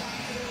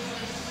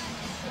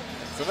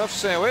 Phaneuf's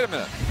saying, wait a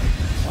minute,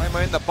 why am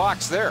I in the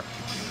box there?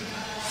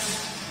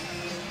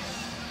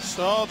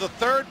 So the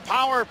third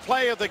power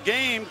play of the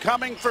game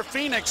coming for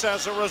Phoenix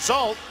as a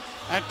result.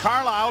 And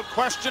Carlisle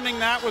questioning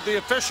that with the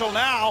official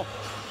now.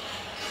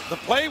 The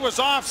play was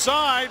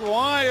offside.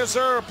 Why is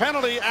there a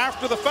penalty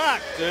after the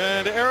fact?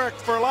 And Eric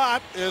Verlat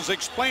is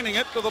explaining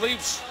it to the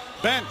Leafs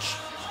bench.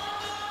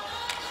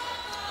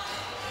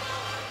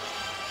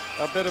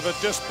 A bit of a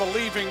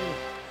disbelieving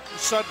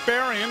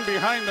Sudbury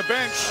behind the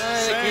bench.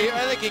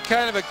 I think he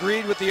kind of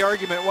agreed with the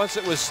argument once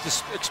it was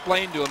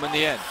explained to him in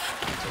the end.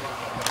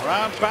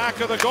 Around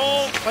back of the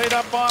goal, played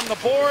up on the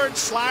board,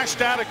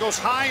 slashed at it, goes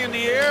high in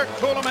the air.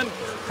 Kuhlman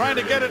trying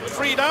to get it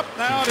freed up.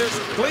 Now it is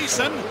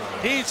Gleason.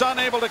 He's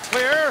unable to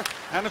clear,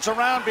 and it's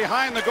around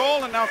behind the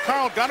goal. And now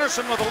Carl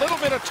Gunnarsson with a little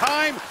bit of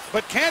time,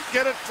 but can't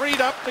get it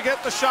freed up to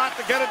get the shot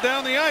to get it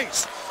down the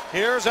ice.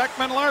 Here's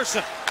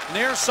Ekman-Larsson,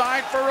 near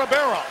side for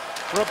Ribeiro.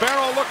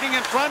 Ribeiro looking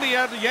in front. He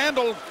had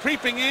Yandel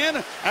creeping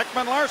in.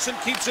 Ekman-Larsson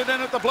keeps it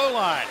in at the blue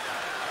line.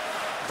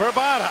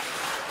 Verbata,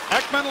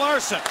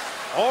 Ekman-Larsson.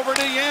 Over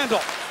to Yandel.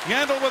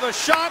 Yandel with a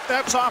shot.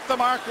 That's off the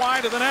mark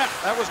wide of the net.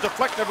 That was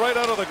deflected right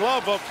out of the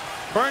glove of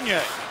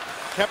Bernier.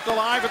 Kept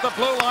alive at the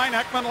blue line.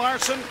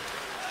 Ekman-Larsson.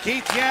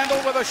 Keith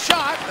Yandel with a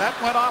shot. That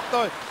went off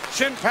the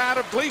shin pad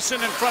of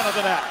Gleason in front of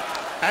the net.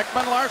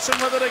 Ekman-Larsson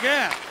with it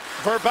again.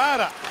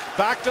 Verbata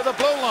back to the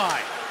blue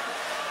line.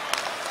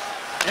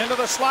 Into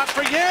the slot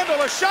for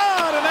Yandel. A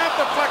shot, and that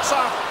deflects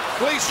off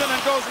Gleason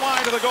and goes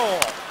wide of the goal.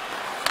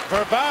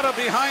 Verbata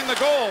behind the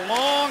goal.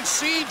 Long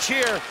siege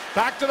here.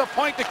 Back to the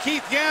point to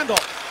Keith Yandel.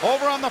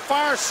 Over on the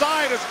far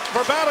side as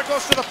Verbata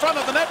goes to the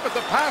front of the net, but the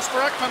pass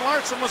for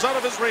Ekman-Larsson was out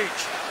of his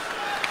reach.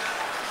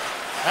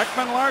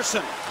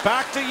 Ekman-Larsson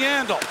back to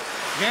Yandel.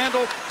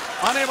 Yandel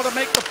unable to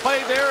make the play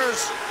there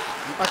as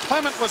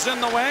Clement was in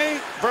the way.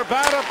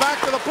 Verbata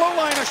back to the blue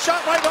line. A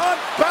shot right on.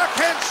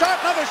 Backhand shot.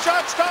 Another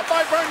shot stopped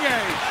by Bernier.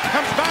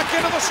 Comes back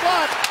into the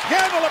slot.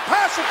 Yandel a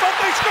pass in front.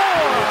 They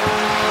score.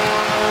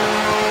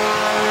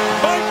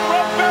 Mike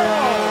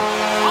Ribeiro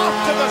off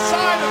to the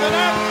side of the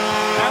net,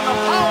 and the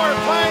power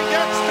play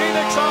gets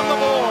Phoenix on the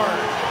board.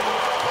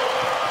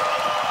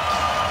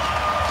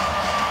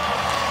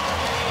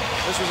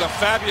 This was a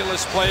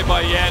fabulous play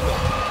by Yandel,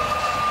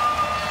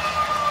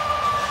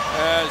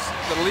 as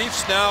the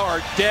Leafs now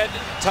are dead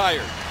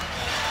tired.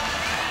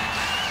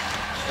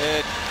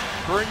 And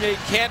Bernier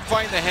can't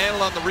find the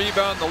handle on the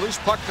rebound. The loose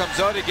puck comes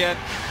out again,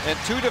 and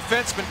 2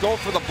 defensemen go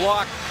for the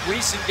block.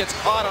 Gleason gets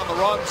caught on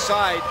the wrong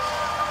side,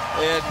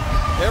 and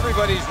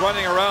everybody's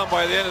running around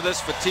by the end of this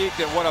fatigued.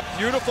 And what a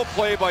beautiful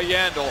play by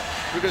Yandel,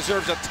 who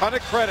deserves a ton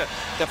of credit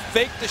to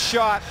fake the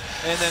shot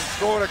and then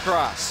throw it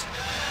across.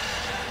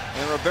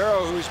 And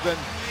Ribeiro, who's been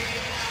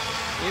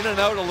in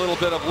and out a little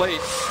bit of late,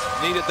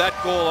 needed that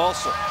goal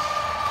also,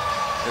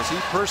 as he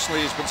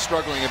personally has been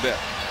struggling a bit.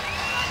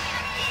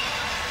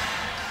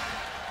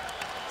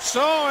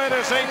 So it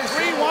is a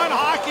 3-1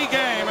 hockey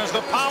game as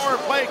the power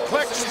play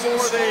clicks for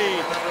the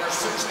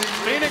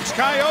Phoenix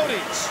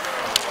Coyotes.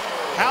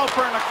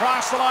 Halpern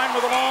across the line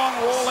with a long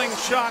rolling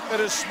shot that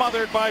is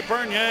smothered by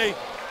Bernier,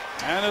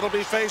 and it'll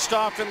be faced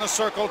off in the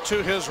circle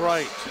to his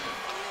right.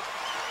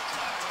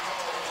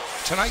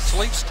 Tonight's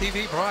Leafs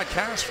TV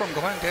broadcast from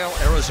Glendale,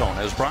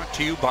 Arizona is brought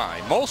to you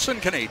by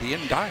Molson Canadian,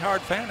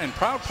 diehard fan and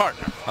proud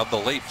partner of the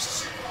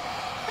Leafs.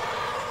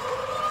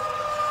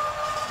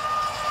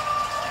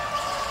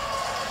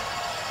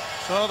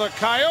 So the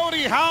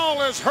Coyote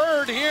howl is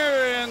heard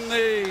here in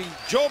the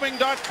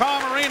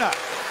Jobing.com arena.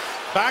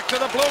 Back to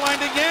the blue line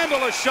to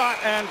Yandle, a shot,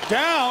 and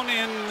down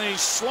in the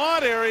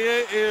slot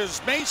area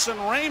is Mason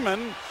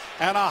Raymond,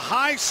 and a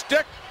high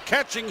stick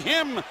catching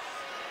him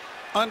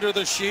under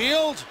the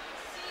shield.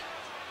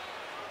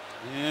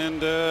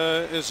 And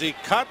is he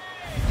cut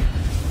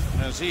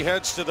as he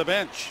heads to the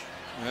bench?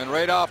 And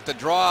right off the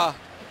draw,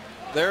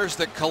 there's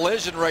the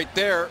collision right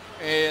there,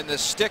 and the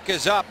stick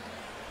is up.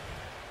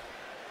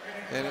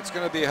 And it's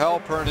going to be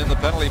Halpern in the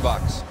penalty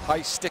box.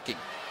 High sticking.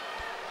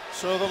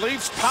 So the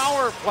Leafs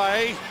power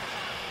play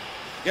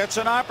gets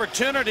an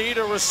opportunity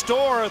to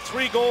restore a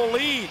 3-goal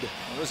lead.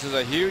 Well, this is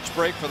a huge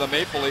break for the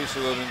Maple Leafs,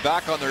 who have been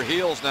back on their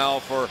heels now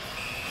for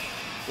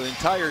the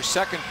entire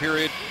second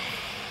period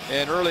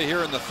and early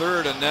here in the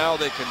third, and now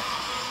they can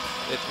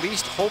at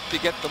least hope to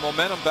get the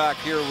momentum back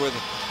here with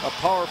a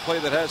power play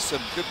that has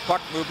some good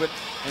puck movement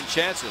and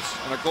chances,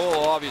 and a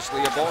goal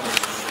obviously a bonus.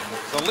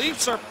 The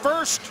Leafs are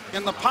first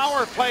in the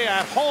power play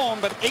at home,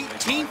 but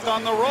 18th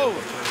on the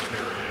road.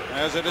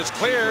 As it is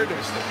cleared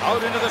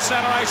out into the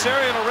center ice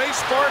area in a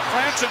race for it.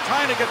 Franson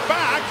trying to get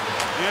back,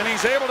 and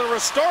he's able to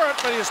restore it,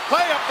 but his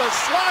play up the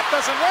slot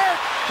doesn't work.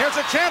 Here's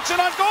a chance in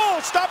on goal,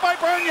 stopped by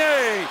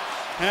Bernier,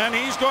 and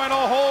he's going to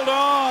hold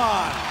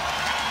on.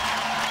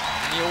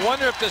 You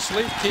wonder if this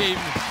Leaf team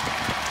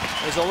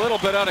is a little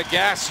bit out of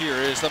gas here.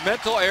 Is the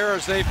mental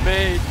errors they've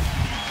made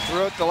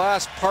throughout the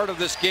last part of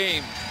this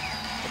game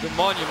have been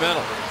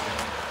monumental.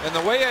 And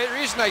the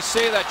reason I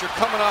say that, you're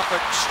coming off an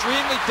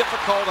extremely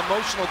difficult,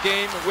 emotional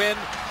game win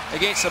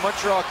against the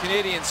Montreal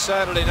Canadiens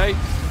Saturday night,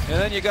 and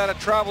then you got to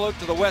travel out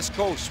to the West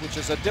Coast, which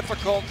is a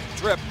difficult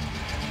trip,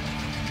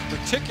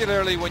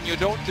 particularly when you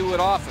don't do it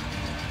often.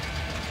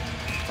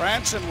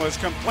 Franson was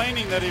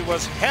complaining that he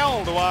was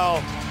held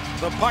while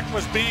the puck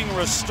was being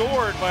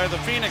restored by the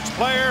Phoenix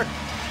player,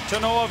 to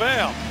no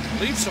avail.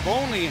 Leafs have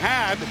only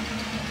had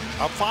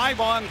a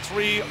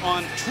 5-on-3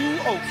 on 2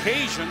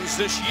 occasions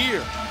this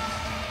year.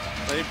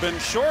 They've been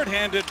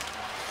shorthanded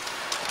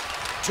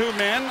 2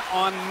 men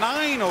on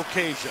 9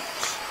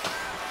 occasions.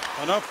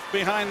 Enough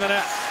behind the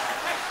net.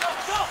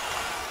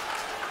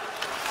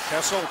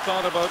 Kessel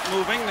thought about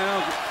moving.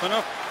 Now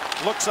enough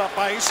looks up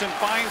ice and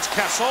finds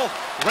Kessel.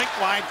 Rink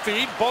wide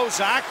feed.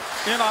 Bozak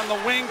in on the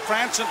wing.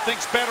 Franson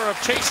thinks better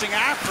of chasing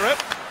after it.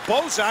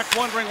 Bozak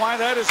wondering why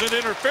that isn't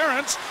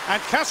interference,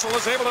 and Kessel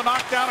is able to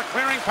knock down a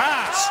clearing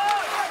pass.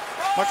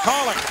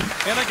 McCulloch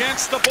in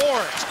against the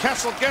boards.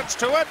 Kessel gets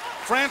to it.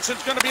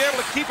 Franson's going to be able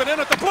to keep it in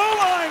at the blue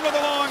line with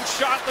a long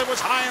shot that was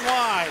high and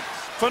wide.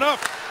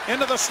 Phaneuf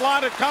into the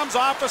slot. It comes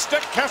off a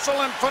stick. Kessel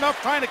and Phaneuf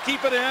trying to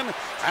keep it in,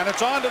 and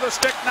it's onto the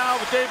stick now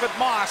with David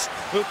Moss,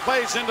 who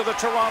plays into the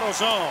Toronto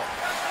zone.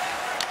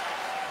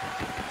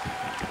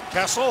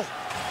 Kessel,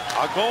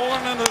 a goal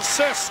and an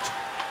assist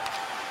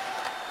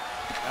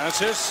as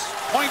his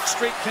point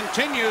streak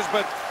continues,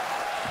 but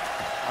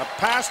a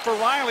pass for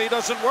Riley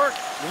doesn't work.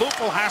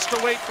 Lupul has to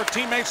wait for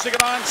teammates to get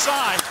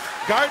onside.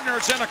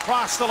 Gardner's in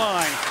across the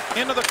line.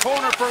 Into the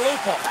corner for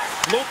Lupul.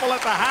 Lupul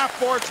at the half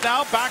boards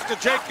now. Back to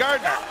Jake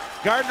Gardner.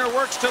 Gardner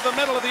works to the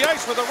middle of the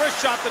ice with a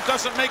wrist shot that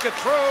doesn't make it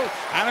through.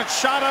 And it's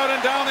shot out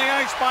and down the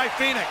ice by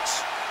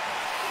Phoenix.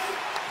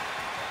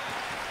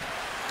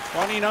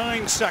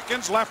 29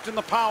 seconds left in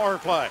the power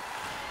play.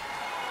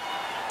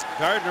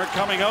 Gardner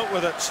coming out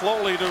with it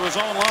slowly to his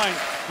own line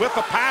with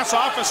the pass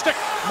off a stick.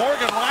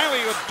 Morgan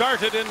Riley was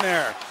darted in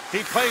there.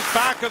 He plays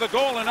back of the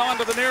goal and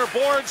onto the near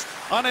boards.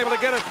 Unable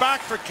to get it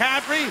back for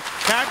Kadri.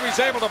 Kadri's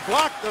able to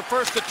block the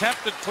first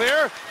attempted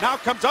clear. Now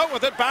comes out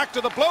with it back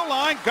to the blue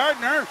line.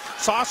 Gardner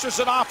saucers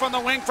it off on the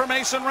wing for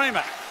Mason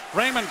Raymond.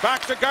 Raymond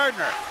back to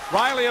Gardner.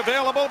 Riley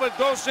available, but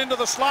goes into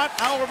the slot.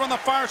 Now over on the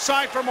far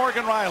side for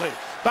Morgan Riley.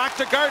 Back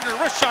to Gardner.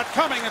 Wrist shot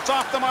coming. It's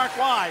off the mark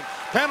wide.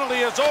 Penalty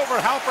is over.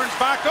 Halpern's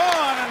back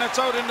on, and it's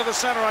out into the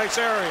center ice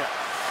area.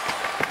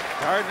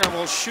 Gardner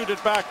will shoot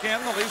it back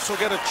in. The Leafs will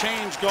get a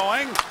change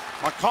going.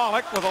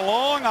 McCulloch with a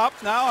long up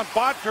now, and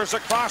Bodker's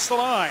across the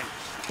line.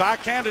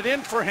 Backhanded in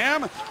for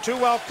him. Too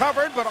well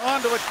covered, but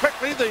onto it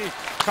quickly. The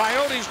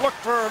Coyotes look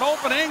for an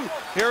opening.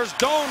 Here's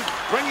Doan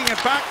bringing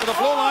it back to the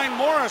blue line.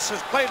 Morris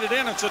has played it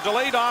in. It's a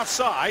delayed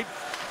offside.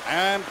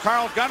 And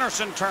Carl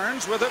Gunnarsson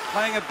turns with it,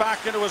 playing it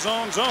back into his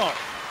own zone.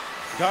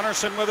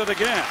 Gunnarsson with it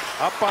again.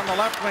 Up on the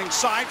left wing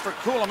side for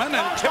Kuhlman,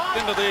 and tipped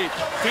into the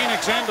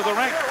Phoenix end of the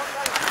rink.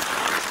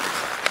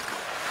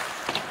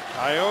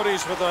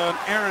 Coyotes with an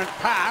errant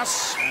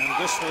pass,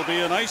 and this will be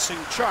an icing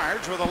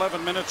charge with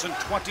 11 minutes and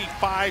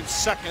 25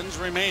 seconds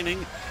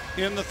remaining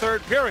in the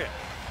third period.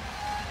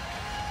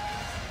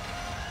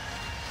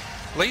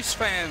 Leafs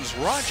fans,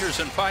 Rogers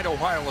and Fido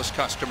Wireless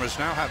customers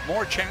now have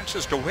more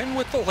chances to win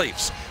with the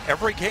Leafs.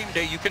 Every game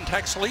day you can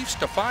text Leafs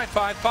to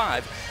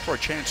 555 for a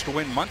chance to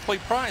win monthly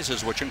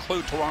prizes, which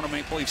include Toronto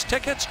Maple Leafs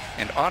tickets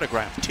and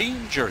autographed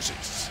team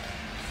jerseys.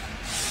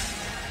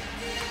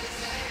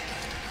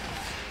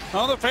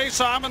 On the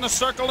face-off in the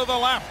circle to the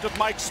left of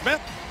Mike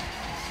Smith.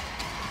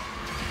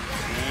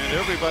 And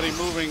everybody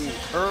moving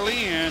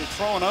early and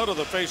thrown out of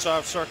the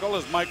face-off circle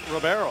is Mike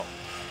Ribeiro.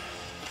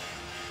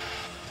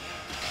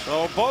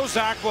 So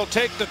Bozak will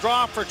take the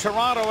draw for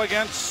Toronto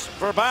against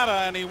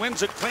Verbata, and he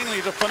wins it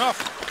cleanly to Phaneuf.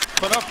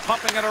 Phaneuf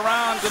pumping it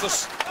around to the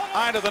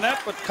side of the net,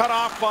 but cut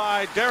off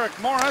by Derek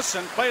Morris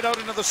and played out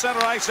into the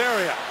center ice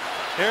area.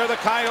 Here the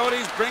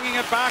Coyotes bringing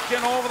it back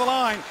in over the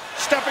line.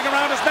 Stepping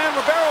around his man,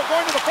 Ribeiro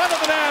going to the front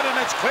of the net, and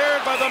it's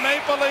cleared by the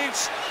Maple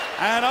Leafs.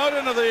 And out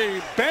into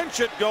the bench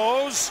it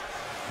goes.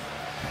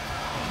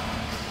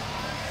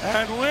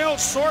 And we'll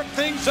sort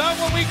things out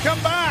when we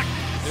come back.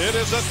 It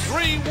is a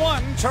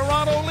 3-1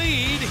 Toronto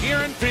lead here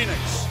in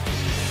Phoenix.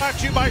 Brought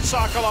to you by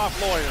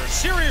Sokoloff Lawyers.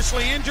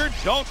 Seriously injured?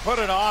 Don't put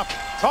it off.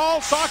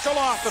 Call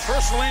Sokoloff, the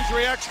personal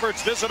injury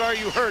experts. Visit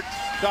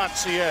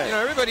areyouhurt.ca. You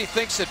know, everybody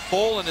thinks that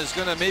Bolin is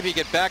going to maybe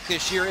get back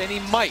this year, and he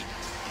might.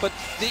 But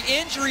the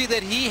injury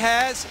that he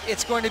has,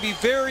 it's going to be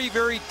very,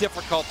 very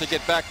difficult to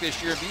get back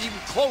this year and be even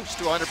close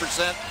to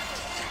 100%.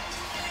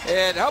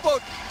 And how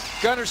about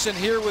Gunnarsson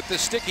here with the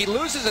stick? He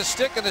loses a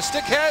stick, and the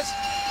stick has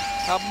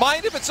a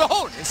mind of its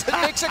own. It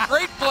makes a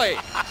great play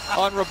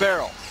on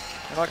Ribeiro.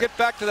 And I'll get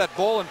back to that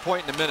Bolin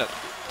point in a minute.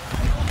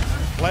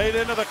 Played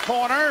into the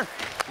corner.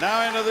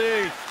 Now into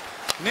the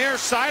near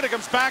side. It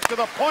comes back to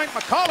the point.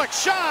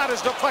 McCulloch's shot is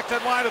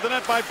deflected wide of the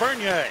net by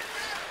Bernier.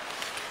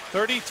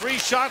 33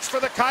 shots for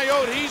the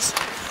Coyotes.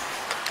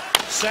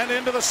 Sent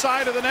into the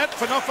side of the net.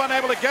 Phaneuf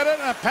unable to get it.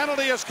 And a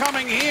penalty is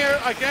coming here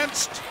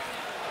against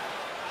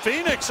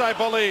Phoenix, I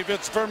believe.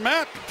 It's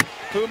Vermette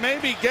who may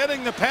be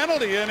getting the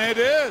penalty, and it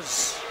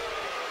is.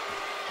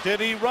 Did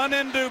he run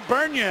into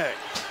Bernier?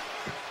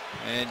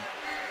 And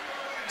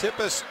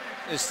Tippis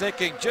is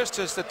thinking, just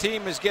as the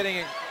team is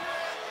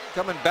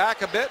coming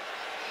back a bit,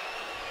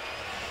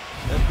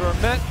 and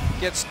Vermette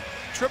gets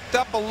tripped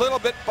up a little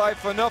bit by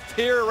Phaneuf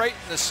here right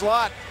in the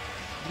slot.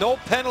 No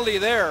penalty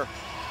there.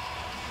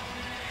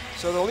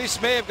 So the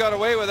Leafs may have got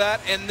away with that.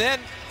 And then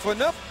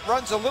Phaneuf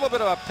runs a little bit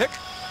of a pick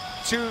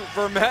to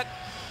Vermette,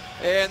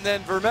 and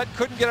then Vermette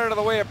couldn't get out of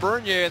the way of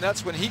Bernier, and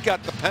that's when he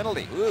got the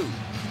penalty. Ooh.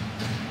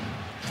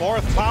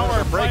 Fourth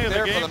power break play of the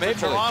there game for the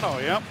for Toronto.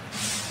 Yep.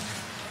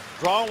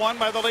 Draw one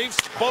by the Leafs.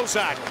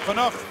 Bozak,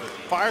 Phaneuf,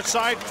 far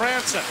side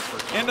Franson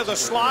into the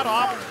slot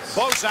off.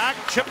 Bozak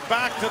chipped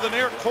back to the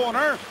near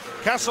corner.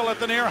 Kessel at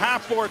the near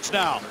half boards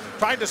now.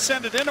 Tried to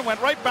send it in and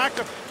went right back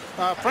to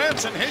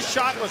Franson. His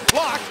shot was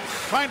blocked.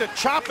 Trying to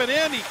chop it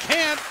in. He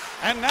can't.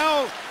 And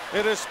now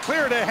it is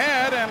cleared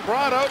ahead and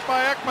brought out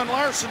by Ekman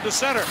Larsson to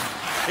center.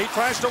 He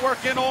tries to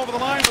work in over the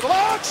line with a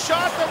long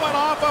shot that went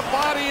off a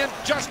body and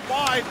just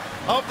wide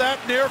of that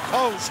near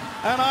post.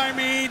 And I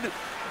mean,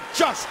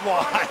 just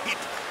wide.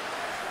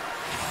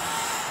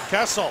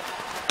 Kessel.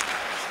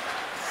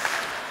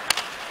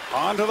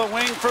 Onto the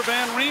wing for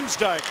Van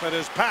Riemsdyk, but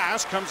his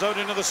pass comes out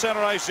into the center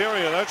ice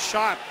area. That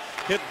shot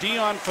hit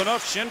Dion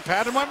Phaneuf's shin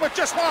pad and went with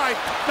just wide.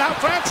 Now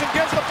Franson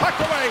gives the puck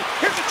away.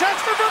 Here's a chance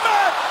for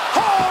Vermette.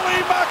 Holy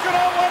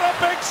mackerel, what a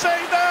big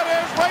save that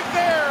is right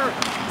there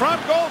from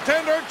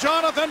goaltender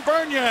Jonathan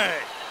Bernier.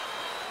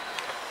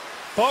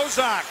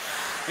 Bozak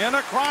in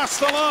across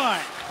the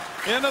line.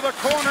 Into the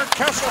corner,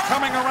 Kessel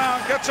coming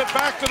around, gets it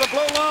back to the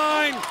blue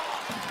line.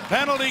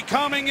 Penalty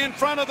coming in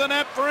front of the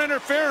net for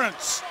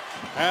interference.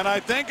 And I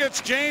think it's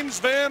James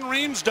Van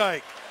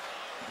Riemsdyk.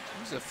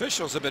 These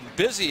officials have been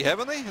busy,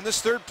 haven't they, in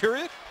this third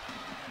period?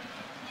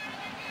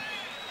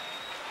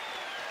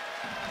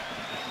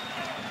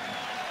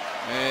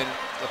 And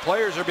the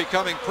players are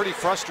becoming pretty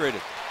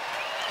frustrated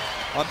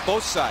on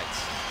both sides.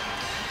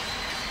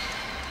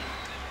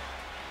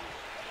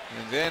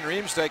 And Van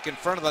Riemsdyk in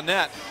front of the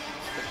net,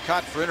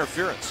 caught for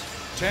interference.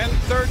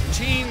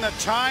 10:13 the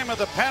time of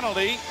the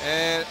penalty.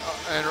 And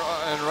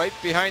right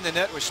behind the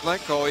net was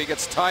Schlenko. He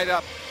gets tied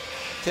up,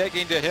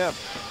 taking to him.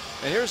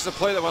 And here's the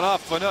play that went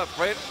off Phaneuf,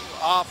 right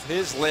off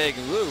his leg.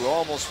 Ooh,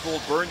 almost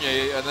fooled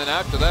Bernier. And then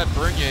after that,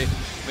 Bernier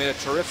made a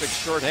terrific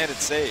shorthanded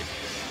save.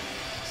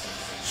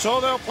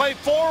 So they'll play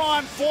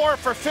 4-on-4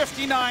 for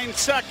 59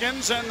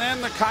 seconds, and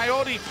then the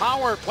Coyote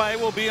power play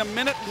will be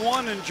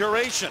 1:01 in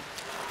duration.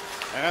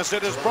 As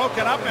it is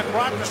broken up and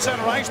brought to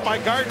center ice by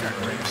Gardner.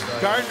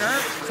 Gardner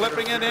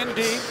flipping it in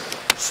deep.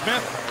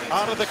 Smith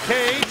out of the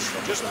cage,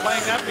 just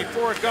playing that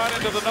before it got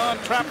into the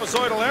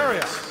non-trapezoidal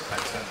area.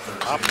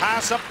 A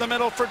pass up the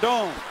middle for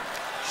Doan.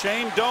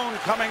 Shane Doan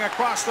coming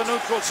across the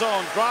neutral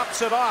zone,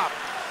 drops it off.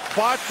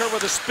 Bodker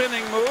with a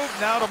spinning move,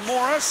 now to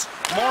Morris.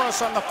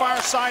 Morris on the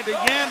far side to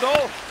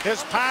Yandel.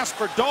 His pass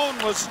for Doan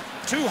was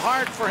too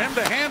hard for him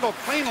to handle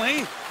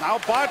cleanly. Now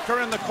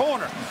Bodker in the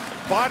corner.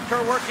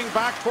 Bodker working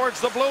back towards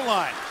the blue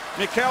line.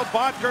 Mikhail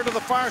Bodker to the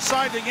far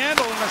side to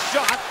Yandel, and a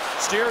shot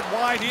steered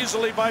wide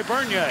easily by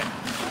Bernier.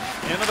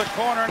 Into the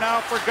corner now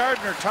for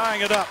Gardner,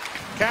 tying it up.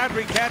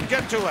 Kadri can't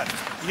get to it.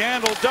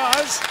 Yandel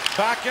does.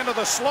 Back into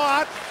the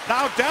slot.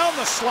 Now down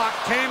the slot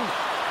came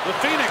the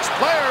Phoenix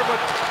player,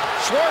 but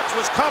Schwartz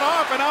was cut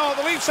off, and now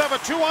the Leafs have a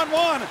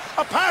 2-on-1.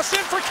 A pass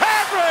in for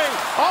Kadri.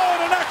 Oh,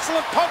 and an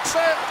excellent poke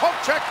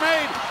check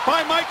made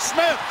by Mike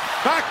Smith.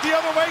 Back the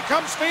other way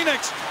comes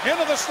Phoenix.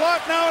 Into the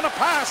slot now, and a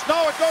pass.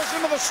 No, it goes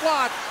into the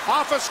slot.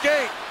 Off a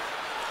skate.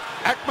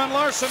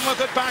 Ekman-Larsson with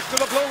it back to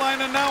the blue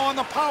line, and now on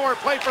the power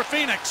play for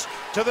Phoenix.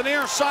 To the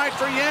near side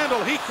for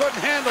Yandel. He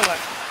couldn't handle it.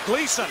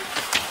 Gleason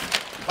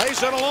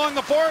plays it along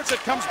the boards. It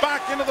comes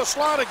back into the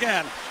slot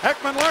again.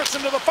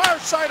 Ekman-Larsson to the far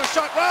side. A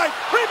shot right.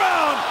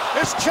 Rebound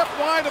is chipped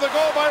wide of the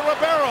goal by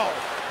Ribeiro.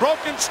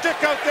 Broken stick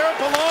out there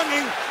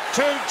belonging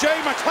to Jay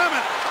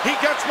McClement. He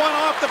gets one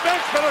off the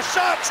bench, but a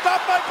shot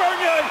stopped by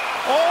Bernier.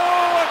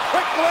 Oh, a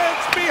quick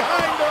glance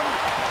behind him.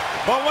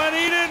 But when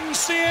he didn't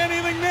see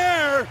anything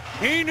there,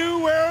 he knew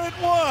where it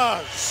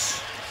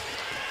was.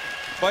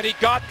 But he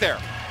got there.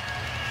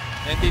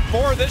 And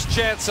before this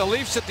chance, the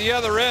Leafs at the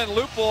other end,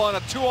 Lupul on a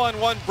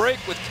 2-on-1 break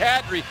with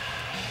Kadri.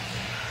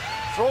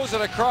 Throws it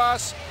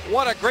across.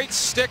 What a great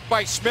stick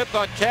by Smith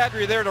on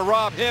Kadri there to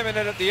rob him. And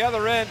then at the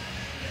other end,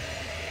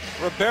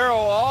 Ribeiro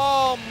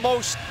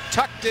almost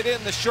tucked it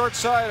in the short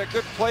side. A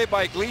good play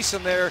by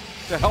Gleason there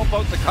to help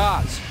out the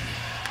cause.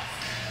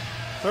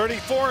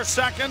 34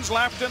 seconds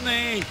left in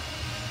the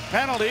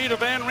penalty to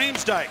Van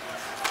Riemsdyk.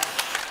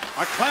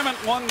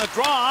 McClement won the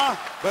draw,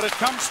 but it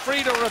comes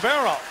free to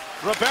Ribeiro.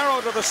 Ribeiro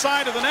to the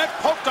side of the net,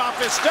 poked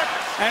off his stick,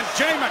 and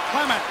Jay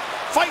McClement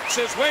fights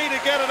his way to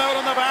get it out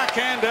on the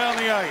backhand down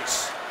the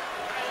ice.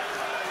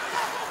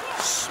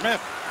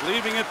 Smith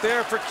leaving it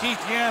there for Keith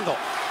Yandel.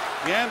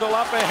 Yandel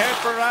up ahead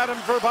for Adam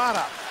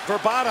Vrbata.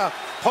 Vrbata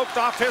poked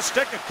off his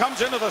stick. It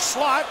comes into the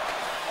slot.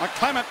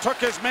 McClement took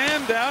his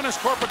man down as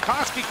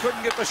Korpikoski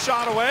couldn't get the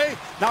shot away.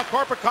 Now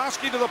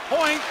Korpikoski to the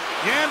point.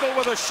 Yandel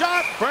with a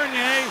shot.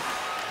 Bernier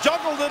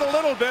juggled it a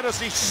little bit as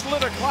he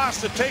slid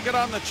across to take it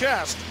on the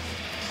chest.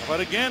 But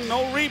again,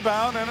 no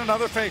rebound and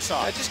another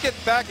faceoff. Just getting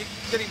back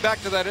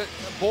to that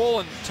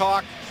Bolin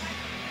talk.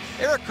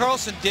 Erik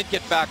Karlsson did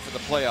get back for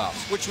the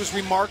playoffs, which was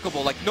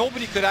remarkable. Like,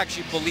 nobody could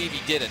actually believe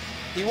he did it.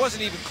 He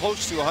wasn't even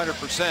close to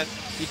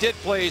 100%. He did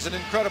play. He's an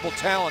incredible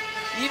talent.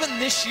 Even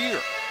this year,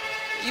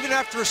 even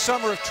after a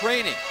summer of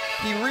training,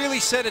 he really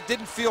said it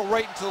didn't feel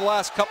right until the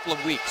last couple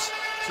of weeks.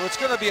 So it's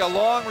going to be a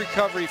long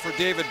recovery for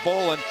David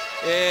Bolin,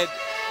 and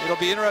it'll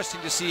be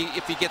interesting to see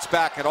if he gets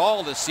back at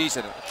all this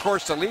season. Of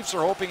course, the Leafs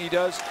are hoping he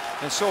does,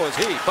 and so is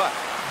he. But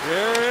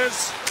here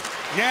is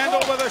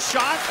Yandel with a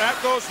shot. That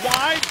goes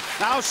wide.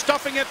 Now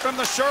stuffing it from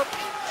the short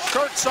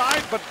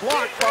side, but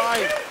blocked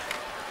by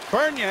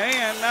Bernier.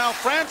 And now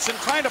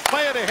Franson trying to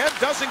play it ahead,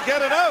 doesn't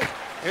get it out.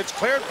 It's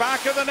cleared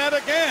back of the net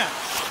again.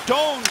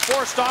 Doan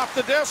forced off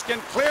the disc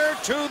and cleared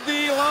to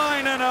the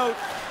line and out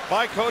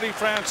by Cody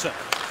Franson.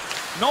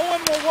 No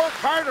one will work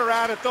harder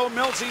at it, though,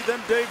 Millsy,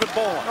 than David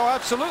Bolin. No,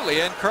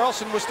 absolutely. And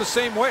Karlsson was the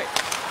same way.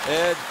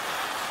 And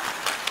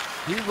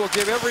he will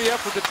give every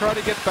effort to try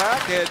to get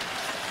back, and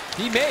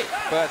he may.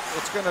 But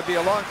it's going to be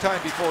a long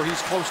time before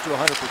he's close to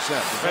 100%.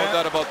 There's no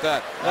doubt about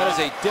that. That is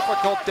a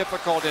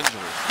difficult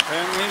injury.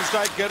 Van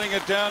Riemsdyk getting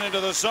it down into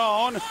the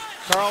zone.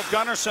 Carl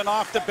Gunnarsson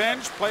off the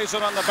bench, plays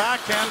it on the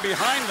backhand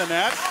behind the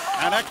net.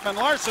 And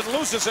Ekman-Larsson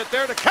loses it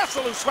there to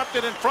Kessel, who swept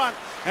it in front.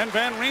 And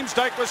Van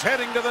Riemsdyk was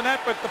heading to the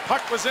net, but the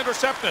puck was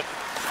intercepted.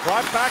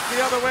 Brought back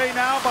the other way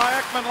now by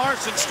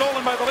Ekman-Larsson,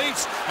 stolen by the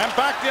Leafs. And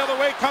back the other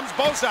way comes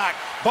Bozak.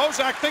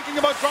 Bozak thinking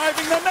about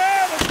driving the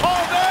net. It's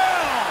called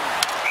down.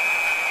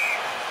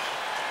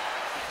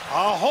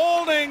 A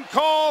holding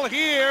call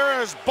here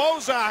as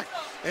Bozak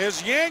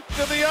is yanked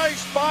to the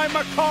ice by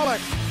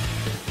McCulloch.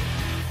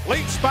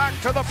 Leafs back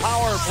to the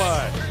power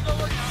play.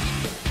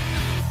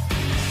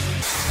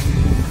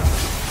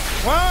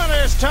 Well,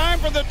 it is time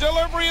for the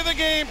delivery of the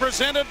game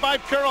presented by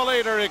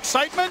Purolator.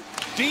 Excitement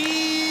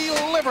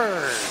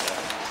delivered.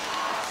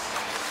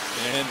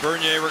 And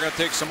Bernier, we're going to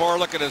take some more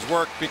look at his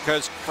work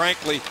because,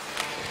 frankly,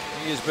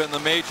 he has been the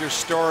major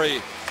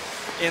story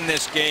in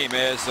this game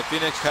as the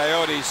Phoenix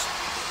Coyotes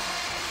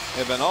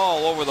have been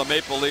all over the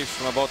Maple Leafs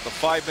from about the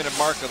 5-minute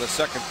mark of the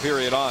second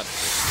period on.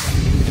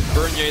 And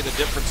Bernier, the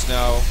difference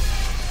now,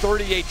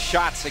 38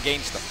 shots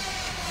against them,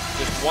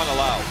 just one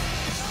allowed.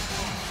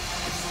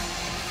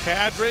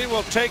 Kadri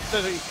will take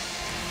the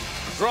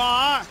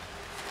draw,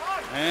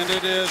 and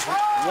it is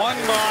won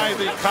by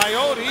the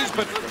Coyotes,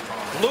 but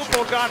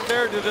Lupul got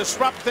there to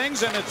disrupt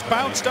things, and it's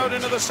bounced out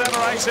into the center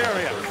ice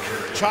area.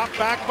 Chopped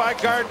back by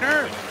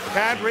Gardner.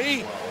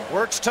 Kadri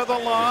works to the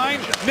line.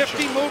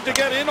 Nifty move to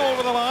get in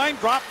over the line.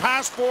 Drop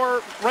pass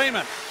for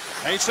Raymond.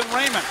 Mason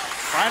Raymond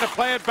trying to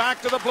play it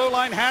back to the blue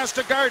line, has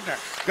to Gardner.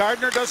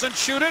 Gardner doesn't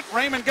shoot it.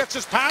 Raymond gets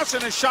his pass,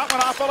 and his shot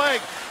went off the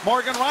leg.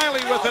 Morgan Riley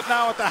with it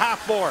now at the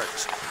half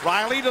boards.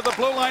 Riley to the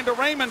blue line to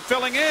Raymond,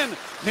 filling in.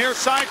 Near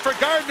side for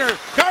Gardner.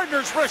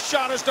 Gardner's wrist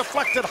shot is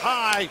deflected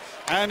high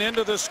and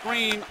into the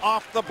screen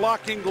off the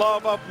blocking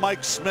glove of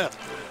Mike Smith.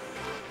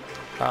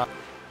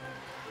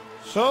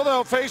 So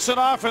they'll face it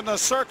off in the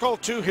circle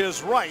to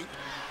his right.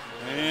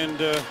 And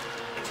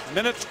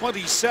Minute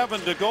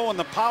 27 to go in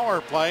the power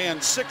play and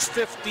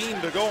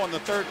 6:15 to go in the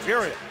third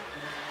period.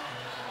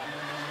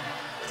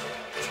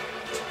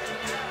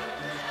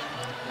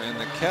 And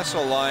the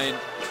Kessel line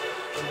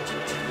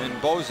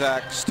and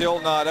Bozak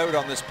still not out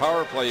on this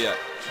power play yet.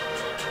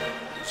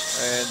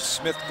 And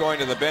Smith going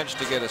to the bench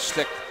to get a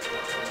stick.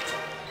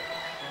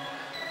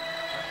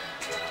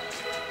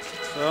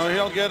 So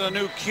he'll get a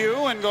new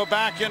cue and go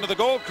back into the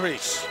goal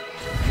crease.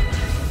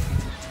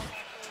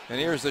 And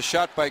here's the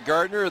shot by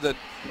Gardner that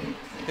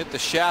hit the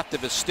shaft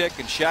of his stick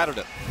and shattered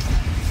it.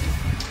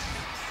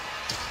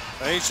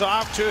 Face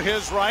off to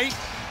his right.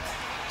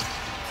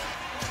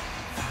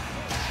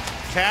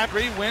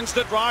 Kadri wins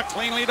the draw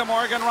cleanly to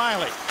Morgan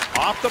Riley.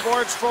 Off the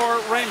boards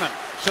for Raymond.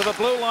 To the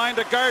blue line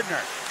to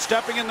Gardner.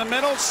 Stepping in the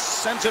middle,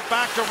 sends it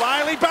back to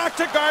Riley. Back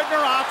to Gardner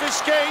off his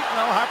skate. And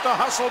they'll have to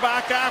hustle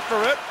back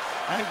after it.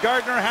 And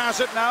Gardner has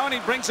it now, and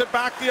he brings it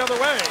back the other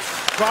way.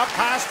 Drop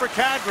pass for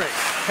Kadri.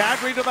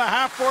 Kadri to the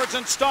half boards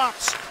and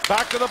stops.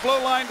 Back to the blue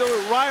line to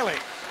Riley.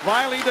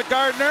 Riley to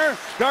Gardner.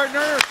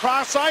 Gardner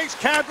cross ice.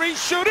 Kadri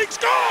shooting,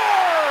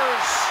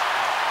 scores!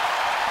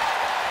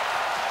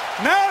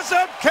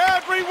 Nazem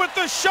Kadri with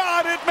the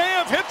shot. It may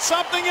have hit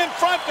something in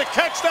front to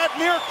catch that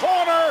near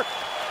corner,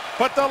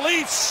 but the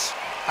Leafs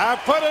have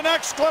put an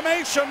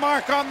exclamation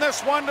mark on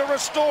this one to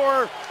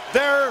restore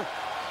their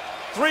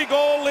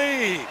 3-goal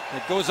lead.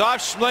 It goes off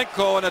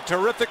Schlenko, and a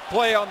terrific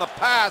play on the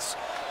pass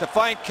to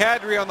find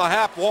Kadri on the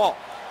half wall.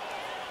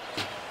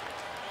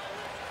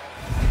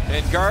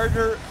 And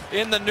Gardner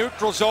in the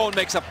neutral zone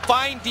makes a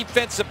fine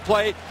defensive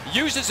play,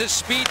 uses his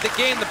speed to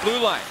gain the blue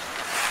line.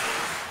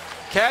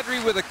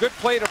 Kadri with a good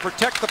play to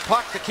protect the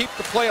puck to keep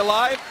the play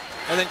alive.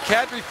 And then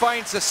Kadri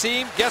finds the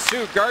seam. Guess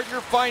who?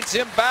 Gardner finds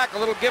him back. A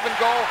little give and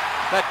go.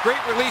 That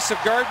great release of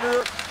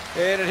Gardner,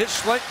 and it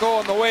hits Schlenko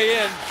on the way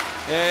in.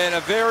 And a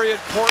very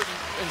important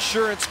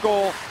insurance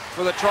goal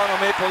for the Toronto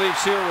Maple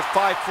Leafs here with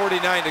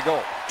 5:49 to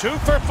go. 2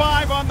 for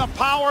 5 on the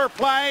power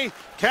play.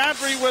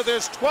 Kadri with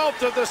his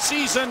 12th of the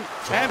season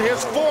and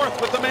his 4th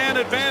with the man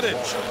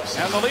advantage.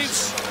 And the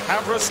Leafs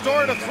have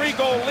restored a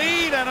 3-goal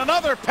lead, and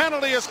another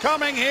penalty is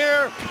coming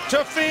here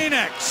to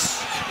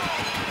Phoenix.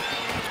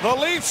 The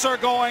Leafs are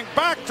going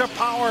back to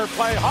power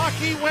play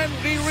hockey when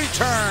we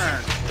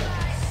return.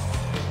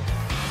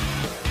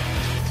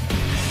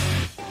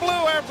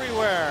 Blue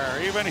everywhere,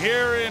 even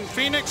here in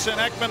Phoenix,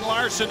 and Ekman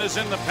Larsson is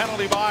in the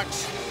penalty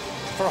box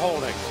for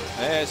holding.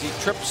 As he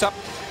trips up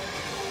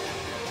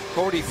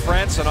Cody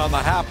Franson on the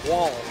half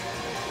wall.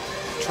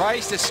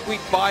 Tries to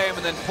squeak by him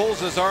and then pulls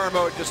his arm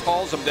out, just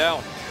hauls him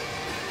down.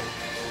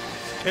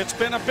 It's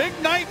been a big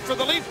night for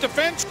the Leaf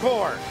defense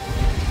corps.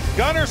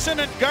 Gunnarsson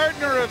and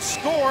Gardner have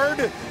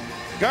scored.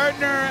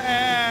 Gardner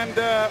and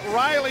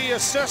Riley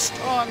assist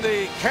on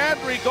the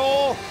Kadri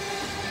goal.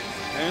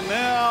 And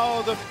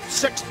now the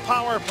 6th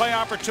power play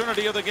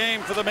opportunity of the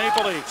game for the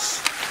Maple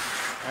Leafs.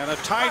 And a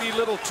tidy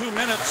little 2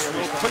 minutes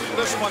will put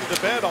this one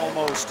to bed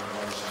almost.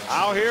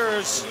 Now here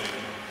is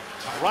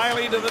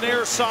Riley to the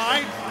near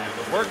side.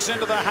 Works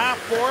into the half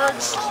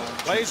boards.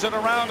 Plays it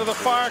around to the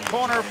far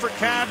corner for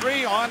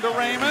Kadri. On to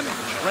Raymond.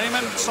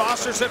 Raymond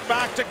saucers it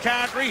back to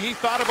Kadri. He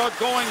thought about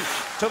going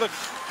to the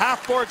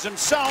half boards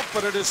himself,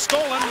 but it is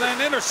stolen,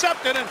 then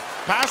intercepted and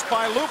passed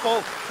by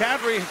Lupul.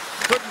 Kadri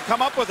couldn't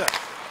come up with it.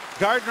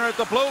 Gardner at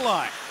the blue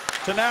line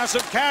to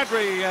Nazem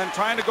Kadri, and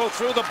trying to go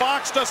through the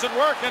box doesn't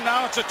work, and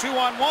now it's a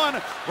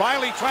 2-on-1.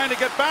 Riley trying to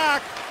get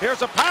back.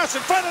 Here's a pass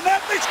in front of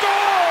net. They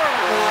score!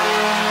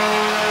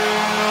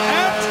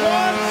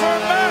 Antoine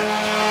Vermette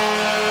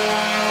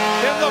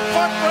in the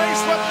puck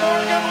race with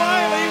Morgan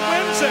Riley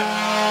wins it.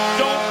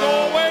 Don't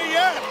go away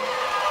yet.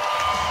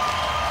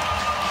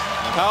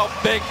 How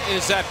big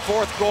is that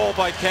 4th goal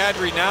by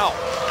Kadri now?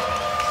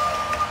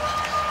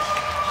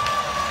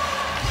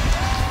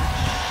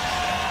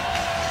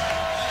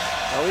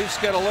 The Leafs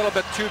get a little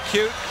bit too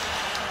cute,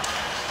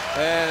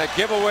 and a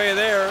giveaway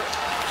there,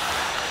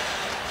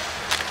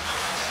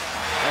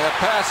 and a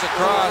pass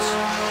across,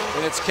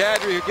 and it's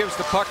Kadri who gives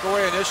the puck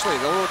away initially.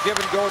 The little give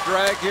and go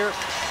drag here.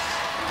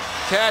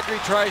 Kadri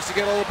tries to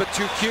get a little bit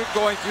too cute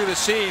going through the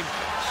seam,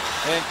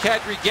 and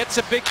Kadri gets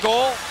a big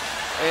goal,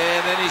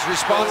 and then he's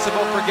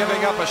responsible for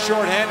giving up a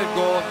shorthanded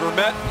goal. And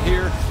Vermette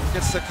here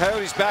gets the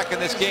Coyotes back in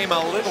this game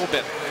a little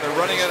bit. They're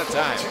running out of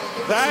time.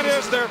 That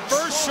is their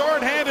first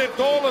shorthanded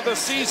goal of the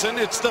season.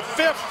 It's the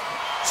 5th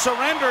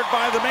surrendered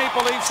by the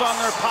Maple Leafs on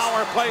their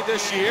power play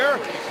this year.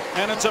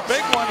 And it's a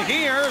big one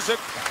here as it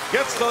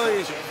gets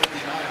the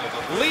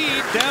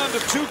lead down to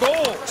 2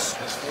 goals.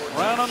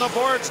 Round on the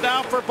boards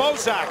now for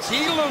Bozak.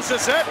 He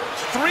loses it.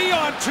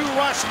 3-on-2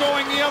 rush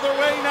going the other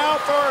way now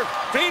for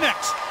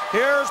Phoenix.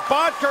 Here's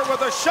Bodker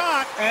with a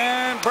shot,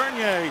 and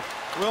Bernier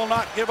will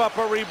not give up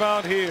a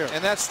rebound here.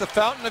 And that's the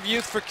fountain of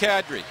youth for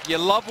Kadri. You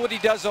love what he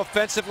does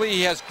offensively.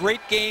 He has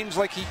great games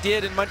like he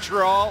did in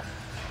Montreal.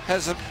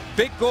 Has a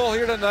big goal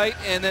here tonight,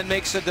 and then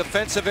makes a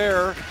defensive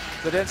error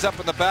that ends up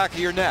in the back of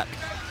your net.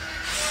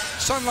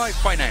 Sun Life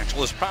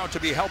Financial is proud to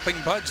be helping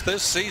buds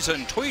this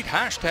season. Tweet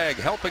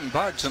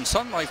 #HelpingBuds and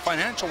Sun Life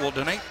Financial will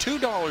donate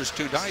 $2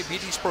 to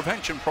diabetes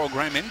prevention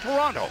program in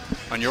Toronto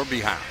on your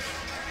behalf.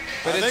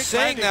 But in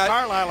saying that,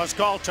 Carlisle has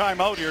called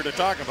timeout here to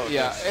talk about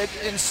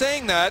this. In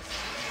saying that,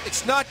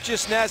 it's not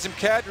just Nazem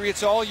Kadri,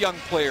 it's all young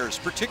players,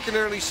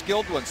 particularly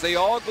skilled ones. They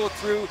all go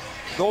through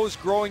those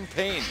growing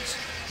pains.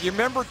 You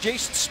remember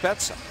Jason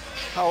Spezza,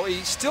 how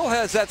he still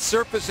has that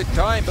surface at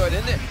time, but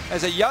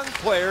as a young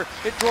player,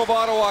 it drove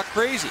Ottawa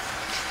crazy.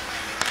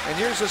 And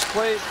here's this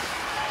play,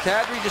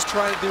 Kadri just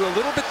trying to do a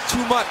little bit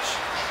too much,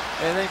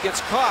 and then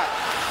gets caught.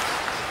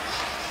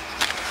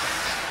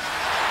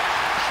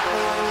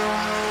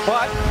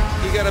 But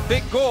he got a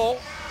big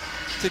goal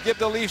to give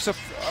the Leafs a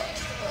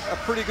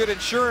pretty good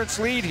insurance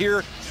lead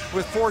here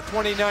with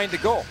 4:29 to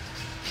go.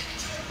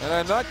 And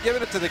I'm not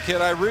giving it to the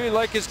kid. I really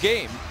like his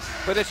game,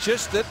 but it's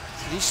just that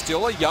he's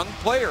still a young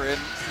player,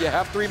 and you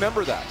have to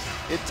remember that.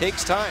 It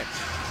takes time.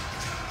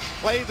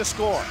 Play the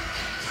score.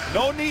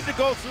 No need to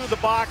go through the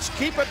box.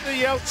 Keep it to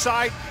the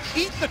outside.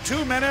 Eat the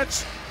 2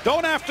 minutes.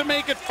 Don't have to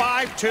make it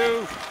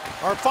 5-2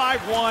 or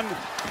 5-1.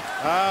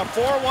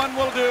 4-1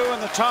 will do,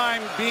 and the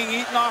time being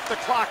eaten off the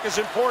clock is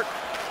important.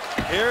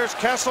 Here's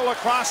Kessel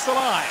across the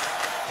line.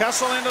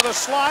 Kessel into the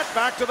slot,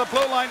 back to the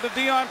blue line to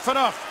Dion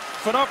Phaneuf.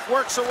 Phaneuf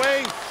works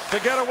away to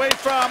get away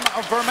from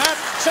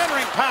Vermette.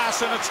 Centering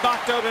pass, and it's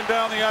knocked out and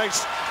down the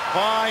ice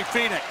by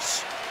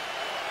Phoenix.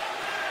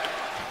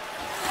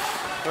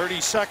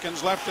 30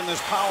 seconds left in this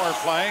power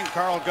play, and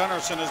Carl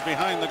Gunnarsson is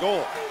behind the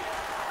goal.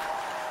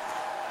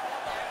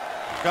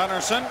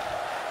 Gunnarsson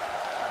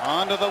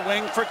onto the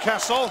wing for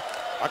Kessel.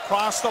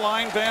 Across the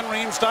line, Van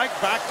Riemsdyk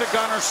back to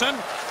Gunnarsson.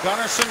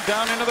 Gunnarsson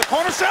down into the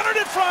corner, centered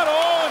in front.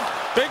 Oh, and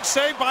big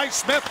save by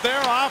Smith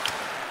there off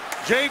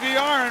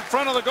JVR in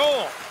front of the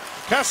goal.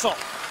 Kessel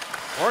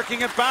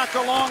working it back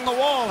along the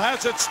wall,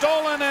 has it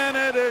stolen, and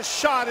it is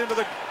shot into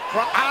the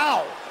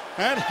ow,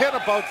 and hit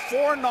about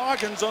 4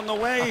 noggins on the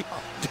way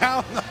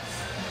down the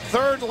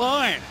third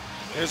line.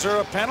 Is there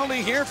a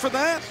penalty here for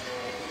that?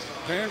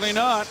 Apparently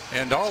not.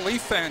 And all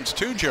Leaf fans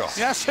too, Joe.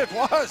 Yes, it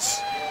was.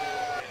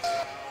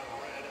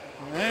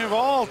 They've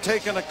all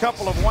taken a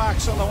couple of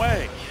whacks on the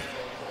way.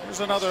 Here's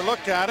another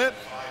look at it.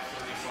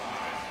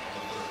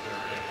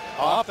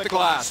 Off the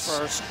glass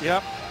first.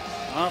 Yep.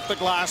 Off the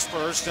glass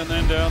first and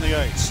then down the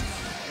ice.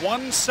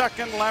 1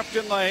 second left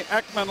in the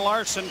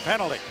Ekman-Larsson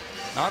penalty.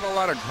 Not a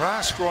lot of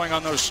grass growing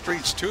on those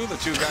streets too, the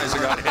two guys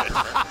that got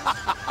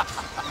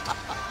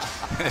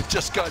hit. It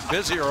just got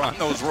busier on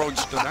those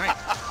roads tonight.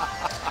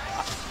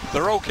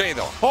 They're okay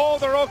though. Oh,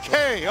 they're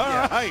okay.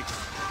 All right.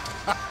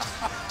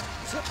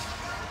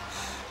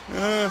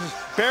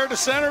 Bare to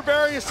center,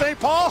 Barry, you say,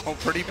 Paul? Oh,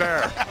 pretty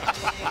bare.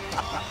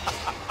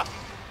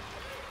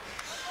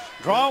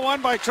 Draw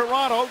one by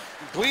Toronto.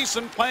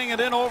 Gleason playing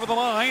it in over the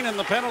line, and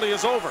the penalty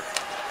is over.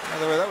 By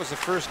the way, that was the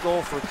first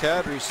goal for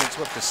Kadri since,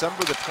 what,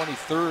 December the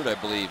 23rd, I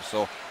believe.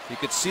 So you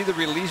could see the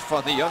relief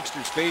on the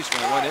youngster's face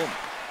when it went in.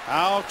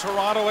 Now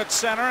Toronto at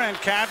center, and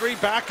Kadri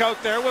back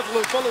out there with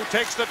Lupul, who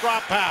takes the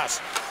drop pass.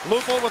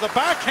 Lupul with a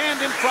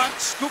backhand in front,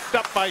 scooped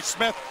up by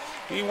Smith.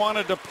 He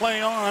wanted to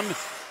play on,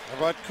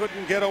 but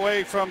couldn't get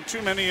away from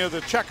too many of the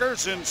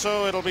checkers, and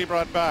so it'll be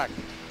brought back.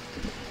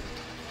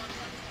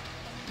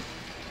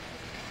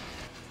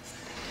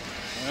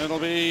 It'll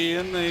be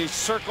in the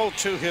circle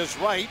to his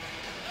right.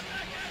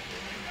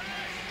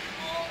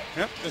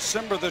 Yep,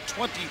 December the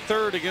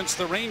 23rd against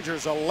the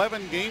Rangers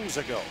 11 games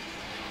ago.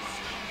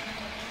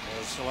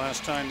 That's the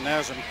last time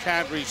Nazem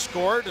Kadri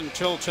scored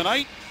until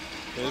tonight.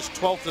 His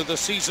 12th of the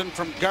season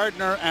from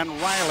Gardner and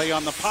Riley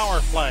on the power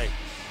play.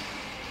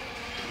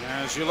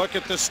 As you look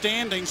at the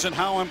standings and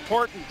how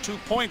important 2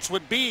 points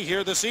would be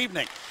here this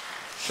evening.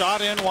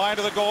 Shot in wide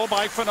of the goal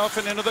by Phaneuf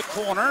and into the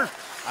corner.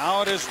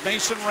 Out is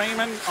Mason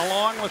Raymond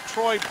along with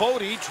Troy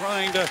Bodie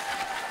trying to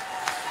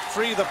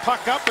free the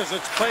puck up as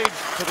it's played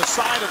to the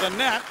side of the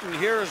net. And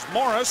here's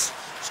Morris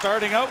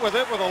starting out with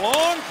it with a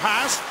long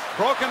pass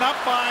broken up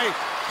by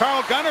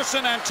Carl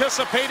Gunnarsson,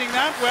 anticipating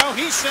that. Well,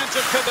 he sends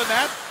it to the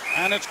net,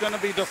 and it's going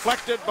to be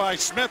deflected by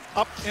Smith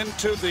up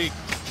into the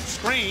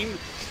screen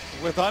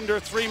with under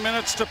 3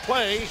 minutes to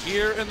play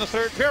here in the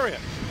third period.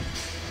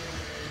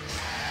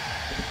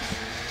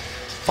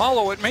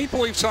 Follow at Maple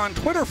Leafs on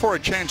Twitter for a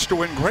chance to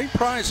win great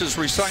prizes,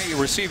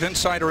 receive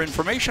insider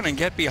information, and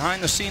get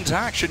behind-the-scenes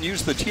action.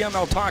 Use the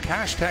TML Talk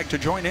hashtag to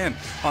join in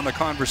on the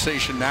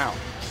conversation now.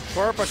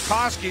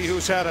 Korpikoski,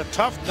 who's had a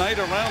tough night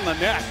around the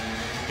net,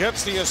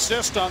 gets the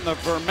assist on the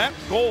Vermette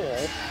goal.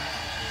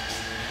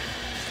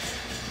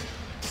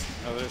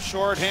 Now the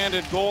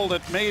short-handed goal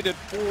that made it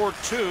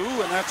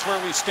 4-2, and that's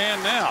where we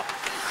stand now.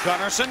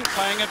 Gunnarsson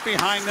playing it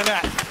behind the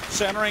net.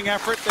 Centering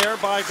effort there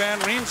by Van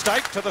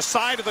Riemsdyk to the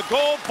side of the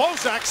goal.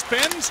 Bozak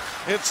spins.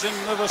 It's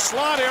into the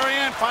slot area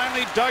and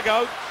finally dug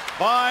out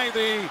by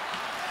the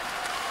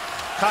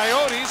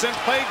Coyotes and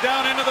played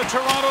down into the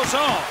Toronto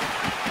zone.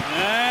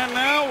 And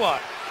now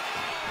what?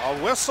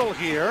 A whistle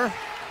here.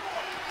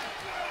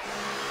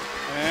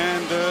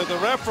 And the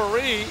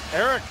referee,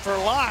 Eric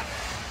Verlat,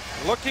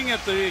 looking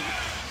at the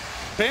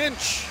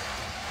bench,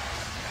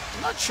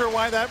 I'm not sure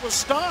why that was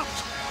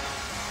stopped.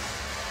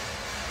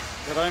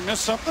 Did I miss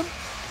something?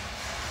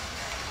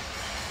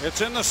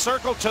 It's in the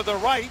circle to the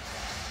right.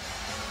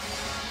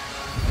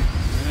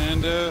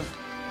 And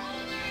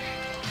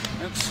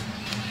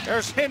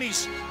there's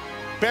Hinney's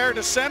bear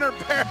to center,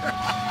 bear.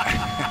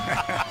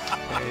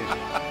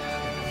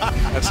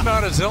 That's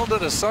not a Zilda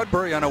to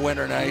Sudbury on a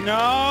winter night.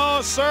 No,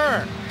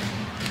 sir.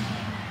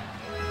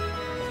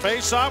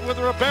 Face off with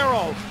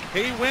Ribeiro.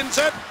 He wins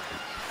it.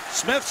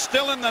 Smith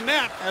still in the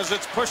net as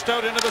it's pushed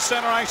out into the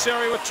center ice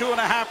area with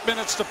 2.5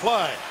 minutes to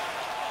play.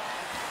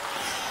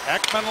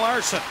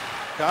 Ekman-Larsson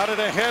got it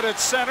ahead at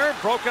center,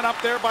 broken up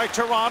there by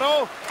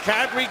Toronto.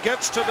 Kadri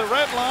gets to the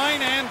red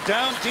line and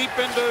down deep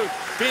into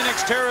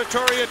Phoenix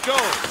territory it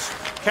goes.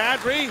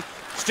 Kadri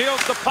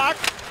steals the puck,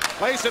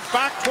 plays it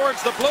back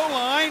towards the blue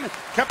line,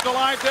 kept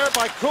alive there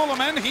by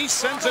Kuhlman. He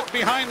sends it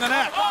behind the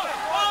net.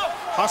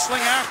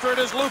 Hustling after it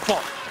is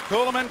Lupul.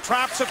 Kuhlman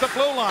traps at the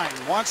blue line,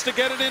 wants to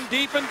get it in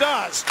deep and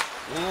does.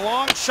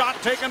 Long shot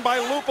taken by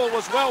Lupul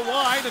was well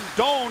wide, and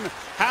Doan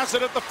has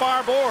it at the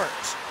far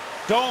boards.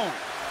 Doan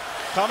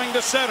coming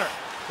to center.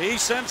 He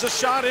sends a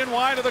shot in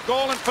wide of the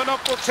goal, and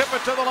Phaneuf will tip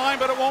it to the line,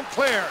 but it won't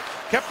clear.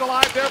 Kept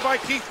alive there by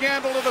Keith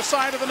Yandle to the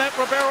side of the net.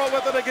 Ribeiro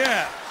with it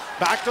again.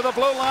 Back to the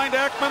blue line to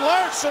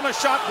Ekman-Larsson. A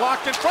shot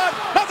blocked in front.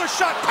 Another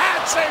shot.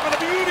 Pad save and a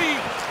beauty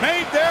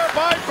made there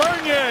by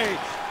Bernier.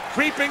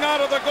 Creeping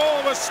out of the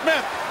goal was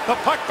Smith. The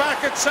puck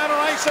back at center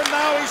ice, and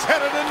now he's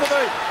headed into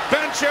the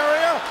bench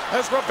area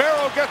as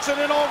Ribeiro gets it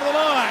in over the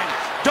line.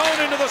 Doan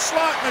into the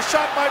slot, and the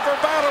shot by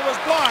Verbata was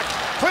blocked.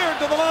 Cleared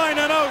to the line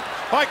and out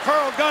by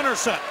Carl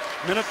Gunnarsson.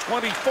 Minute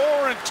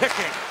 24 and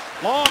ticking.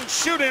 Long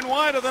shoot in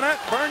wide of the net.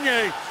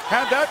 Bernier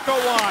had that go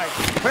wide.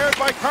 Cleared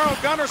by Carl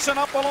Gunnarsson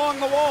up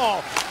along the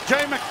wall.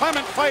 Jay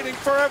McClement fighting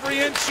for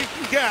every inch he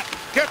can get.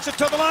 Gets it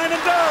to the line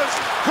and does.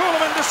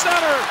 Kuhlman to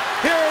center.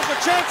 Here's a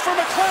chance for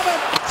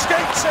McClement.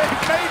 Skate save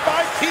made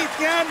by Keith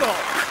Yandle.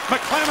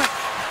 McClement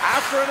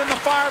after it in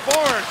the far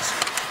boards.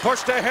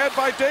 Pushed ahead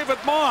by David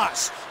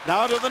Moss.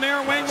 Now to the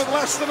near wing with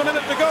less than a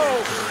minute to go.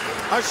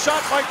 A shot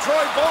by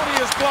Troy Bodie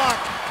is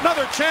blocked.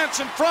 Another chance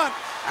in front.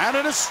 And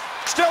it is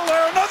still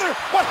there. Another.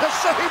 What a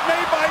save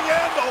made by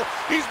Yandle.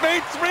 He's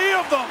made 3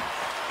 of them.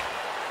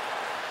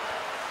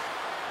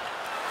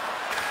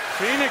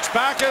 Phoenix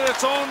back at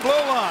its own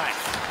blue line.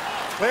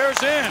 Clears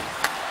in.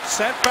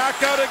 Sent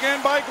back out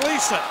again by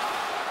Gleason.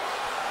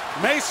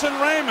 Mason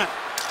Raymond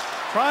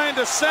trying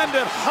to send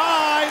it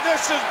high.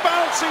 This is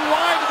bouncing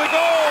wide of the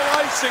goal.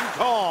 Icing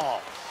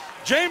call.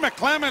 Jay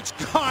McClement's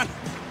gone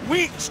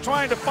weeks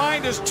trying to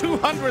find his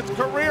 200th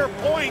career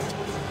point.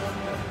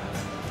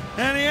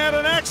 And he had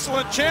an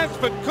excellent chance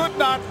but could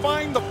not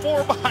find the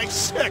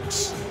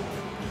 4x6.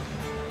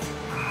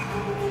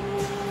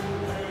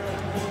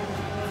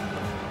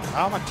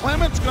 Now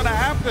McClement's going to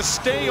have to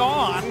stay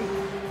on.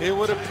 It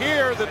would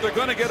appear that they're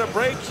going to get a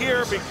break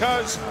here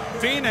because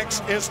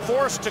Phoenix is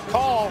forced to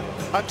call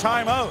a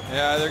timeout.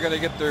 Yeah, they're going to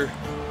get their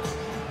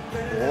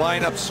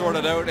lineup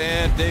sorted out,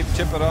 and Dave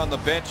Tippett on the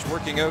bench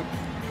working out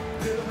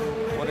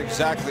what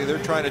exactly they're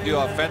trying to do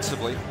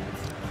offensively.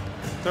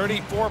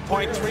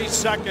 34.3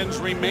 seconds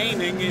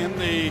remaining in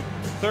the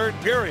third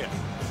period.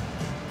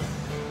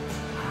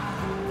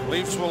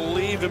 Leafs will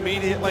leave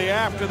immediately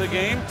after the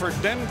game for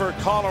Denver,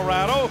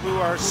 Colorado, who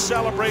are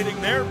celebrating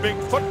their big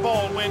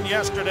football win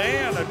yesterday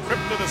and a trip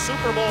to the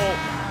Super Bowl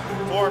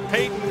for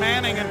Peyton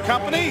Manning and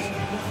company.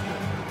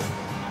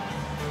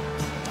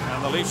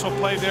 And the Leafs will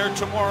play there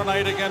tomorrow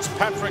night against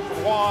Patrick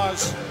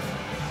Roy's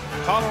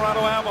Colorado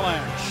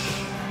Avalanche,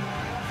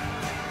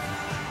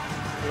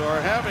 who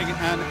are having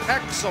an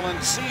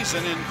excellent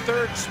season in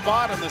third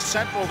spot in the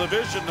Central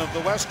Division of the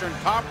Western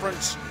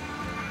Conference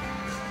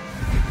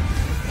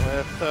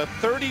with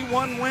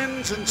 31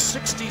 wins and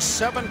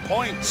 67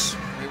 points.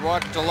 We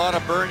watched a lot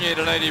of Bernier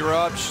tonight. He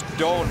robbed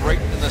Doan right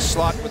in the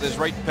slot with his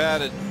right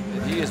pad, and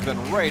he has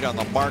been right on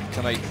the mark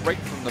tonight, right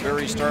from the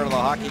very start of the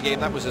hockey game.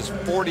 That was his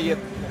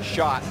 40th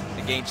shot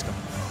against him.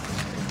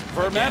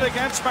 Vermette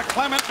against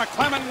McClement.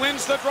 McClement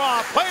wins the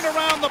draw. Played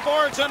around the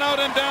boards and out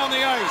and down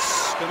the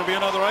ice. Going to be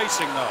another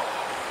icing, though.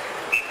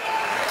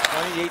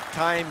 28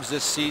 times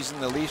this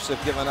season, the Leafs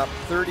have given up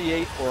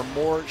 38 or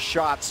more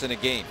shots in a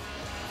game.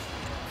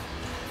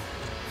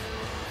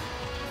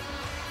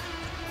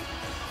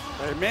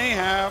 They may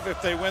have, if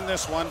they win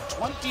this one,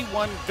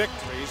 21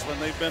 victories when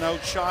they've been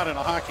outshot in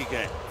a hockey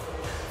game.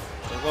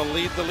 They will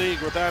lead the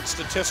league with that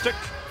statistic.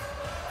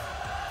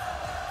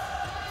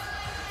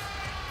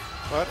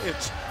 But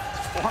it's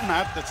a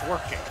format that's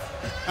working.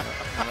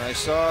 And I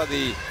saw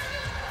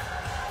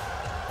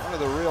one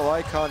of the real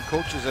icon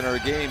coaches in our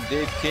game,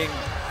 Dave King,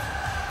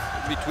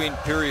 between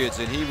periods,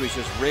 and he was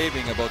just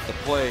raving about the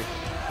play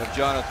of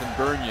Jonathan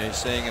Bernier,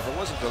 saying if it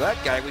wasn't for that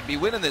guy, we'd be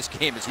winning this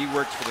game, as he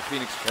works for the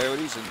Phoenix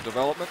Coyotes in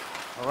development.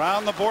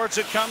 Around the boards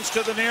it comes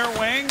to the near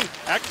wing.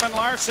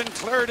 Ekman-Larsson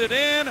cleared it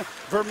in.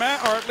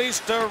 Vermette, or at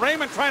least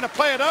Raymond trying to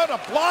play it out.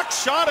 A block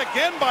shot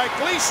again by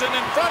Gleason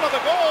in front of the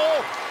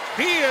goal.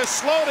 He is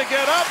slow to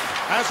get up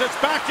as it's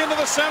back into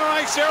the center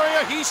ice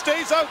area. He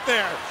stays out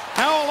there.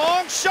 Now a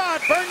long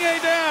shot. Bernier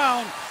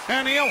down.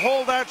 And he'll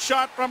hold that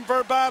shot from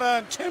Verbata.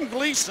 And Tim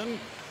Gleason,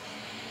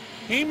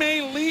 he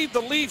may lead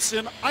the Leafs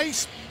in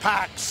ice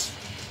packs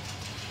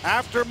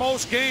after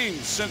most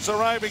games since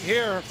arriving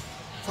here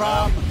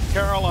from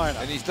Carolina.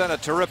 And he's done a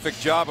terrific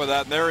job of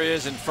that. And there he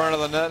is in front of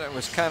the net. It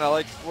was kind of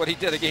like what he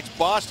did against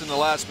Boston the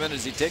last minute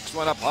as he takes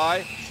one up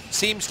high.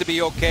 Seems to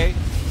be okay.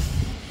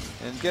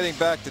 And getting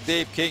back to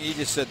Dave King, he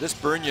just said this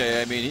Bernier,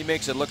 I mean, he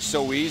makes it look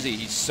so easy.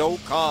 He's so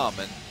calm,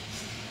 and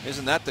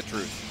isn't that the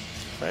truth?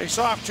 Face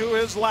off to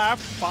his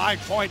left,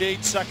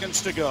 5.8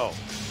 seconds to go.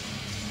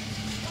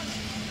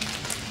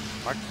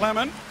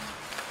 McClement,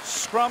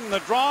 scrum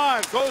the draw,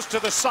 it goes to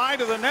the side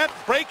of the net.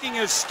 Breaking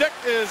his stick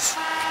is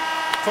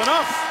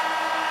Phaneuf.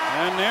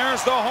 And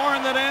there's the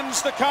horn that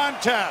ends the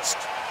contest.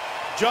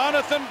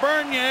 Jonathan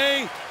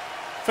Bernier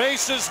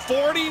faces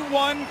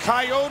 41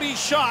 Coyote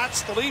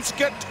shots. The Leafs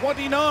get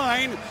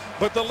 29,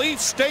 but the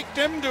Leafs staked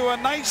him to a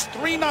nice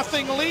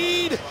 3-0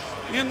 lead,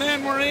 and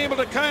then were able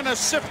to kind of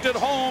sift it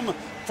home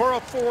for a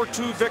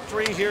 4-2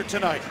 victory here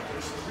tonight.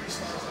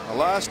 The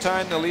last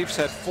time the Leafs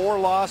had 4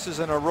 losses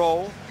in a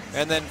row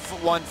and then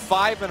won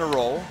 5 in a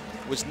row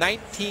was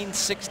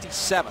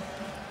 1967.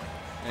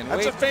 And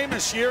that's a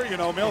famous year, you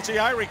know, Milty.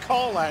 I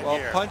recall that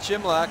year. Well, Punch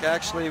Imlach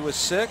actually was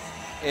sick.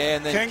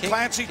 And then King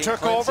Clancy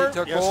took over.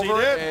 Yes, he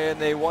did.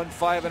 And they won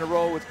 5 in a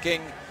row with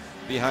King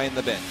behind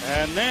the bench.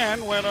 And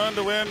then went on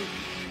to win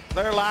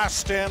their last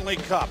Stanley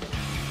Cup.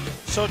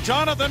 So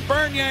Jonathan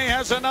Bernier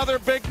has another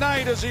big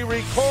night as he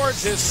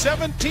records his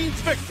 17th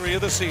victory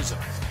of the season.